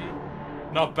 Maybe.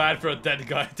 Not bad for a dead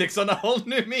guy. It takes on a whole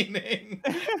new meaning.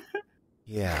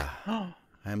 Yeah.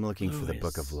 I'm looking for the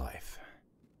Book of Life.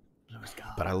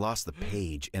 But I lost the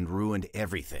page and ruined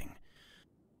everything.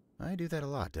 I do that a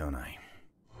lot, don't I?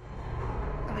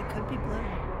 Oh, it could be blue.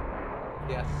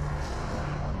 Yeah.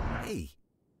 Hey,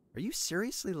 are you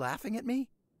seriously laughing at me?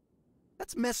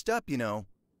 That's messed up, you know.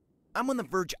 I'm on the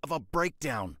verge of a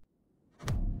breakdown.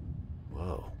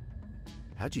 Whoa.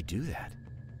 How'd you do that?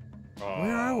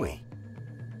 Where are we?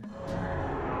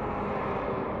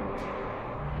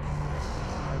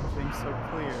 Everything's so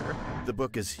clear. The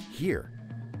book is here.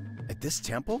 At this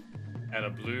temple? At a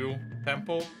blue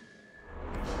temple?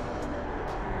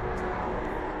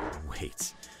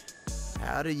 Wait.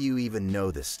 How do you even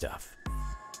know this stuff?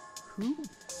 Who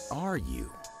are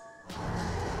you?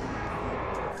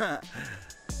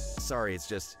 Sorry, it's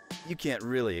just, you can't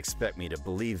really expect me to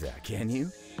believe that, can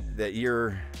you? That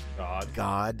you're...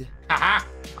 God? Haha!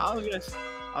 I was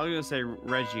gonna say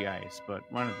Reggie Ice, but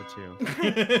one of the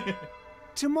two.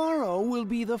 Tomorrow will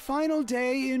be the final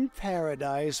day in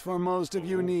paradise for most of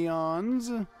you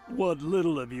neons. What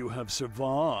little of you have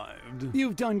survived.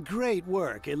 You've done great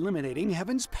work eliminating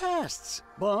heaven's pests,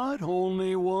 but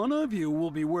only one of you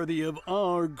will be worthy of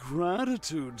our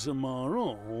gratitude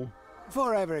tomorrow.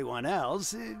 For everyone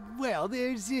else, well,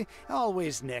 there's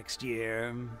always next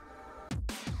year.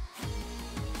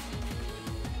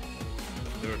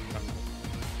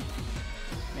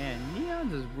 Man,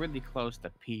 Neons is really close to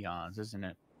peons, isn't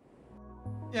it?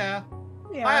 Yeah.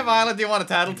 Yeah. Hi, Violet. Do you want a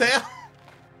tattletale?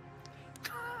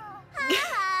 Ha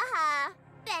ha ha!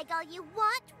 Beg all you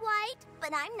want, White,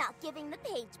 but I'm not giving the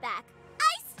page back.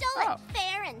 I stole it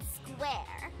fair and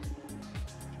square.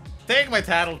 Take my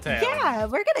tattletale. Yeah,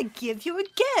 we're gonna give you a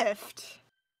gift.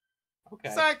 Okay.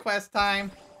 Side quest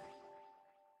time.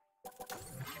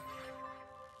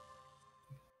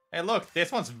 Hey, look,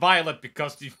 this one's violet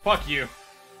because fuck you.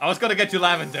 I was gonna get you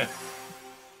lavender.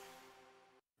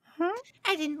 Huh?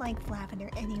 I didn't like lavender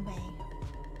anyway.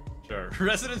 Sure.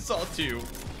 Resident Soul 2.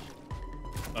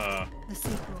 The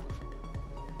sequel.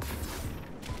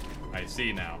 I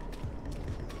see now.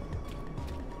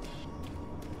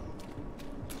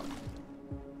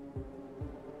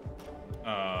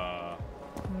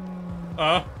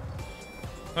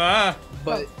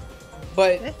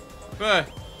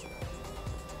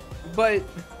 But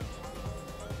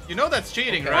you know that's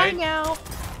cheating, Okay. right? Bye now.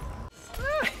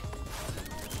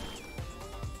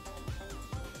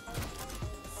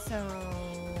 So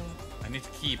I need to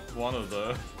keep one of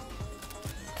the.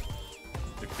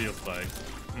 It feels like.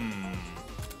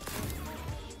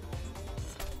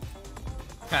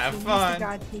 Have we fun. use the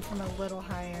god key from a little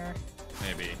higher,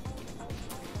 Maybe.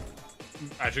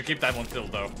 I should keep that one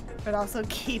filled though. but also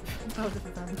keep both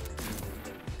of them.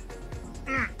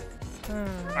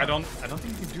 I don't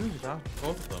think you can do it without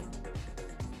both of them.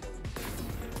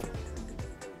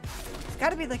 It's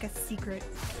gotta be like a secret.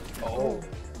 oh,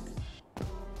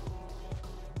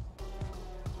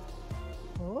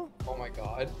 Oh. oh my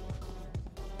god.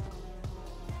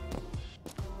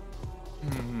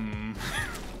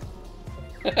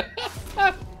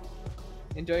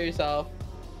 Enjoy yourself.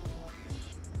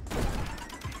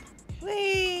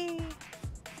 Whee!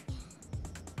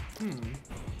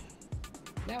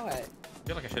 Now what? I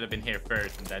feel like I should have been here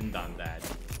first and then done that.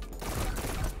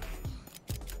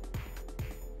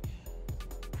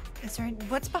 Is there?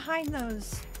 What's behind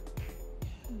those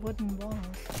wooden walls?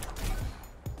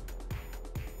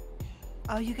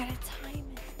 Oh, you gotta time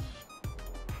it.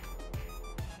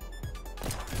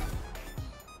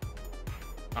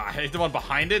 I hate the one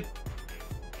behind it.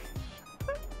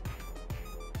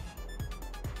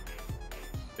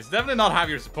 It's definitely not how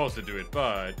you're supposed to do it,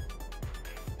 but...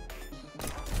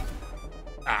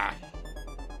 Ah.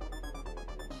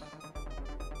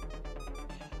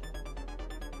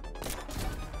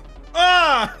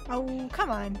 Ah! Oh,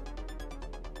 come on.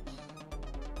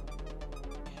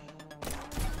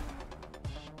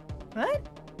 What?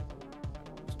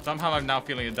 Somehow I'm now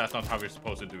feeling that that's not how you're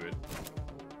supposed to do it.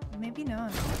 Maybe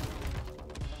not.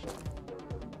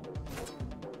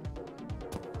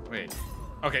 Wait.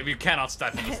 Okay, we cannot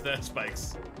step into the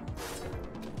spikes.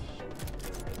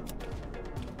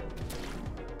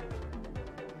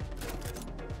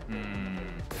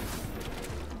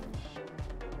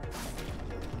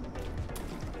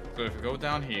 So if we go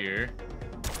down here...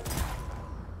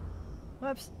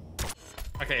 Whoops.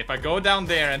 Okay, if I go down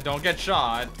there and don't get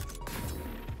shot...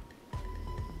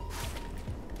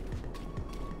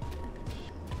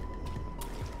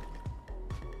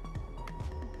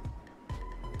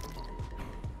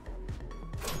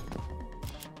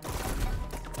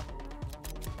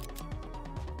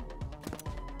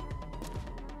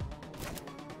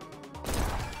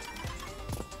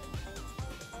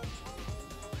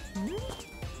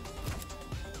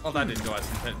 Well, that didn't go as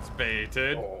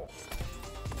anticipated.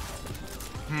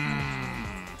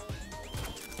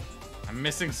 I'm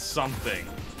missing something.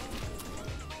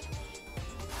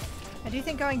 I do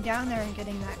think going down there and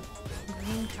getting that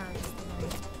green card is the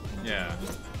right. Yeah.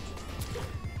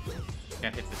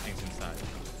 Can't hit the things inside.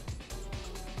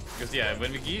 Because yeah,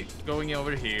 when we keep going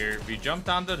over here, we jump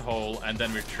down that hole and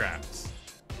then we're trapped.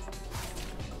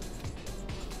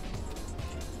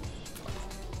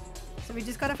 So we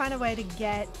just gotta find a way to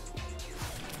get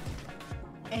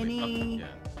any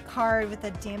card with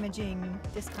a damaging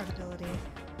discard ability.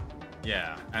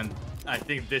 Yeah, and I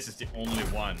think this is the only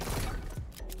one.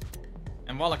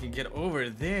 And while I can get over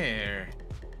there...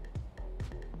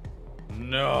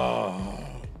 No!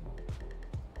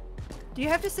 Do you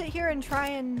have to sit here and try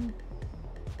and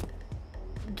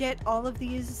get all of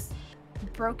these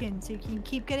broken so you can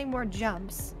keep getting more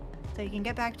jumps so you can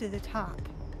get back to the top?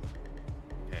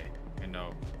 Okay, I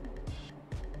know.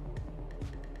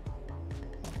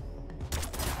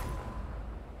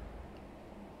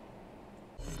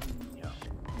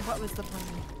 What was the plan?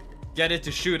 Get it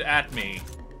to shoot at me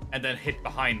and then hit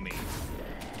behind me.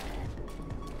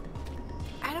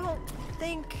 I don't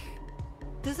think...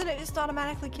 Doesn't it just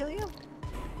automatically kill you?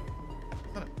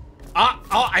 Ah!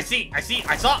 Oh, I see! I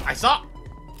saw!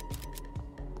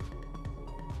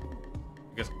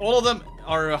 Because Because all of them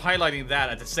are highlighting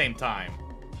that at the same time.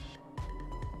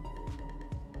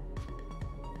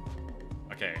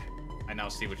 Okay, I now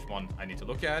see which one I need to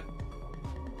look at.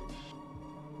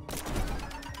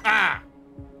 Ah!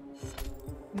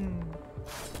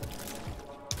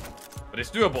 But it's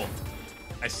doable.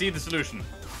 I see the solution.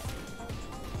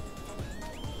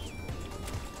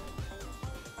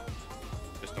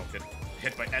 Just don't get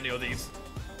hit by any of these.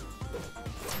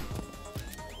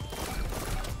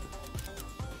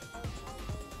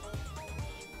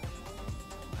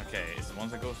 Okay, it's the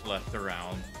ones that goes left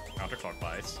around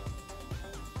counterclockwise.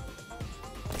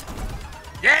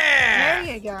 Yeah!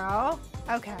 There you go.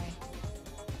 Okay.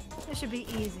 This should be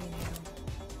easy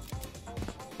now.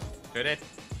 Should it?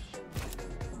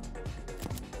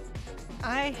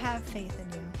 I have faith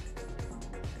in you.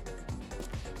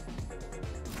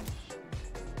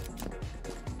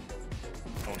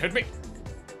 Don't hit me.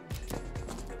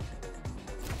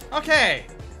 Okay.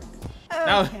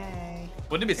 Now, Okay.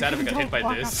 wouldn't it be sad if we got hit by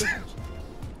Don't this? walk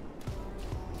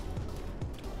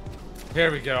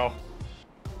Here we go.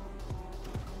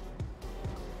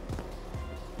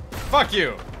 Fuck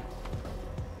you!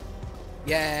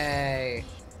 Yay!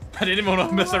 I didn't even want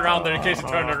to mess around there in case it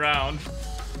turned around.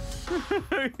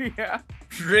 Yeah.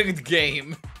 Rigged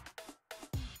game.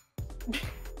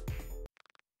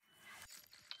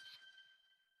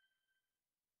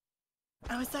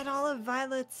 Oh, is that all of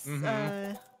Violet's,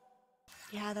 Mhm.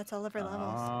 Yeah, that's all of her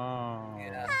levels. Oh.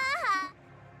 Yeah.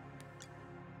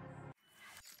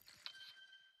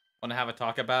 Want to have a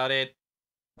talk about it?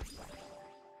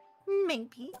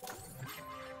 Maybe.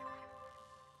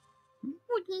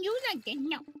 Wouldn't you like to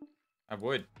know? I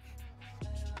would.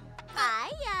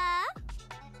 Hiya.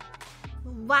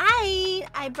 Why?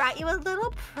 I brought you a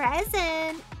little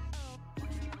present.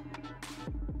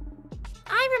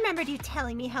 I remembered you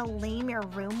telling me how lame your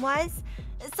room was,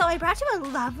 so I brought you a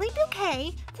lovely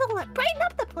bouquet to brighten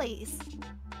up the place.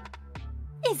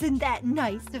 Isn't that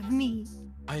nice of me?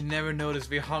 I never noticed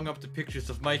we hung up the pictures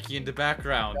of Mikey in the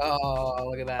background. Oh,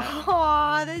 look at that.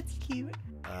 Aw, that's cute.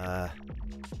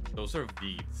 Those are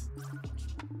beads.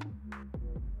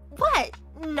 What?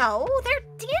 No, they're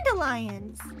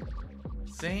dandelions.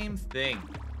 Same thing.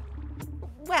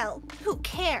 Well, who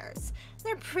cares?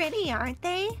 They're pretty, aren't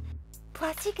they?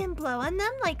 Plus, you can blow on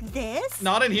them like this.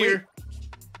 Not in here.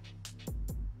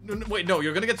 Wait, no,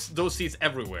 you're gonna get those seeds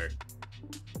everywhere.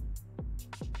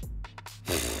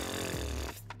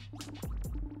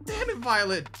 Damn it,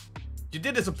 Violet. You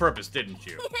did this on purpose, didn't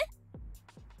you?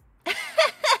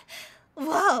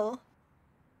 Whoa.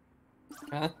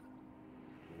 Huh?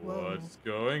 What's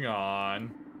going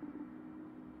on?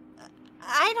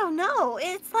 I don't know.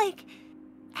 It's like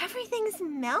everything's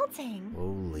melting.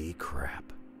 Holy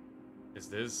crap. Is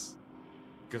this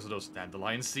because of those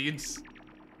dandelion seeds?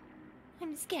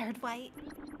 I'm scared, White.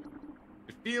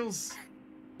 It feels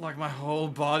like my whole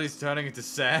body's turning into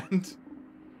sand.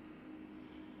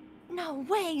 No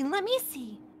way. Let me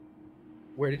see.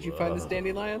 Where did you find this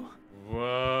dandelion?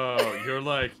 Whoa, you're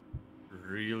like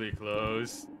really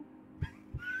close.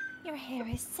 Your hair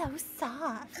is so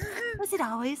soft. Was it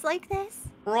always like this?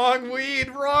 Wrong weed,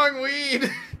 wrong weed!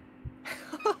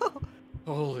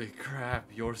 Holy crap,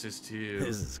 yours is too.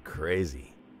 This is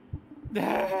crazy.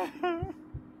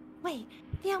 Wait,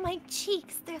 feel my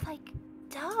cheeks. They're like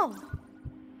dough.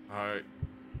 Are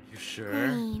you sure?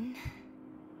 Green.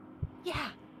 Yeah.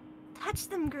 Touch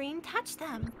them, Green. Touch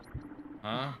them.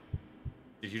 Huh?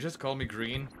 Did you just call me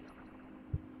green?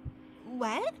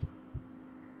 What?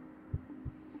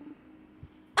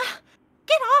 Ah,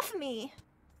 get off me!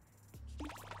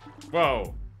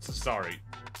 Whoa, so sorry.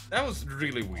 That was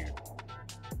really weird.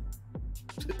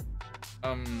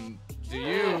 Do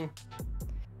you...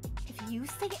 If you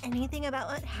say anything about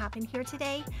what happened here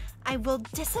today, I will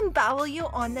disembowel you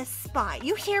on the spot.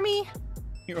 You hear me?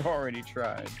 You already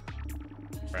tried.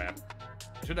 Crap.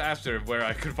 Should have asked her where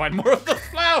I could find more of the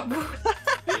flower.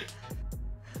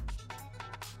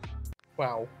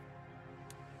 Wow.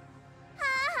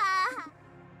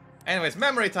 Anyways,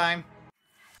 memory time.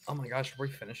 Oh my gosh, are we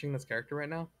finishing this character right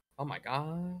now? Oh my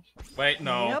gosh. Wait,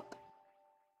 no. Yep.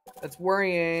 That's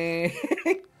worrying.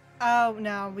 Oh,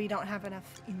 no, we don't have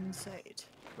enough insight.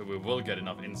 But we will get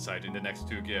enough insight in the next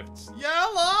two gifts.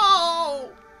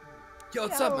 Yellow! Yo,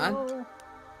 what's up, man? Oh.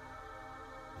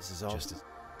 This is all just as...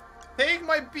 Take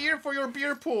my beer for your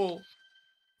beer pool.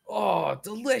 Oh,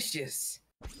 delicious.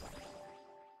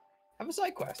 Have a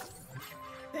side quest.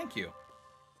 Thank you.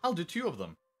 I'll do 2 of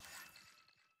them.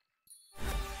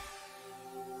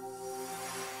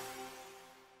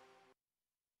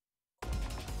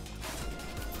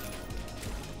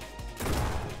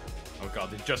 Oh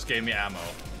god, they just gave me ammo.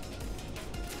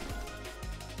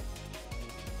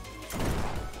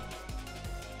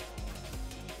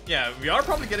 Yeah, we are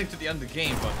probably getting to the end of the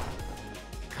game, but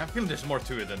I have a feeling there's more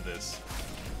to it than this.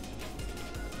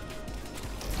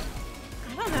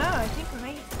 I don't know. I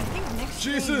think next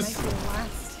Jesus. stream might be the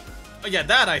last. Oh, yeah,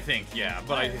 that I think, yeah,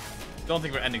 but I don't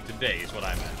think we're ending today, is what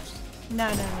I meant.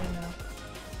 No.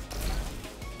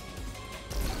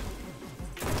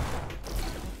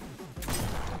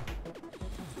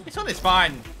 This one is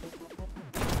fine.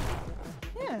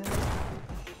 Yeah.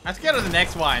 I'm scared of the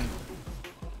next one.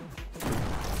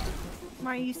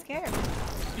 Why are you scared?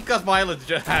 Because violence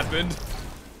just happened.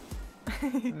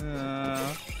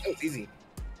 That was easy.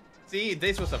 See,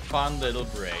 this was a fun little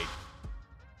break.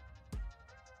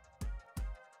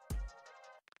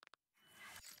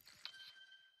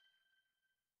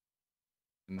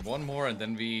 And one more, and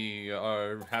then we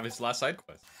have his last side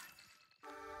quest.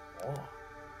 Oh.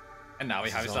 And now we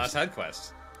have his last side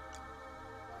quest.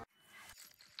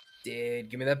 Dude,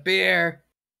 give me that beer.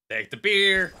 Take the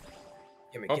beer.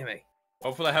 Gimme, Oh. gimme.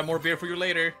 Hopefully I have more beer for you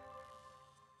later.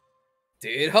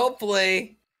 Dude,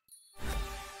 hopefully.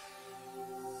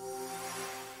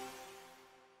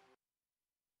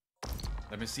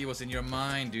 Let me see what's in your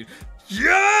mind, dude.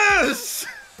 Yes!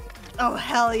 Oh,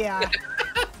 hell yeah.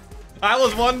 I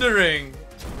was wondering.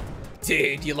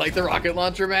 Dude, you like the rocket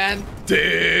launcher, man?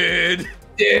 Dude!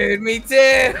 Dude, me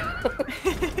too!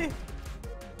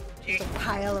 There's a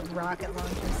pile of rocket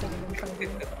launchers sitting in front of you.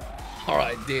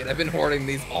 Alright, dude, I've been hoarding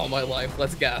these all my life.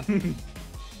 Let's go.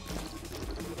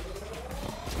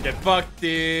 Get fucked,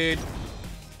 dude.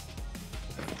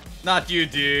 Not you,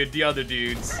 dude. The other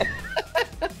dudes.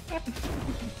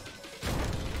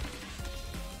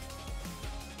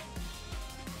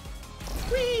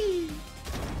 Whee!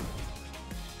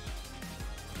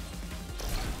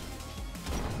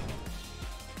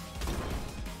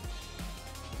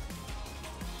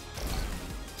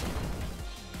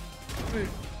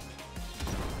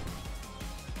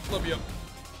 Love you.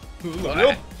 Love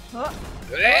you. Oh,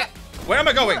 Where am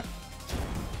I going?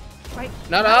 right.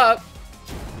 Not up.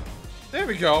 There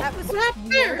we go. That was Not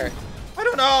weird. there. I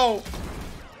don't know.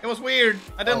 It was weird.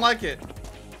 I didn't like it.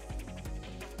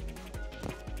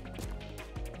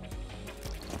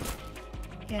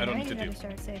 Yeah, I don't now need you to gotta do.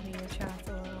 start saving your shots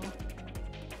a little.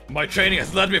 My training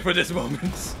has led me for this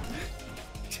moment.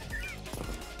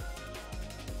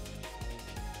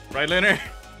 Right, Leonard?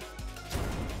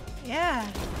 Yeah.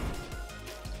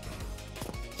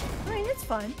 I mean, it's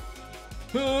fun.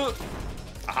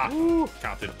 Aha.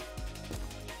 Counted.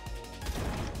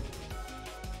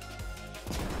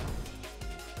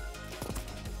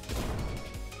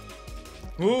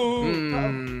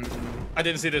 Ooh. I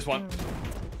didn't see this one.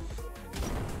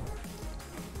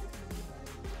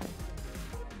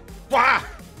 Wah!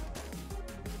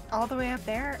 All the way up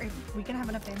there? Are we gonna have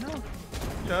enough ammo?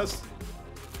 Yes.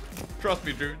 Trust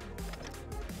me, dude.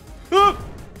 Trust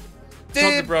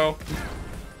me, bro.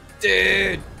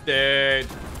 Dude. Dude.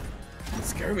 Don't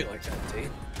scare me like that,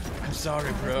 dude. I'm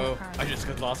sorry, bro. I just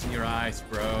got lost in your eyes,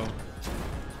 bro.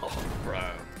 Oh, bro.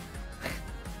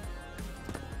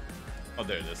 Oh,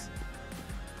 there it is.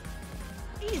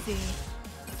 Easy.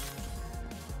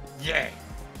 Yeah.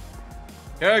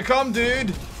 Here I come,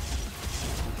 dude.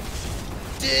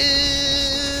 Dude.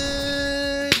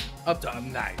 Up top.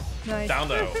 Nice. Nice. Down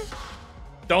low.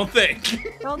 Don't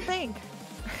think. Don't think.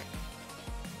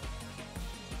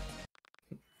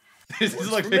 This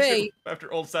is like for me.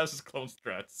 after old Sass's clone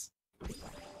strats. Do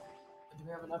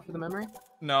we have enough for the memory?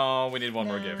 No, we need one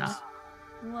more No. gift.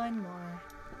 One more.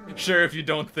 Sure, if you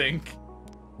don't think.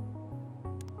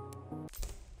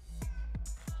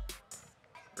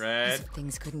 Red. As if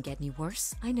things couldn't get any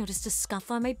worse, I noticed a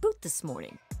scuff on my boot this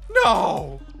morning.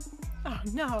 No! Oh,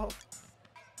 no.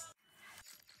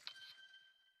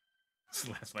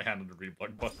 Slaps my hand on the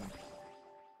reblock button.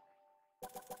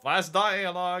 Last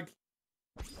dialogue.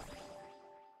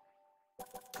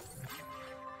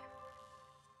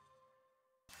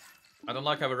 I don't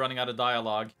like how we're running out of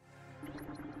dialogue.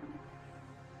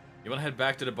 You wanna head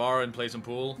back to the bar and play some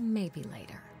pool? Maybe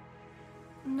later.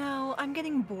 No, I'm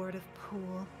getting bored of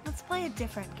pool. Let's play a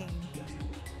different game.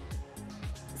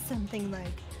 Something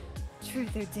like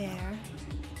Truth or Dare.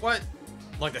 What?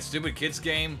 Like the stupid kids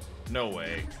game? No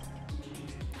way.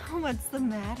 What's the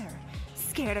matter?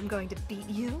 Scared I'm going to beat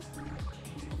you?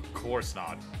 Of course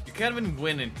not. You can't even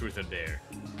win in Truth or Dare.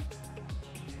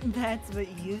 That's what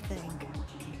you think.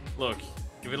 Look,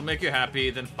 if it'll make you happy,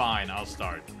 then fine, I'll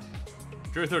start.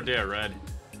 Truth or Dare, Red?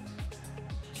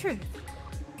 Truth.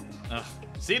 Ugh.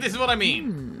 See, this is what I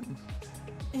mean.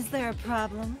 Is there a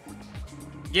problem?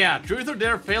 Yeah, Truth or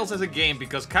Dare fails as a game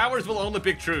because cowards will only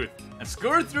pick truth and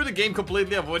scurry through the game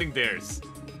completely avoiding dares.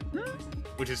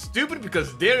 which is stupid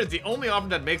because dare is the only option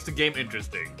that makes the game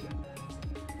interesting.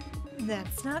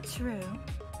 That's not true.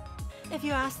 If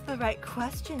you ask the right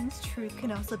questions, truth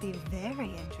can also be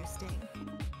very interesting.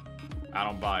 I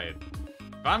don't buy it.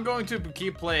 If I'm going to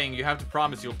keep playing, you have to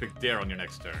promise you'll pick dare on your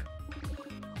next turn.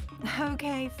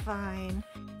 Okay, fine,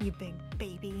 you big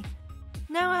baby.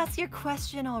 Now ask your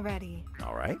question already.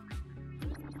 All right.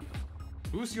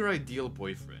 Who's your ideal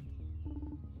boyfriend?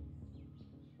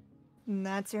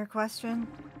 That's your question?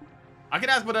 I can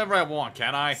ask whatever I want,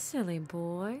 can I? Silly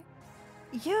boy.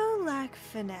 You lack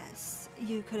finesse.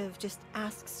 You could have just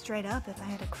asked straight up if I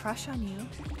had a crush on you.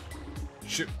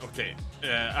 Shoot, okay.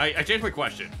 I changed my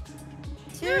question.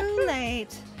 Too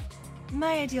late.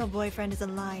 My ideal boyfriend is a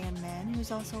lion man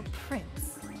who's also a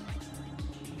prince.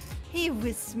 He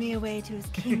whisks me away to his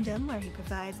kingdom where he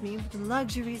provides me with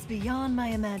luxuries beyond my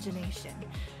imagination.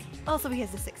 Also, he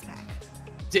has a six-pack.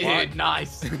 Dude, What?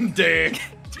 nice. Dare.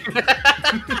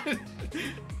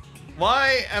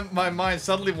 Why am my mind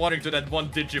suddenly wandering to that one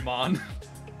Digimon?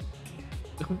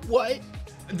 What?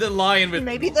 The lion with...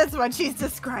 Maybe that's what she's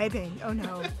describing. Oh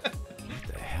no. What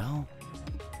the hell?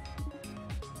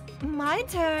 My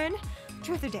turn.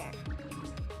 Truth or dare?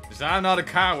 Because I'm not a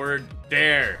coward.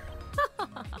 Dare.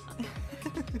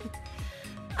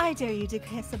 I dare you to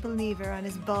kiss a believer on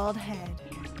his bald head.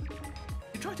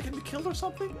 You trying to get me killed or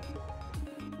something?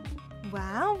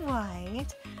 Wow, White.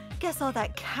 Guess all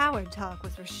that coward talk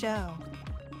was for show.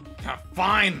 Ah,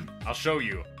 fine. I'll show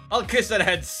you. I'll kiss that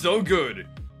head so good.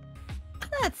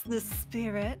 That's the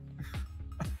spirit.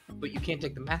 But you can't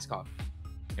take the mask off.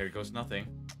 Here goes nothing.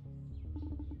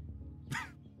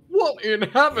 What in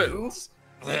heavens?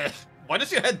 Why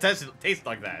does your head taste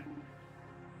like that?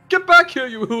 Get back here,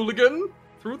 you hooligan!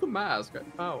 Through the mask.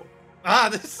 Oh. Ah,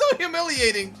 this is so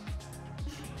humiliating.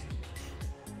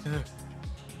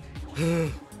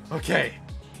 Okay,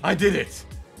 I did it.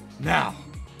 Now,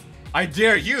 I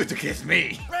dare you to kiss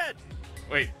me. Red!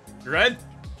 Wait, Red?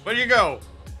 Where do you go?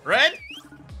 Red?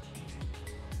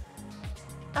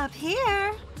 Up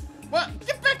here. What?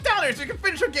 Get back down here so you can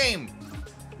finish your game.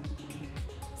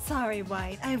 Sorry,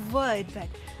 White. I would, but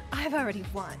I've already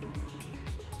won.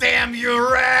 Damn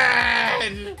you,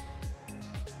 Red!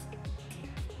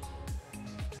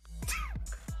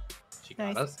 She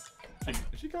got Nice. us.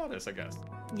 She got us, I guess.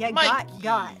 Yeah, Mikey.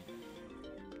 got.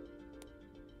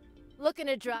 Looking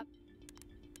to drop.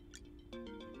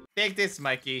 Take this,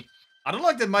 Mikey. I don't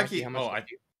like that Mikey. Mikey, how much Oh, did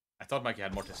I thought Mikey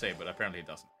had more to say, but apparently he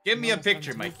doesn't. Give me a No, it's not.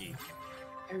 picture, It's Mikey.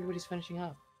 Everybody's finishing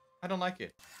up. I don't like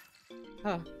it.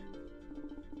 Huh.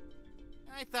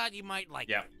 I thought you might like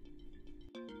Yeah.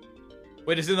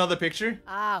 Wait, is it another picture?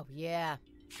 Oh, yeah.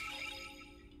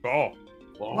 Oh.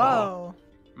 Whoa.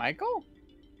 Michael?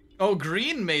 Oh,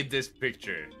 Green made this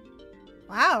picture.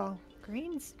 Wow.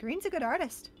 Green's a good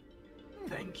artist.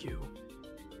 Thank you.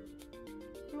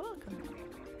 You're welcome.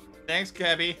 Thanks,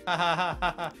 Cabby. Ha ha ha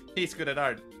ha ha. He's good at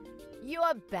art.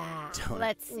 You're back. Don't-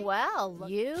 Let's see. Well,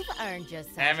 you've earned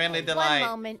yourself. Heavenly One delight.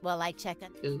 moment while I check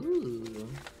it. Ooh.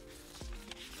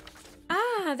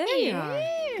 Ah, there you are.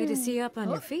 Good to see you up on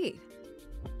your feet.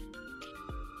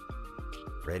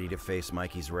 Ready to face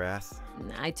Mikey's wrath?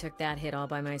 I took that hit all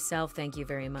by myself, thank you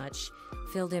very much.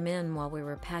 Filled him in while we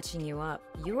were patching you up.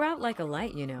 You were out like a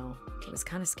light, you know. It was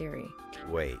kind of scary.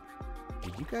 Wait,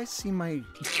 did you guys see my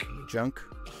junk?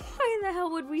 Why the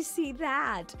hell would we see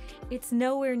that? It's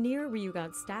nowhere near where you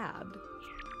got stabbed.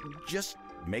 Just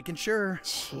making sure.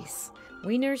 Jeez.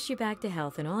 We nursed you back to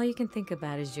health, and all you can think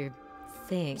about is your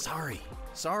thing. Sorry.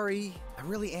 I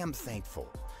really am thankful.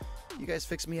 You guys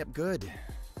fixed me up good.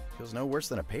 Feels no worse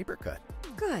than a paper cut.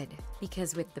 Good,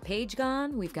 because with the page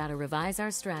gone, we've got to revise our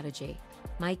strategy.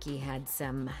 Mikey had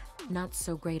some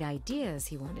not-so-great ideas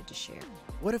he wanted to share.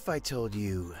 What if I told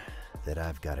you that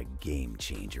I've got a game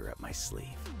changer up my sleeve?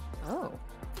 Oh,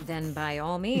 then by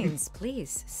all means,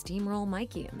 please steamroll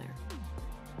Mikey in there.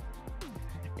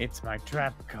 It's my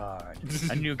trap card.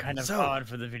 A new kind of So- card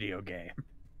for the video game.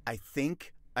 I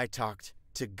think I talked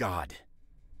to God.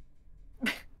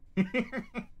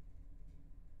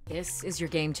 This is your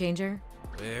game changer?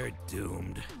 We're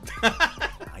doomed.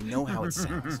 I know how it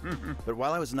sounds, but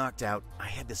while I was knocked out, I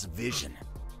had this vision.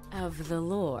 Of the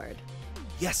Lord.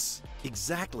 Yes,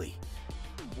 exactly.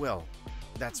 Well,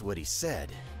 that's what he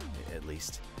said, at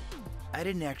least. I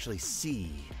didn't actually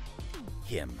see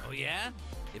him. Oh, yeah?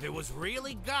 If it was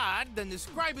really God, then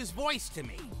describe his voice to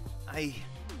me. I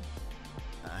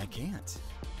can't.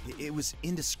 It was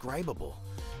indescribable.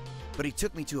 But he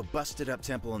took me to a busted up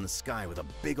temple in the sky with a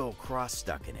big old cross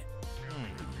stuck in it.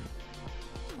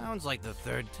 Sounds like the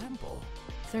third temple.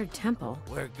 third temple?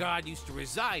 Where God used to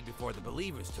reside before the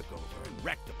believers took over and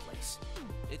wrecked the place.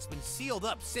 It's been sealed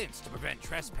up since to prevent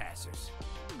trespassers.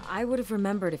 I would have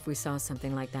remembered if we saw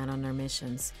something like that on our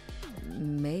missions.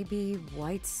 Maybe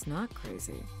White's not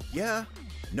crazy. Yeah,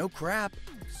 no crap.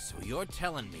 So you're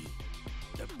telling me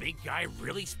the big guy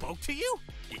really spoke to you?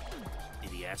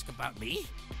 Did he ask about me?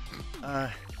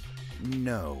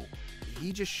 No.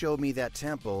 He just showed me that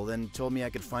temple, then told me I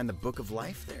could find the Book of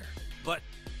Life there. But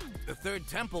the third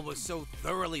temple was so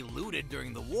thoroughly looted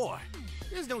during the war.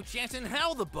 There's no chance in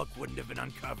hell the book wouldn't have been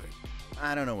uncovered.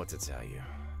 I don't know what to tell you.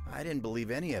 I didn't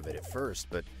believe any of it at first,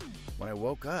 but when I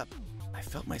woke up, I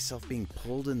felt myself being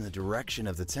pulled in the direction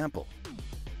of the temple.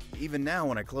 Even now,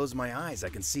 when I close my eyes, I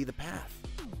can see the path.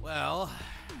 Well,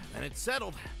 then it's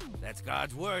settled. That's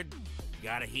God's word. You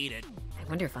gotta heed it. I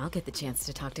wonder if I'll get the chance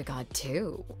to talk to God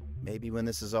too. Maybe when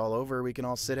this is all over, we can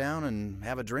all sit down and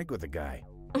have a drink with the guy.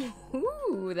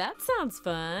 Ooh, that sounds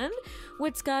fun.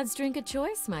 What's God's drink of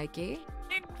choice, Mikey?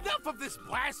 Enough of this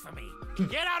blasphemy!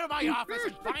 Get out of my office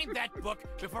and find that book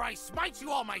before I smite you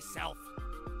all myself!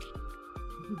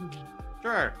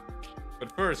 Sure.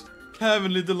 But first,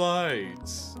 Heavenly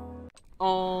Delights.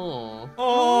 Oh.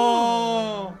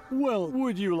 Oh. Well,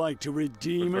 would you like to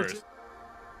redeem it?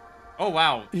 Oh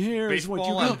wow. Here's what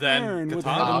you Baseball can and earn then with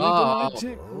katana.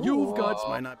 Heavenly Delight You've got.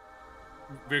 Why not?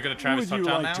 We're gonna Travis Would you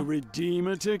touchdown like now? to redeem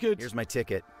a ticket? Here's my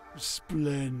ticket.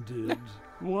 Splendid.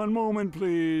 One moment,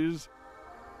 please.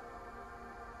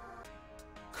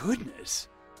 Goodness.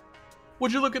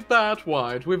 Would you look at that,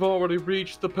 White? We've already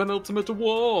reached the penultimate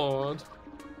award.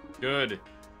 Good.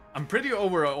 I'm pretty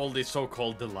over all these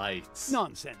so-called delights.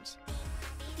 Nonsense.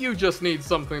 You just need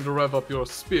something to rev up your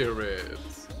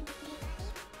spirits.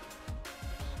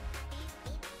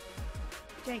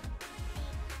 Jake.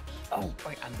 Oh,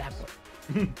 wait, on that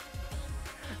one.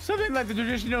 Something like the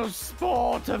traditional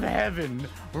sport of heaven,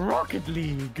 Rocket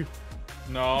League.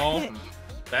 No,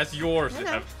 that's yours, I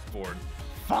know. F4.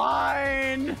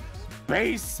 Fine.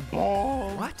 Baseball.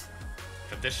 What?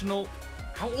 Traditional?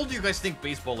 How old do you guys think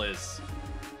baseball is?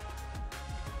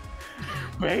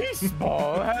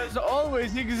 Baseball has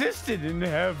always existed in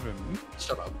heaven.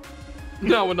 Shut up.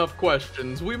 Now enough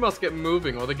questions. We must get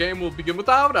moving or the game will begin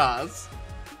without us.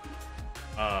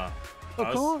 Of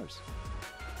course.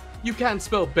 You can't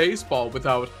spell baseball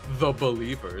without the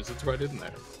believers. It's right in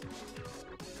there.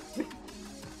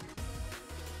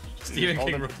 Stephen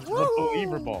King. The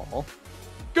believer ball.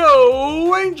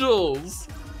 Go Angels!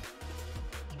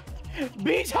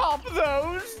 Beat up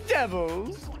those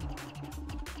devils.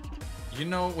 You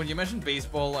know, when you mentioned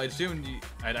baseball, I assumed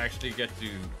I'd actually get to,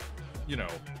 you know,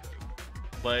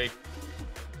 play.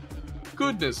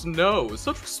 Goodness no,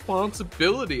 such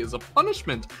responsibility is a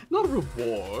punishment, not a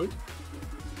reward.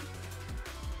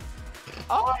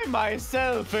 I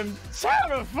myself am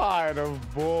terrified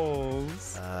of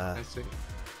balls. I see.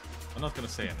 I'm not gonna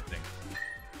say anything.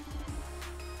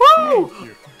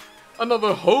 Woo!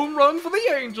 Another home run for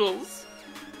the Angels!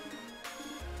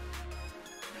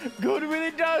 Good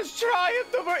really does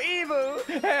triumph over evil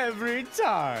every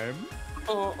time.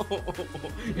 Oh,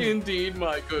 indeed,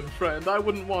 my good friend. I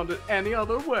wouldn't want it any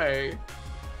other way.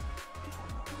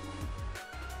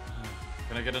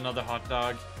 Can I get another hot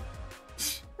dog?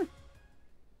 Is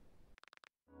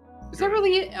that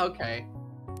really it? Okay.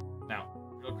 Now,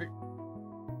 real quick.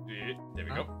 There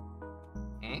we go.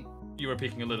 Hmm? You were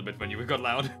peeking a little bit when you got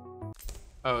loud.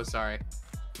 Oh, sorry.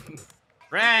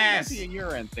 Raz! See a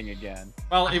urine thing again.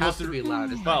 Well, I it have was to be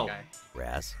loud as well, that guy.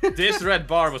 Raz. This red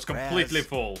bar was completely Raz.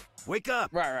 full. Wake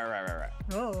up! Right.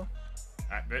 Oh.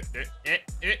 I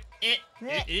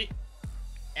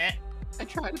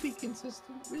try to be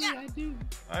consistent. Really, I do.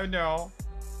 I know.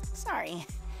 Sorry.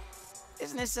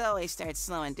 Business always starts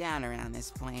slowing down around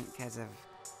this point because of,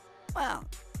 well,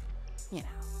 you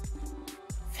know,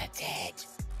 the dead.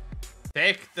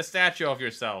 Take the statue of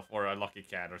yourself, or a lucky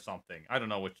cat, or something. I don't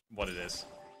know what it is.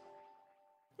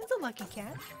 It's a lucky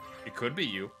cat. It could be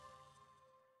you.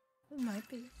 It might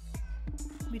be.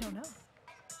 We don't know.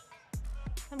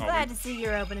 I'm Oh, glad to see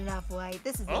you're opening up, White.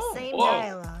 This is the Oh, same whoa.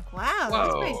 dialogue. Wow,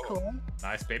 that's pretty Whoa. cool.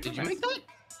 Nice paper. Did you make that?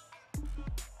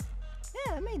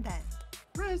 Yeah, I made that.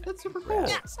 Raz, that's super cool.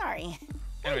 Yeah, sorry.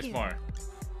 Anyways, you. more.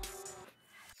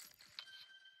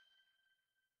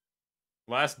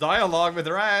 Last dialogue with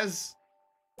Raz.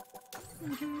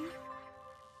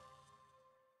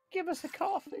 Give us a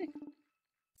coffee.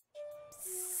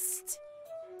 Psst.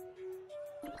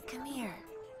 Come here.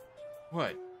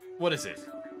 What? What is it?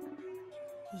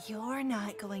 You're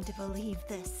not going to believe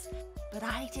this, but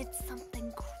I did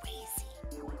something crazy.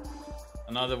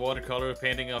 Another watercolor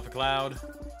painting of a cloud.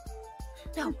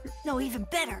 No, even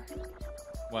better.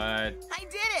 What? I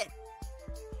did it!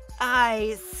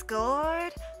 I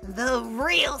scored the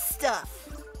real stuff.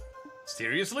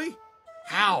 Seriously?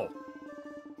 How?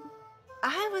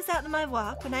 I was out on my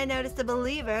walk when I noticed a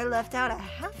believer left out a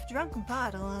half-drunk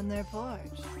bottle on their porch.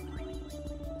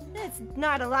 It's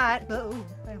not a lot, but ooh,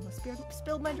 I almost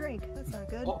spilled my drink. That's not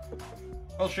good.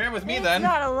 Well, share it with me It's then.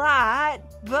 not a lot,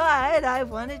 but I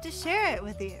wanted to share it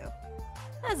with you.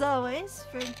 As always,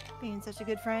 for being such a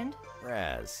good friend.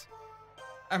 Raz.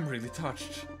 I'm really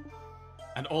touched.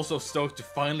 And also stoked to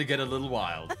finally get a little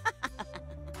wild.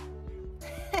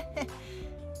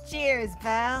 Cheers,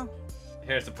 pal.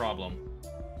 Here's the problem.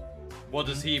 What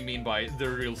does he mean by the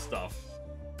real stuff?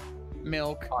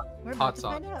 Milk. We're Hot about to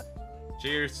sauce. find out.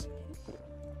 Cheers.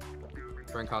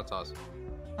 Drink hot sauce.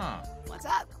 Huh. What's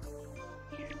up?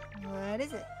 What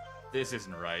is it? This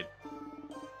isn't right.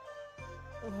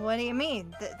 What do you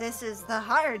mean? This is the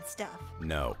hard stuff.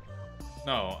 No.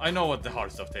 No, I know what the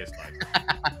hard stuff tastes like.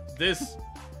 This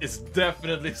is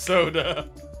definitely soda.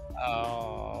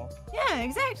 Oh. Yeah,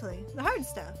 exactly. The hard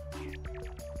stuff.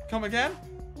 Come again?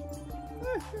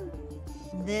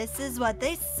 This is what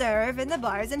they serve in the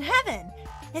bars in heaven.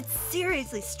 It's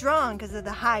seriously strong because of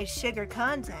the high sugar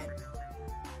content.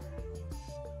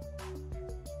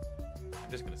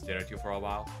 I'm just gonna stare at you for a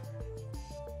while.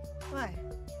 Why?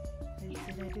 Did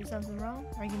I do something wrong?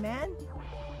 Are you mad?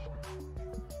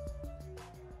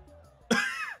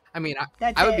 I mean,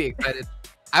 That's I would it. be excited.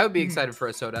 I would be excited for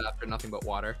a soda after nothing but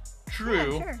water.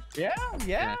 True. Yeah, sure.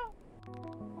 Yeah.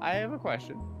 I have a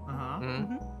question.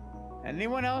 Mhm.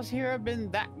 Anyone else here have been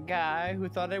that guy who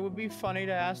thought it would be funny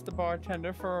to ask the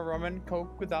bartender for a rum and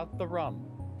coke without the rum?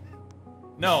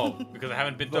 No, because I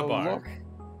haven't been to a bar.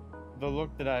 The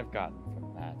look that I've gotten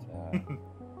from that.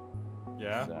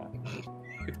 Yeah?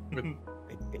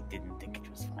 They didn't think it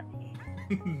was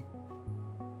funny.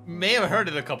 May have heard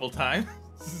it a couple times.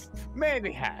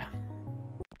 Maybe have.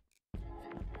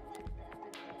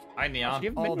 Hi,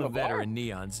 Neon. All the veteran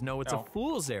Neons know it's No. a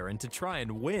fool's errand to try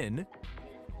and win.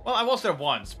 Well, I was there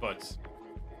once, but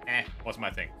what's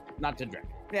my thing? Not to drink.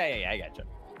 Yeah, I gotcha.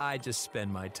 I just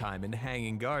spend my time in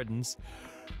hanging gardens,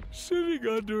 sitting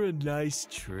under a nice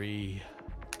tree.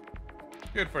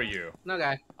 Good for you. No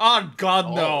guy. Oh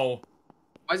God, no.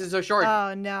 Why is it so short?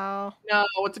 Oh no. No,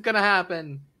 what's gonna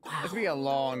happen? It's be a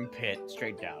long pit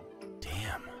straight down.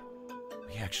 Damn.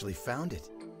 We actually found it.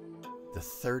 The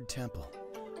third temple.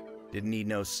 Didn't need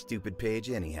no stupid page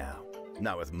anyhow.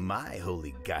 Not with my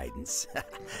holy guidance.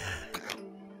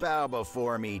 Bow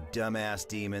before me, dumbass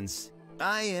demons.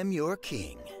 I am your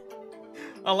king.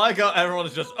 I like how everyone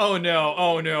is just, oh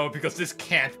no, because this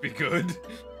can't be good.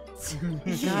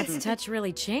 God's touch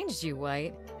really changed you,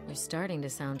 White. You're starting to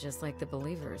sound just like the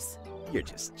believers. You're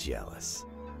just jealous.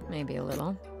 Maybe a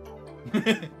little.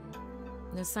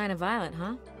 No sign of Violet,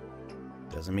 huh?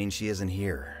 Doesn't mean she isn't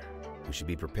here. We should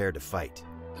be prepared to fight.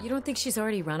 You don't think she's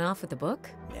already run off with the book?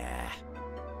 Nah.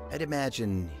 I'd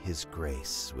imagine His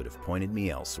Grace would have pointed me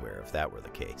elsewhere if that were the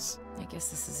case. I guess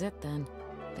this is it then.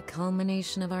 The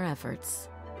culmination of our efforts.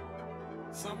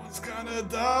 Someone's gonna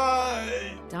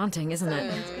die. Daunting, isn't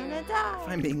it? Someone's gonna die. If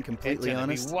I'm being completely It's gonna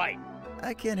be honest, white.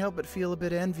 I can't help but feel a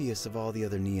bit envious of all the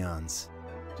other Neons.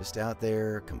 Just out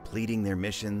there, completing their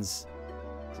missions.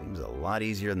 Seems a lot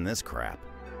easier than this crap.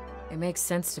 It makes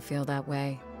sense to feel that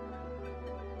way.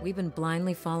 We've been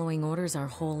blindly following orders our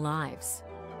whole lives.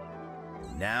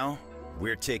 Now,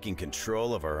 we're taking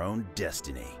control of our own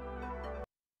destiny.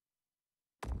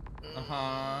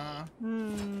 Uh-huh.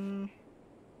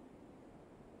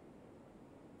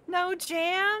 No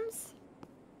jams?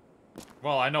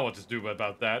 Well, I know what to do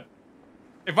about that.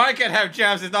 If I can't have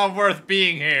jams, it's not worth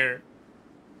being here.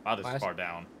 Wow, this is far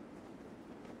down.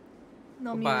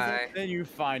 No Bye. music. Then you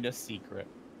find a secret.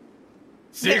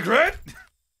 Secret?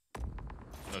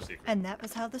 No secret. And that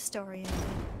was how the story ended.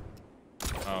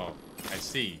 Oh, I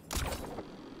see.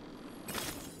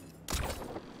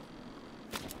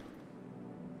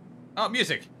 Oh,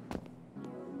 music.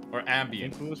 Or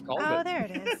ambient. Oh, there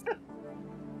it is.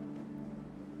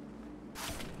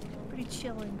 Pretty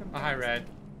chilling. Oh, hi, Red.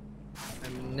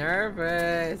 I'm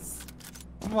nervous.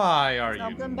 Why are you?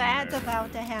 Something bad's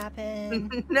about to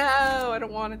happen. No, I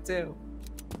don't want it to.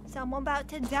 Someone about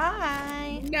to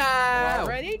die. No.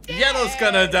 Already dead. Yellow's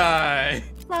gonna die.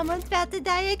 Someone's about to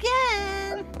die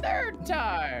again. Third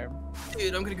time.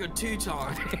 Dude, I'm gonna go 2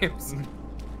 times.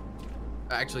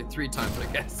 Actually, 3 times, I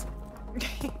guess.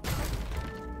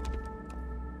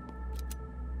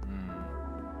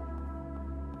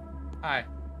 Hi.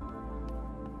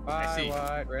 Bye, I see.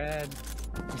 white, red.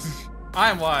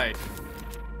 I'm white.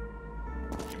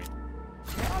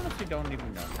 I honestly don't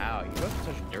even know how. You go to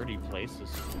such dirty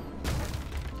places.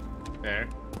 Fair.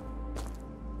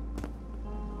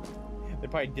 They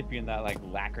probably dip you in that like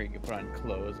lacquer you can put on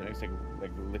clothes and it's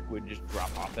like liquid just drop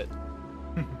off it.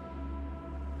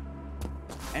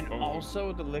 And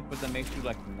also the liquid that makes you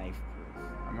like knife proof.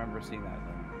 I remember seeing that.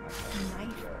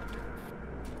 Knife.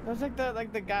 That's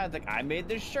like the guy's like, I made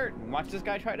this shirt and watch this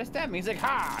guy try to stab me. He's like,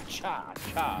 ha, cha,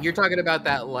 cha. You're talking about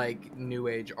that like new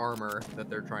age armor that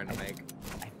they're trying to make.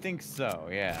 I think so,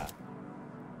 yeah.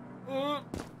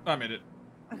 I made it.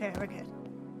 Okay, we're good.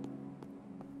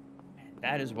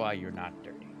 That is why you're not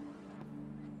dirty.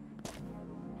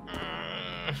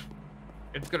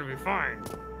 It's gonna be fine.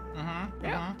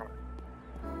 Yeah.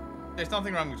 There's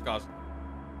nothing wrong with Scott.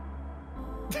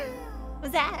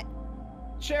 What's that?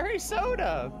 Cherry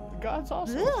soda. God's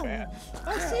also a fan.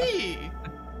 I see.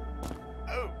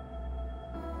 Oh.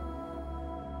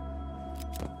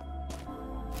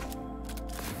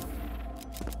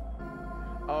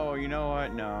 Oh, you know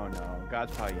what? No.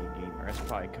 God's probably a gamer. It's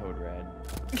probably Code Red.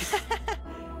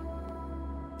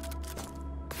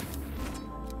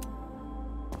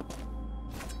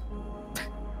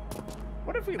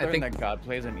 What if we learned that God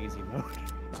plays on easy mode?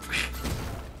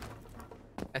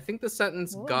 I think the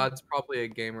sentence "God's probably a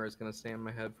gamer" is gonna stay in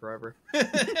my head forever.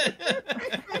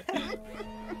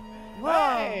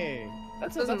 Whoa! Hey,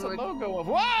 that's a logo of.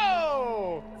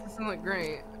 Whoa! This doesn't look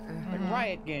great. Like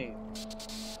Riot Game.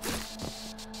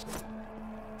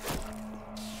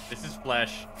 This is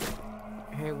Flesh.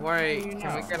 Hey, White,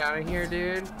 can we get out of here,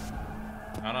 dude?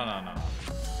 No.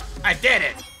 I did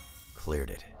it! Cleared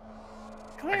it.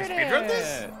 Cleared speedrun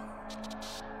this?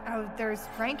 Oh, there's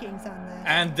rankings on this.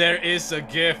 And there is a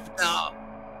gift. No.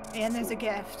 And there's a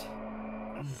gift.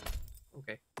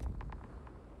 Okay.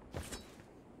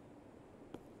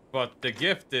 But the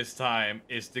gift this time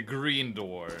is the green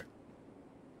door.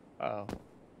 Oh.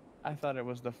 I thought it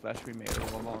was the flesh we made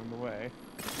along the way.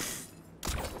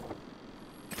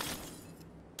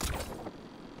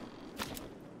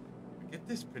 I get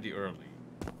this pretty early.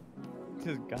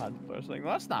 Because God's flesh. Like,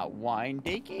 well, that's not wine,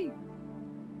 Dakey.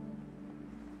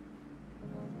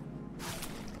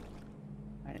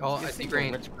 Oh, I see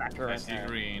green. I see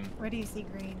green. Where do you see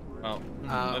green? Well,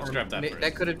 let's grab that first.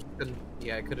 That could have been,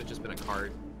 yeah, it could have just been a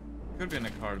card. Could have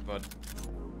been a card, but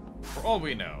for all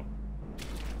we know.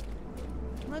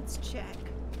 Let's check.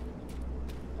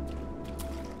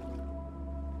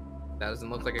 That doesn't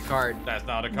look like a card. That's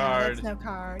not a No, card. that's no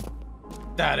card.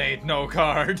 That ain't no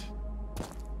card.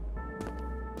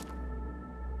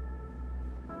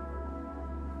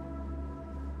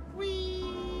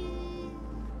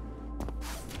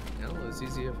 No, it's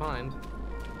easy to find.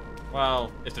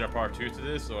 Well, is there a part 2 to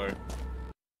this, or?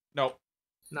 Nope.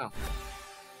 No.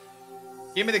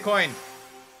 Give me the coin.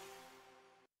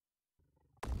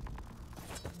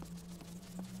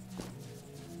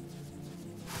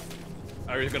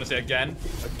 Are you gonna say again?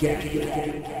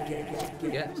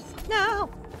 Yes. No!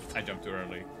 I jumped too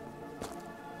early.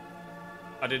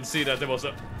 I didn't see that there was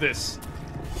a this.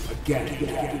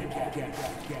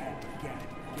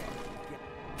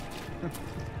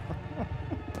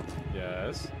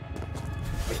 Yes.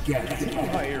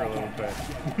 My ear a little bit.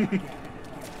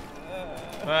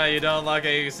 You don't like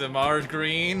ASMR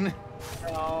green?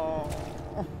 Oh.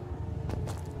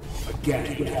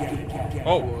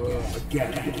 Oh.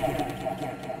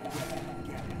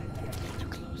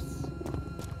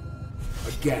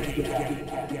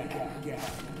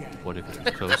 What if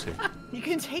it's closer? You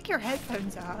can take your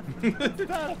headphones off. It's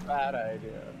not a bad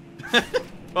idea.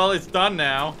 Well, it's done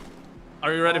now.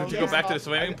 Are you ready to go yeah. back to the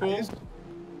swimming pool?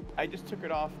 I just took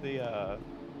it off the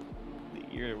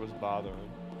ear that was bothering.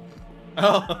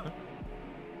 Oh.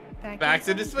 Back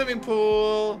to the swimming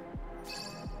pool.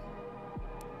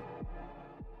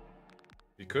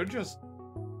 You could just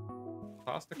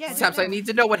toss the coin. Perhaps I need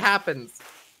to know what happens.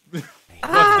 What's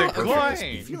the Okay, coin?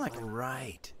 you feel like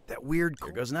right. That weird.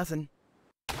 There goes nothing.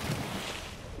 I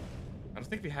don't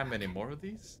think we have many more of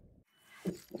these.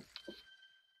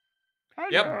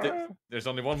 Yep, there's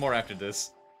only one more after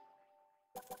this.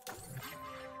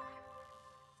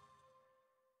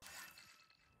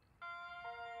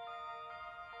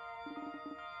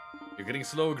 You're getting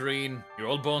slow, Green. Your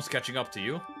old bone's catching up to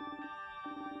you.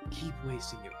 Keep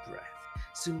wasting your breath.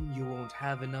 Soon you won't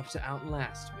have enough to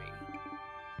outlast me.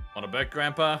 Want a bet,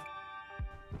 Grandpa?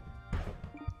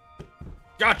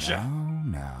 Gotcha!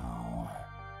 No.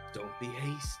 Don't be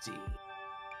hasty.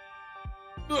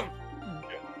 Ugh.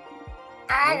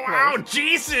 Ow, ow,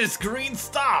 Jesus! Green,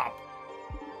 stop!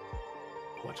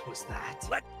 What was that?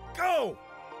 Let go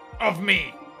of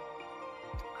me!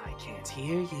 I can't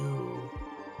hear you.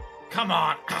 Come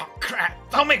on! Oh, crap!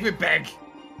 Don't make me beg!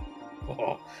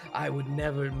 Oh, I would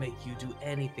never make you do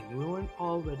anything you weren't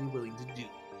already willing to do.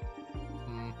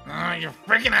 You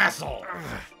freaking asshole!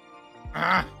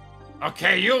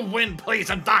 Okay, you win, please.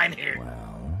 I'm dying here.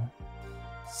 Well,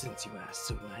 Since you asked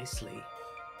so nicely.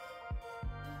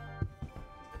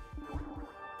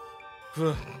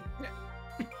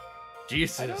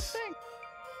 Jesus. I don't think.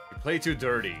 You play too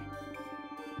dirty.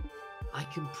 I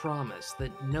can promise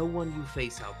that no one you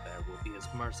face out there will be as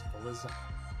merciful as I.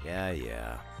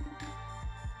 Yeah.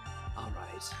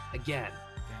 Alright, again.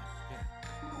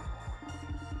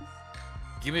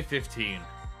 Give me 15.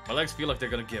 My legs feel like they're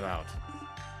gonna give out.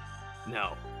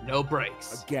 No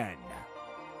breaks. again.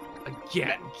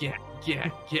 Again.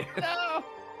 No!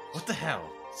 What the hell?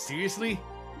 Seriously?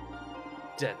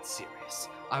 Dead serious.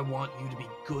 I want you to be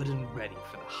good and ready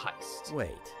for the heist.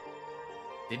 Wait.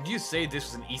 Didn't you say this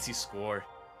was an easy score?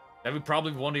 That we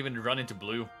probably won't even run into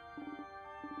Blue?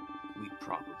 We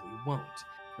probably won't.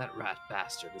 That rat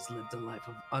bastard has lived a life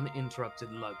of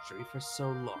uninterrupted luxury for so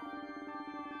long.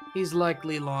 He's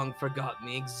likely long forgotten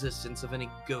the existence of any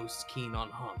ghost keen on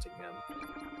haunting him.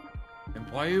 And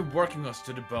why are you working us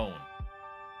to the bone?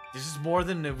 This is more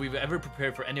than we've ever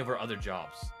prepared for any of our other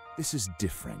jobs. This is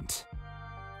different.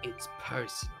 It's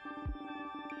personal.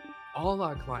 All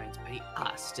our clients pay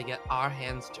us to get our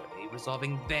hands dirty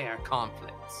resolving their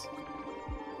conflicts.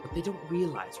 But they don't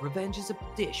realize revenge is a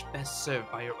dish best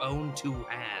served by your own two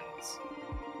hands.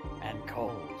 And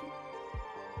cold.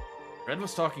 Red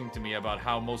was talking to me about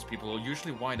how most people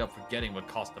usually wind up forgetting what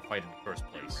caused the fight in the first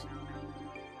place.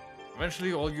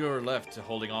 Eventually, all you're left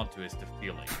holding on to is the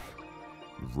feeling.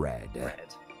 Red.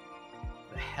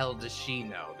 The hell does she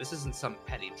know? This isn't some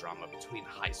petty drama between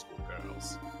high school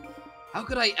girls. How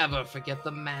could I ever forget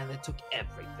the man that took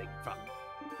everything from me?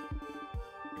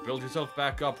 You build yourself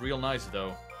back up real nice,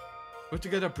 though. Put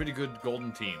together a pretty good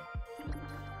golden team.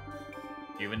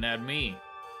 Even add me.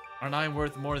 Aren't I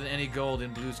worth more than any gold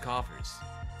in Blue's coffers?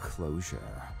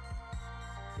 Closure.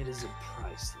 It is a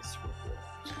priceless reward.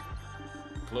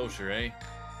 Closure, eh?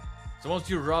 So once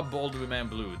you rob old man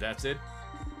Blue, that's it?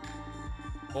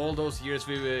 All those years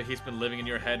he's been living in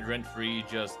your head rent-free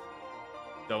just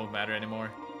don't matter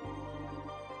anymore?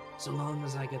 So long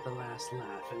as I get the last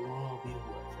laugh, it will all be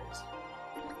worth it.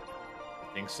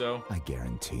 Think so? I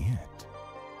guarantee it.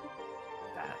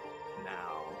 That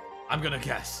now. I'm gonna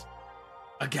guess.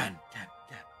 Again.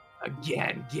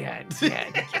 Again.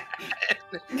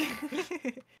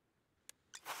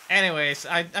 Anyways,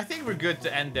 I think we're good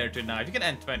to end there tonight. You can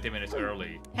end 20 minutes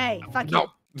early. Hey, fuck No.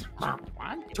 you.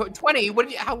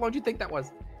 20? How long do you think that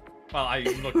was? Well, I'm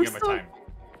looking at my time.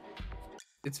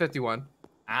 It's 51.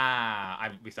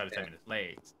 We started 10 minutes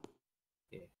late.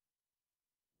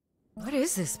 What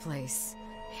is this place?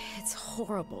 It's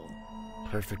horrible.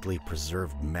 Perfectly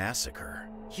preserved massacre.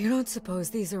 You don't suppose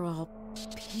these are all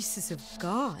pieces of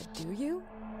God, do you?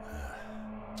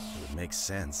 It would make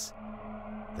sense.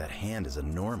 That hand is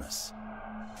enormous.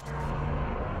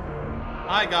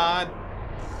 Hi, God.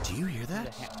 Do you hear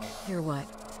that? Hear what?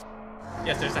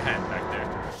 Yes, there's a hand back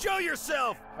there. Show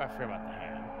yourself! I forgot about the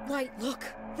hand. Light, look!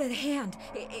 The hand.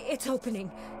 It's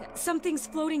opening. Something's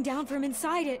floating down from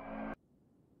inside it.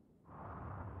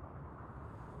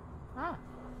 Ah.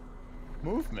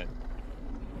 Movement.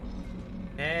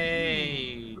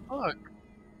 Hey. Look.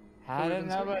 How did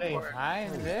nobody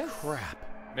find this? Crap.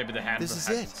 Maybe the hand This is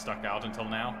hasn't it. stuck out until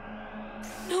now.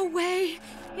 No way!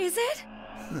 Is it?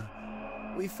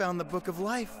 We found the Book of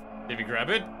Life. Did we grab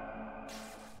it?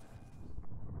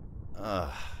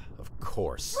 Of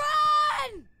course.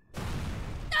 Run!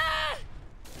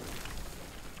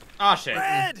 Ah, shit.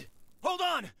 Red! Hold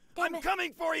on! I'm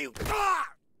coming for you! Ah!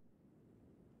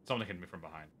 Someone hit me from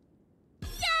behind. Yay!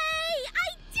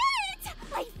 I did it!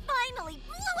 I finally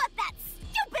blew up that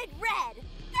stupid Red!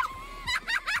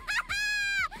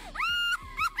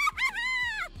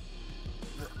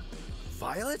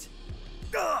 Violet?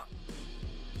 There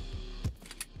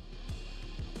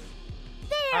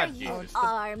you Jesus.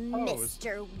 are, pose.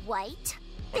 Mr. White.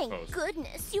 What Thank pose?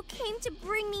 goodness you came to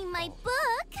bring me my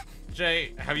book.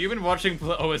 Jay, have you been watching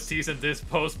OSTs and this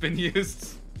post been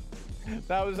used? I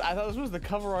thought this was the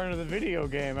cover art of the video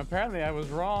game. Apparently I was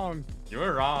wrong. You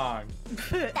were wrong.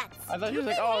 That I thought she was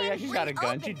like, stupid oh yeah, hand she's got a wouldn't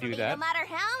gun. open She'd for do me that. No matter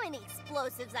how many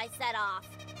explosives I set off.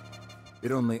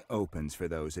 It only opens for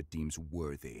those it deems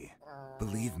worthy.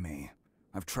 Believe me,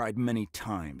 I've tried many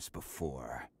times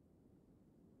before.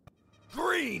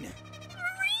 Green!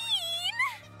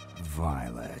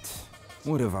 Violet,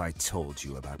 what have I told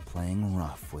you about playing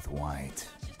rough with White?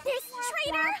 This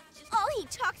traitor! All he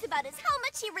talks about is how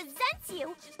much he resents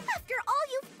you after all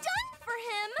you've done for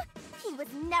him. He was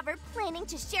never planning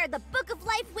to share the Book of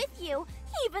Life with you,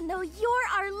 even though you're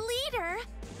our leader.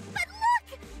 But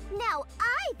look! Now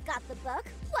I've got the book,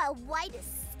 while White is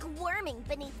squirming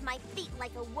beneath my feet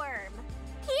like a worm.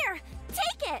 Here,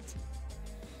 take it!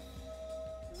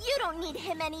 You don't need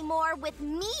him anymore with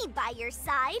me by your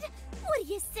side. What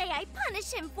do you say I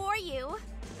punish him for you?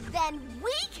 Then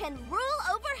we can rule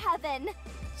over heaven.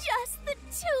 Just the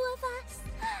two of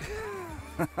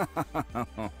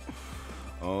us.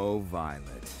 Oh,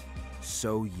 Violet.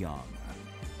 So young,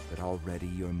 but already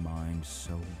your mind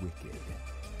so wicked.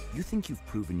 You think you've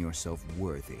proven yourself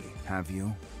worthy, have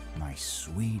you? My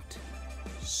sweet,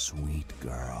 sweet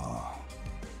girl.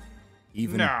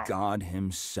 Even No. God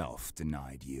himself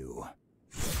denied you.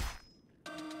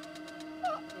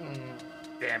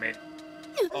 Damn it.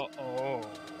 Uh-oh.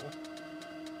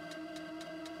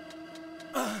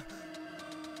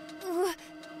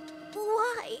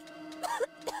 Why?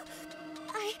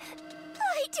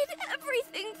 I did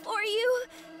everything for you.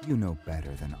 You know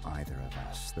better than either of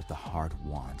us that the heart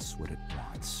wants what it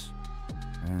wants.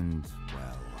 And,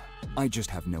 well, I just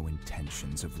have no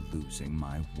intentions of losing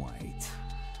my White.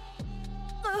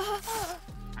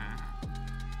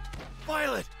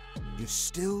 Violet! You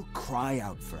still cry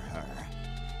out for her.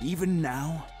 Even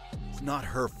now? It's not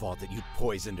her fault that you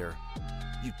poisoned her.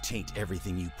 You taint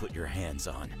everything you put your hands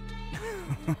on.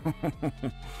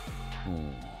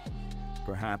 Oh,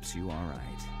 perhaps you are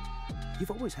right.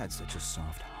 You've always had such a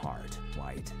soft heart,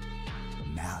 White.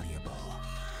 Malleable.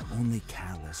 Only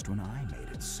calloused when I made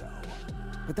it so.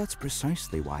 But that's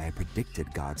precisely why I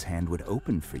predicted God's hand would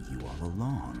open for you all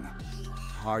along.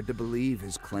 Hard to believe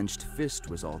his clenched fist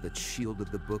was all that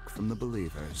shielded the book from the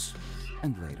believers.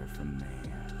 And later from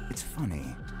me. It's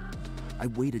funny. I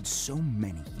waited so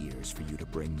many years for you to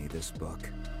bring me this book.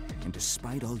 And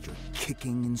despite all your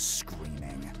kicking and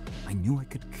screaming, I knew I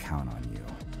could count on you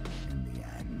in the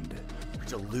end. You're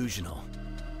delusional.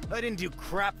 I didn't do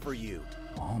crap for you.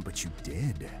 Oh, but you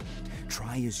did.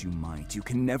 Try as you might, you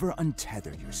can never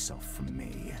untether yourself from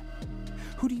me.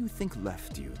 Who do you think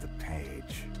left you the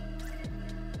page?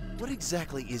 What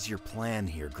exactly is your plan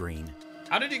here, Green?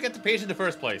 How did you get the page in the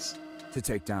first place? To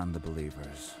take down the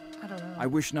believers. I don't know. I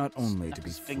wish not only to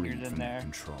be Stuck his fingers freed in from their there.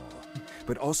 control,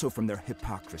 but also from their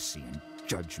hypocrisy and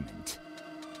judgment.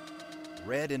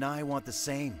 Red and I want the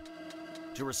same.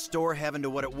 To restore heaven to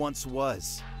what it once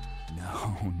was.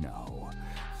 No.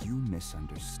 You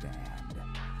misunderstand.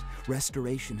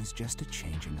 Restoration is just a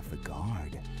changing of the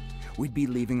guard. We'd be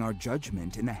leaving our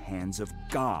judgment in the hands of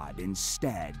God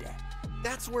instead.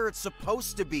 That's where it's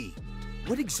supposed to be.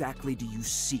 What exactly do you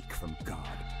seek from God,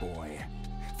 boy?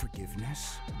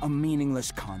 Forgiveness? A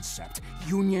meaningless concept.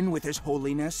 Union with his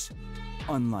holiness?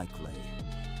 Unlikely.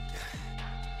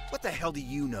 What the hell do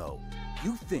you know?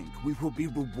 You think we will be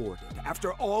rewarded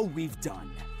after all we've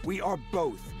done? We are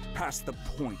both past the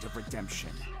point of redemption.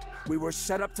 We were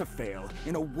set up to fail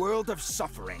in a world of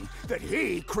suffering that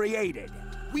he created.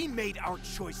 We made our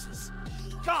choices.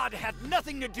 God had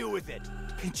nothing to do with it.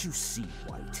 Can't you see,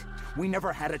 White? We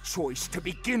never had a choice to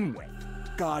begin with.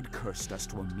 God cursed us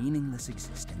to a meaningless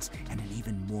existence and an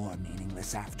even more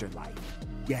meaningless afterlife.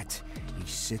 Yet, he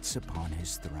sits upon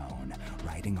his throne,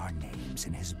 writing our names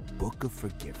in his book of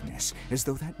forgiveness, as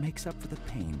though that makes up for the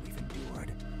pain we've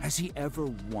endured. Has he ever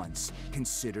once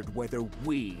considered whether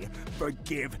we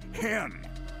forgive him?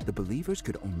 The believers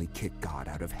could only kick God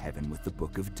out of heaven with the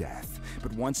Book of Death,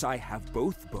 but once I have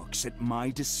both books at my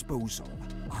disposal,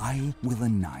 I will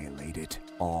annihilate it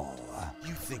all.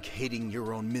 You think hating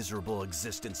your own miserable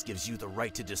existence gives you the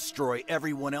right to destroy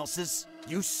everyone else's?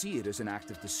 You see it as an act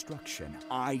of destruction.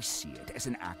 I see it as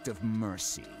an act of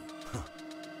mercy.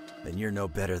 Then you're no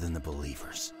better than the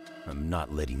believers. I'm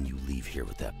not letting you leave here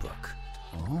with that book.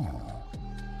 Oh.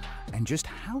 And just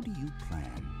how do you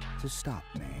plan to stop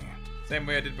me? Same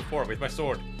way I did before, with my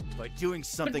sword. By doing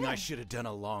something I should have done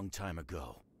a long time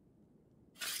ago.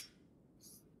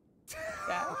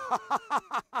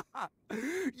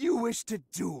 You wish to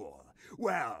duel?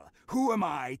 Well, who am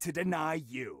I to deny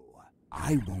you?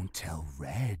 I won't tell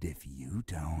Red if you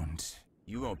don't.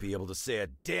 You won't be able to say a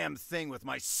damn thing with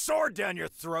my sword down your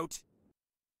throat!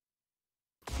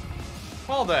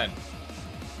 Well then.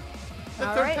 The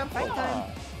All third right, temple. fight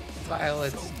time.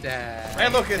 Violet's dead. Hey,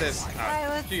 look at this.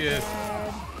 Violet's She is.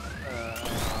 dead.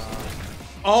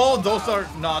 Oh, those are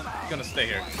not gonna stay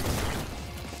here.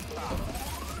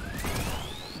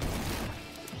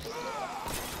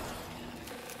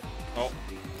 Oh.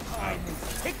 I'm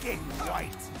kicking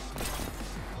White.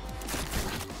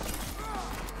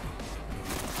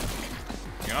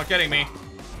 You're not getting me.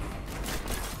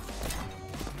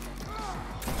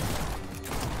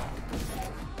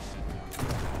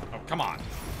 Oh, come on.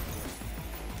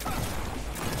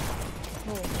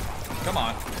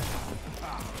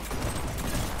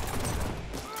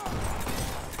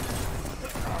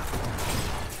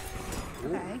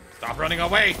 Stop running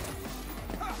away!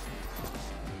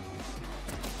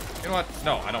 You know what?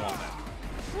 No, I don't want that.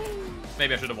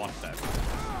 Maybe I should have wanted that.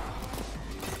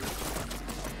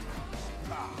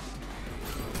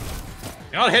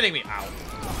 You're not hitting me! Ow.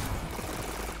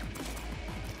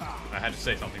 I had to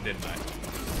say something, didn't I?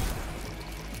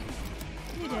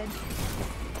 You did.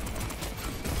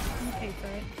 You paid for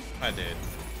it. I did.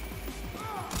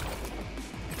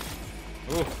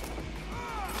 Ooh.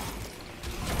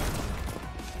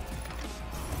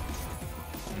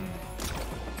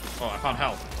 Oh, I found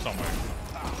health somewhere.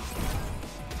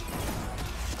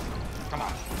 Come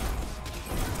on.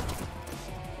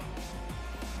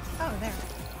 Oh, there.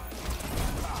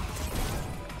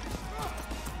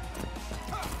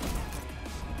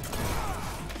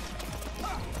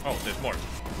 Oh, there's more.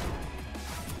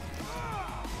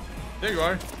 There you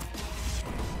are.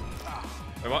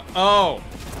 Wait, what? Oh!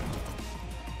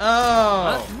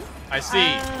 Oh! What? I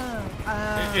see.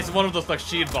 Oh. It's one of those like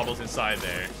shield bubbles inside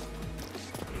there.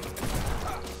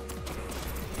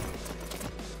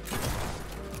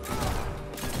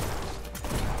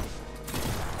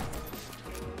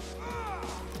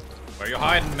 Where you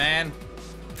hiding, man?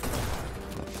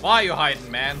 Why are you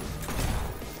hiding, man?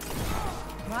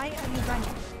 Why are you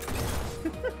running?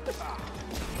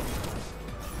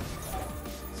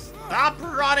 Stop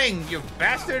running, you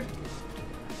bastard!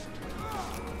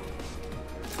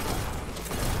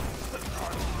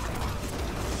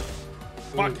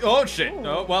 Fuck. Oh shit. Ooh.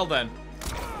 Oh, well then.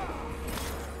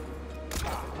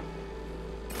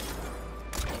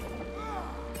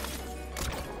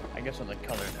 I guess all the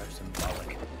colors are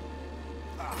symbolic.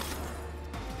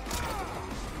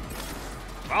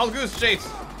 Wild goose chase.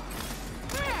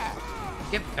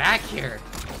 Get back here.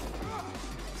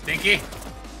 Stinky.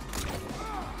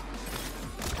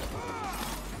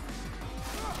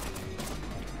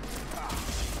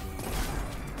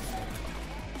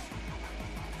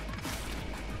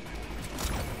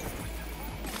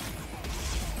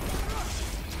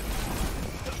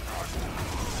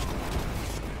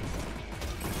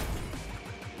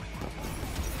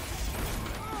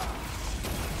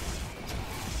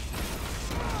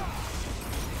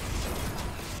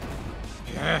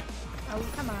 Oh,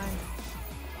 come on.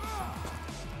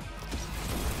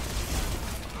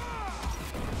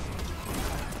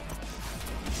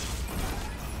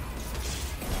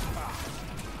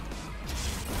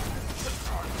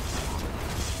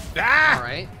 Ah! All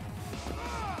right.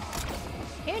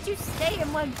 Can't you stay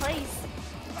in one place?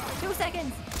 2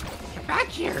 seconds. Get back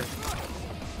here.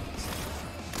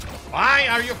 Why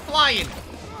are you flying?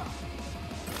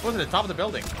 Go to the top of the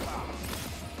building.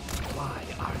 Why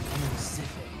are you zipping?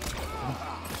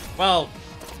 Well,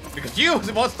 because you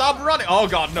won't stop running. Oh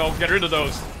god, no! Get rid of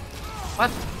those.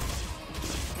 What?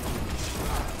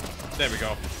 There we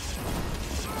go.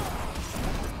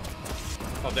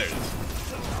 Oh, there it is.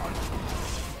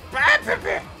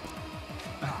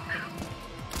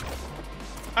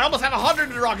 I almost have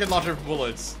 100 rocket launcher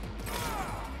bullets.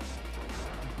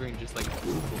 Green just like.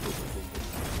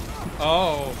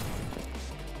 Oh.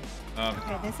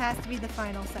 Okay, this has to be the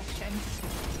final section.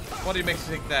 What do you make you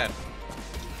think that?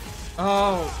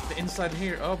 Oh, the inside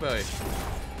here. Oh boy.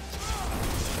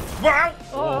 Wow!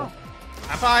 Oh.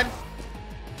 I'm fine.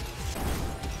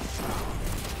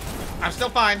 I'm still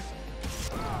fine.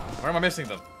 Where am I missing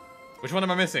them? Which one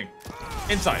am I missing?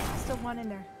 Inside. Still one in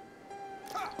there.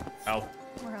 Health.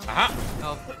 More health. Aha!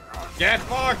 Help. Get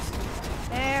fucked!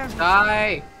 There.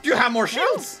 Die. Do you have more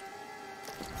shields?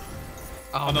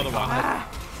 Oh, Another my one. God.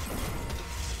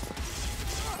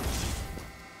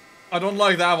 I don't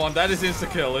like that one. That is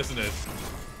insta-kill, isn't it?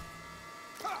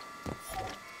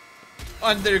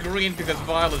 And they're green because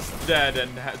Violet's dead and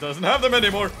doesn't have them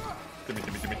anymore. Gimme,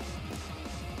 gimme, gimme.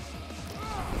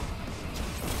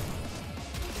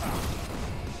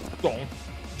 Don't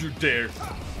you dare.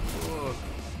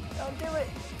 Don't do it.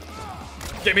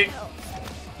 Gimme.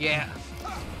 Yeah.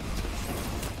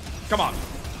 Come on.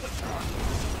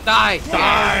 Die.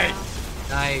 Die.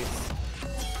 Nice.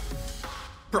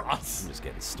 Bros. I'm just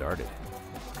getting started.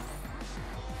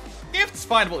 Gifts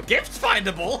findable. Gifts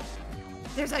findable?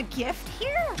 There's a gift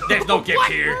here? There's no gift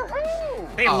here.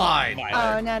 They lied.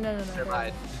 Oh, no, no, no, no. They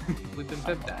lied. We've been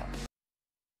pimped at.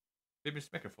 Maybe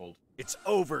Smickerfold. It's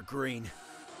over, Green.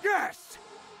 Yes!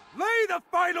 Lay the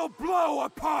final blow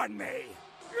upon me!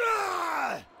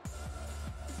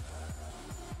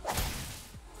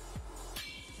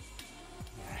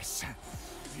 Yes.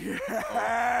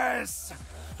 Yes!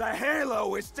 The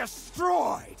halo is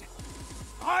destroyed!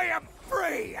 I am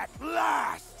free at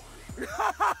last!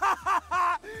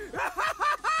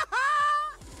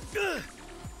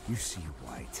 You see,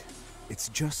 White, it's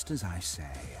just as I say.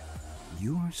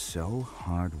 You are so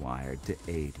hardwired to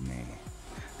aid me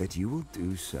that you will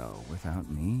do so without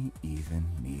me even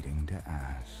needing to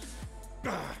ask.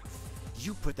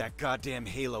 You put that goddamn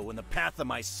halo in the path of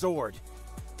my sword.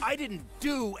 I didn't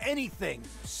do anything.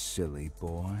 Silly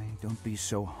boy, don't be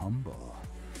so humble.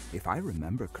 If I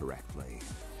remember correctly,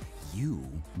 you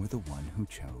were the one who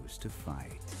chose to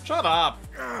fight. Shut up!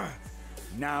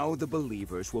 Now the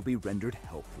believers will be rendered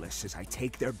helpless as I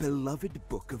take their beloved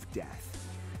Book of Death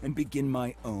and begin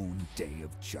my own day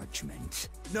of judgment.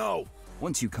 No!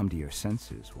 Once you come to your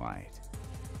senses, White,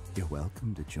 you're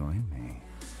welcome to join me.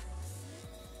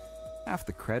 Half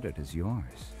the credit is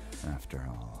yours, after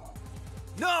all.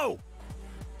 No!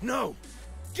 No!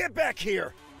 Get back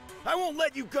here! I won't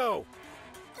let you go!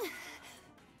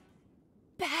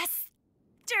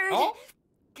 Bastard! Oh?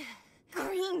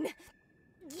 Green!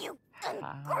 You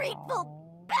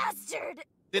ungrateful bastard!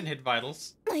 Didn't hit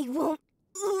vitals. I won't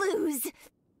lose!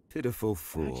 Pitiful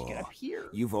How'd you fool. get up here?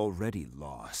 You've already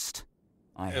lost.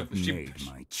 I have made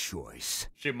my choice.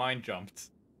 She mind jumped.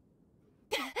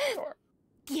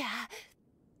 Yeah.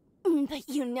 But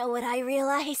you know what I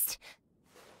realized?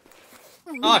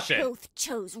 We Shit. both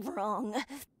chose wrong.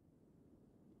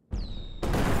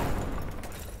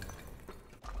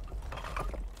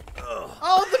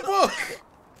 Oh, the book!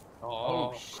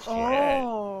 Oh, shit.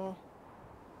 Oh.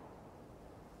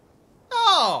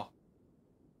 Oh!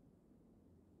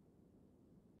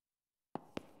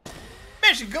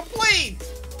 Mission complete!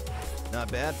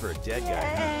 Not bad for a dead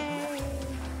guy.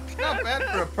 Not bad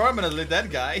for a permanently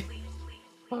dead guy.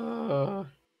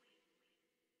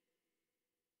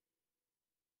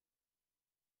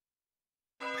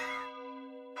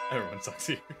 Everyone sucks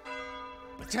here.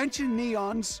 Attention,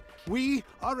 Neons. We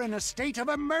are in a state of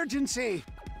emergency.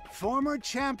 Former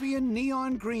champion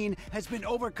Neon Green has been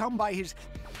overcome by his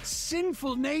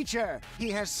sinful nature. He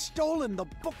has stolen the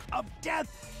Book of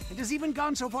Death and has even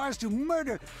gone so far as to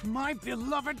murder my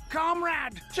beloved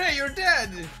comrade. Jay, you're dead!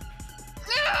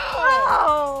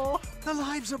 Oh! The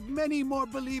lives of many more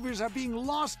believers are being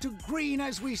lost to Green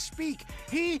as we speak.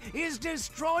 He is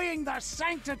destroying the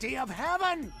sanctity of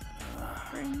heaven.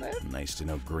 Nice to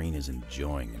know Green is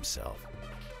enjoying himself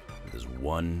with his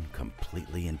one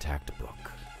completely intact book.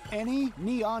 Any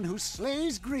Neon who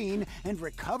slays Green and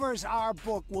recovers our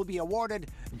book will be awarded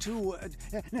to,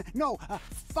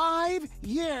 5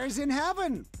 years in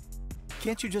heaven.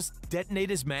 Can't you just detonate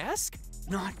his mask?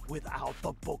 Not without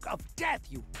the Book of Death,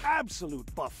 you absolute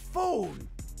buffoon!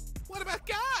 What about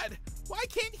God? Why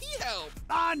can't he help?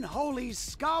 Unholy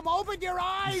scum, open your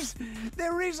eyes!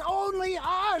 There is only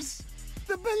us,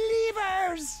 the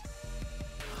believers!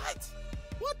 What?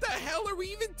 What the hell are we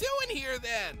even doing here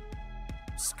then?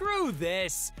 Screw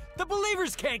this! The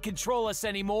believers can't control us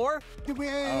anymore!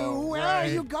 Where are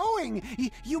you going?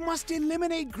 You must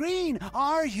eliminate Green.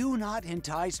 Are you not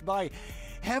enticed by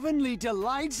heavenly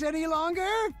delights any longer?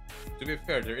 To be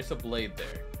fair, there is a blade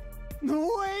there.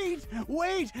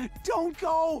 Wait! Don't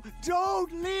go!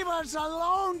 Don't leave us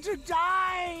alone to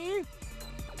die!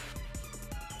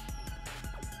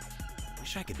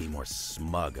 Wish I could be more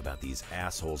smug about these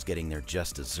assholes getting their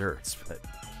just desserts, but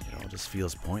it all just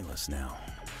feels pointless now.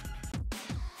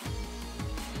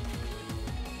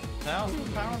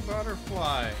 1,000-pound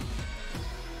butterfly.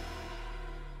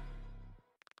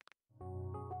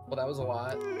 Well, that was a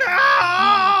lot.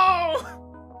 No!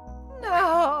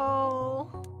 No!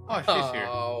 Oh, she's here.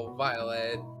 Oh,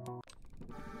 Violet.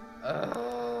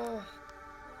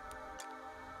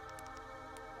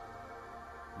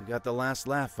 You got the last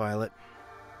laugh, Violet.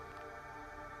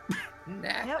 No!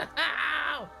 Yep.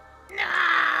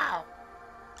 No!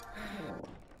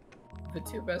 The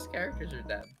two best characters are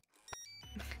dead.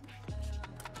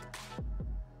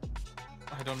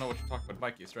 I don't know what you're talking about.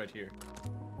 Mikey's right here.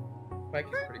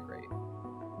 Mikey's pretty great.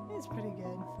 He's pretty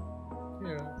good.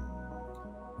 Yeah.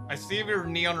 I see we're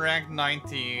neon rank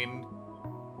 19.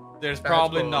 There's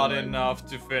probably not enough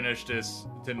to finish this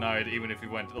tonight, even if we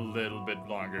went a little bit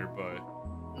longer, but...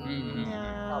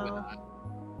 Probably not.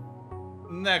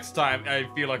 Next time, I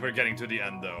feel like we're getting to the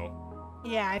end, though.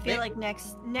 Yeah, I feel like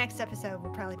next episode will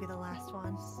probably be the last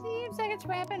one. Seems like it's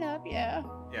wrapping up, yeah.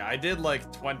 Yeah, I did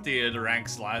like 20 of the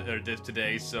ranks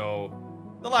today, so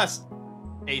the last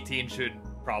 18 should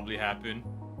probably happen.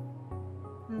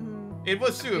 It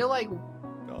was soup. I feel like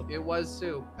it was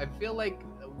soup. I feel like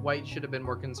White should have been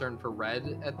more concerned for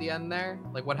Red at the end there.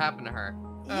 Like, what happened to her?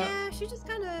 Yeah, she just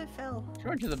kind of fell. She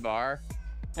went to the bar.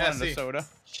 Yeah, Wanted a soda.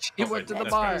 She went to the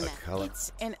bar.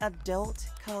 It's an adult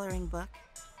coloring book.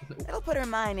 It'll put her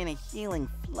mind in a healing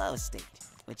flow state,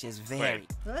 which is very...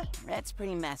 Red's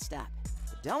pretty messed up.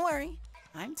 But don't worry,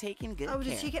 I'm taking good care. Oh,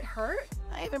 did she get hurt?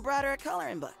 I even brought her a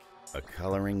coloring book. A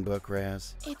coloring book,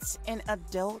 Raz? It's an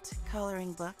adult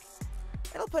coloring book.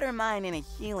 It'll put her mind in a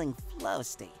healing flow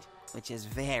state, which is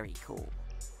very cool.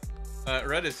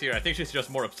 Red is here. I think she's just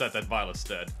more upset that Violet's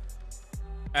dead.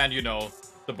 And, you know,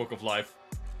 the Book of Life.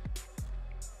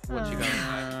 What you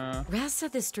got? Raz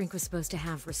said this drink was supposed to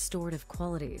have restorative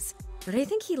qualities, but I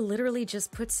think he literally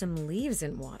just put some leaves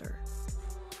in water.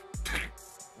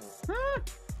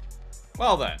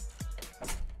 Well then.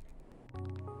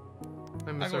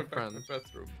 I miss our friend. To the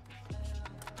bathroom.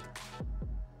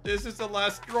 This is the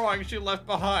last drawing she left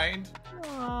behind.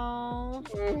 Aww.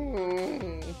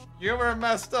 You were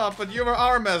messed up, but you were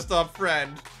our messed up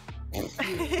friend.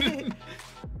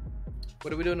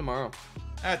 What are we doing tomorrow?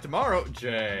 Tomorrow,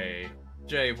 Jay,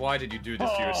 why did you do this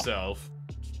to yourself?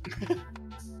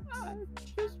 I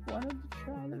just wanted to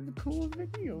try the cool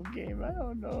video game. I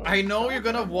don't know. I know you're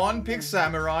gonna 1 pick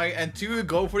Samurai and 2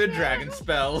 go for the dragon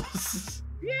spells.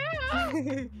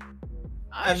 Yeah.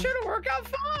 I should have worked out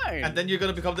fine. And then you're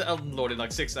gonna become the Elden Lord in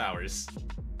like 6 hours.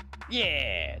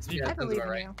 Yeah. I believe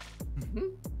in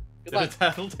you. Did the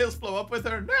tattletales blow up with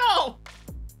her? No!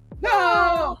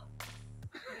 No!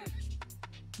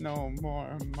 No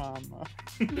more mama.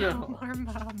 No more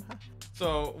mama.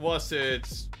 So, was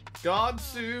it God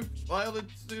soup, violet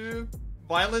soup,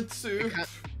 violent soup?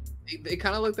 It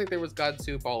kind of looked like there was God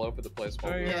soup all over the place.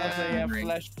 Oh, yeah,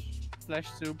 flesh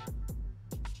soup.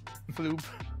 Floop.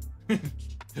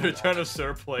 The return of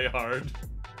Sir Play Hard.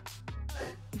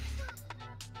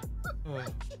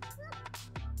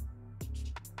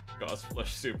 God's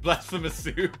flesh soup, blasphemous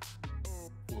soup.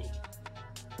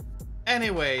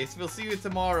 Anyways, we'll see you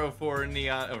tomorrow for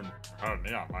Neon. Oh,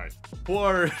 Neon Light.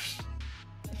 For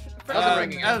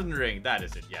Elden Ring. That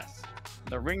is it. Yes.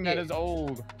 The ring that is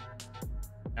old.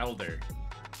 Elder.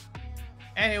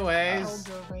 Anyways.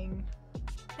 Elder ring.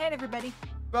 Night, everybody.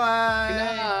 Bye. Good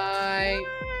night.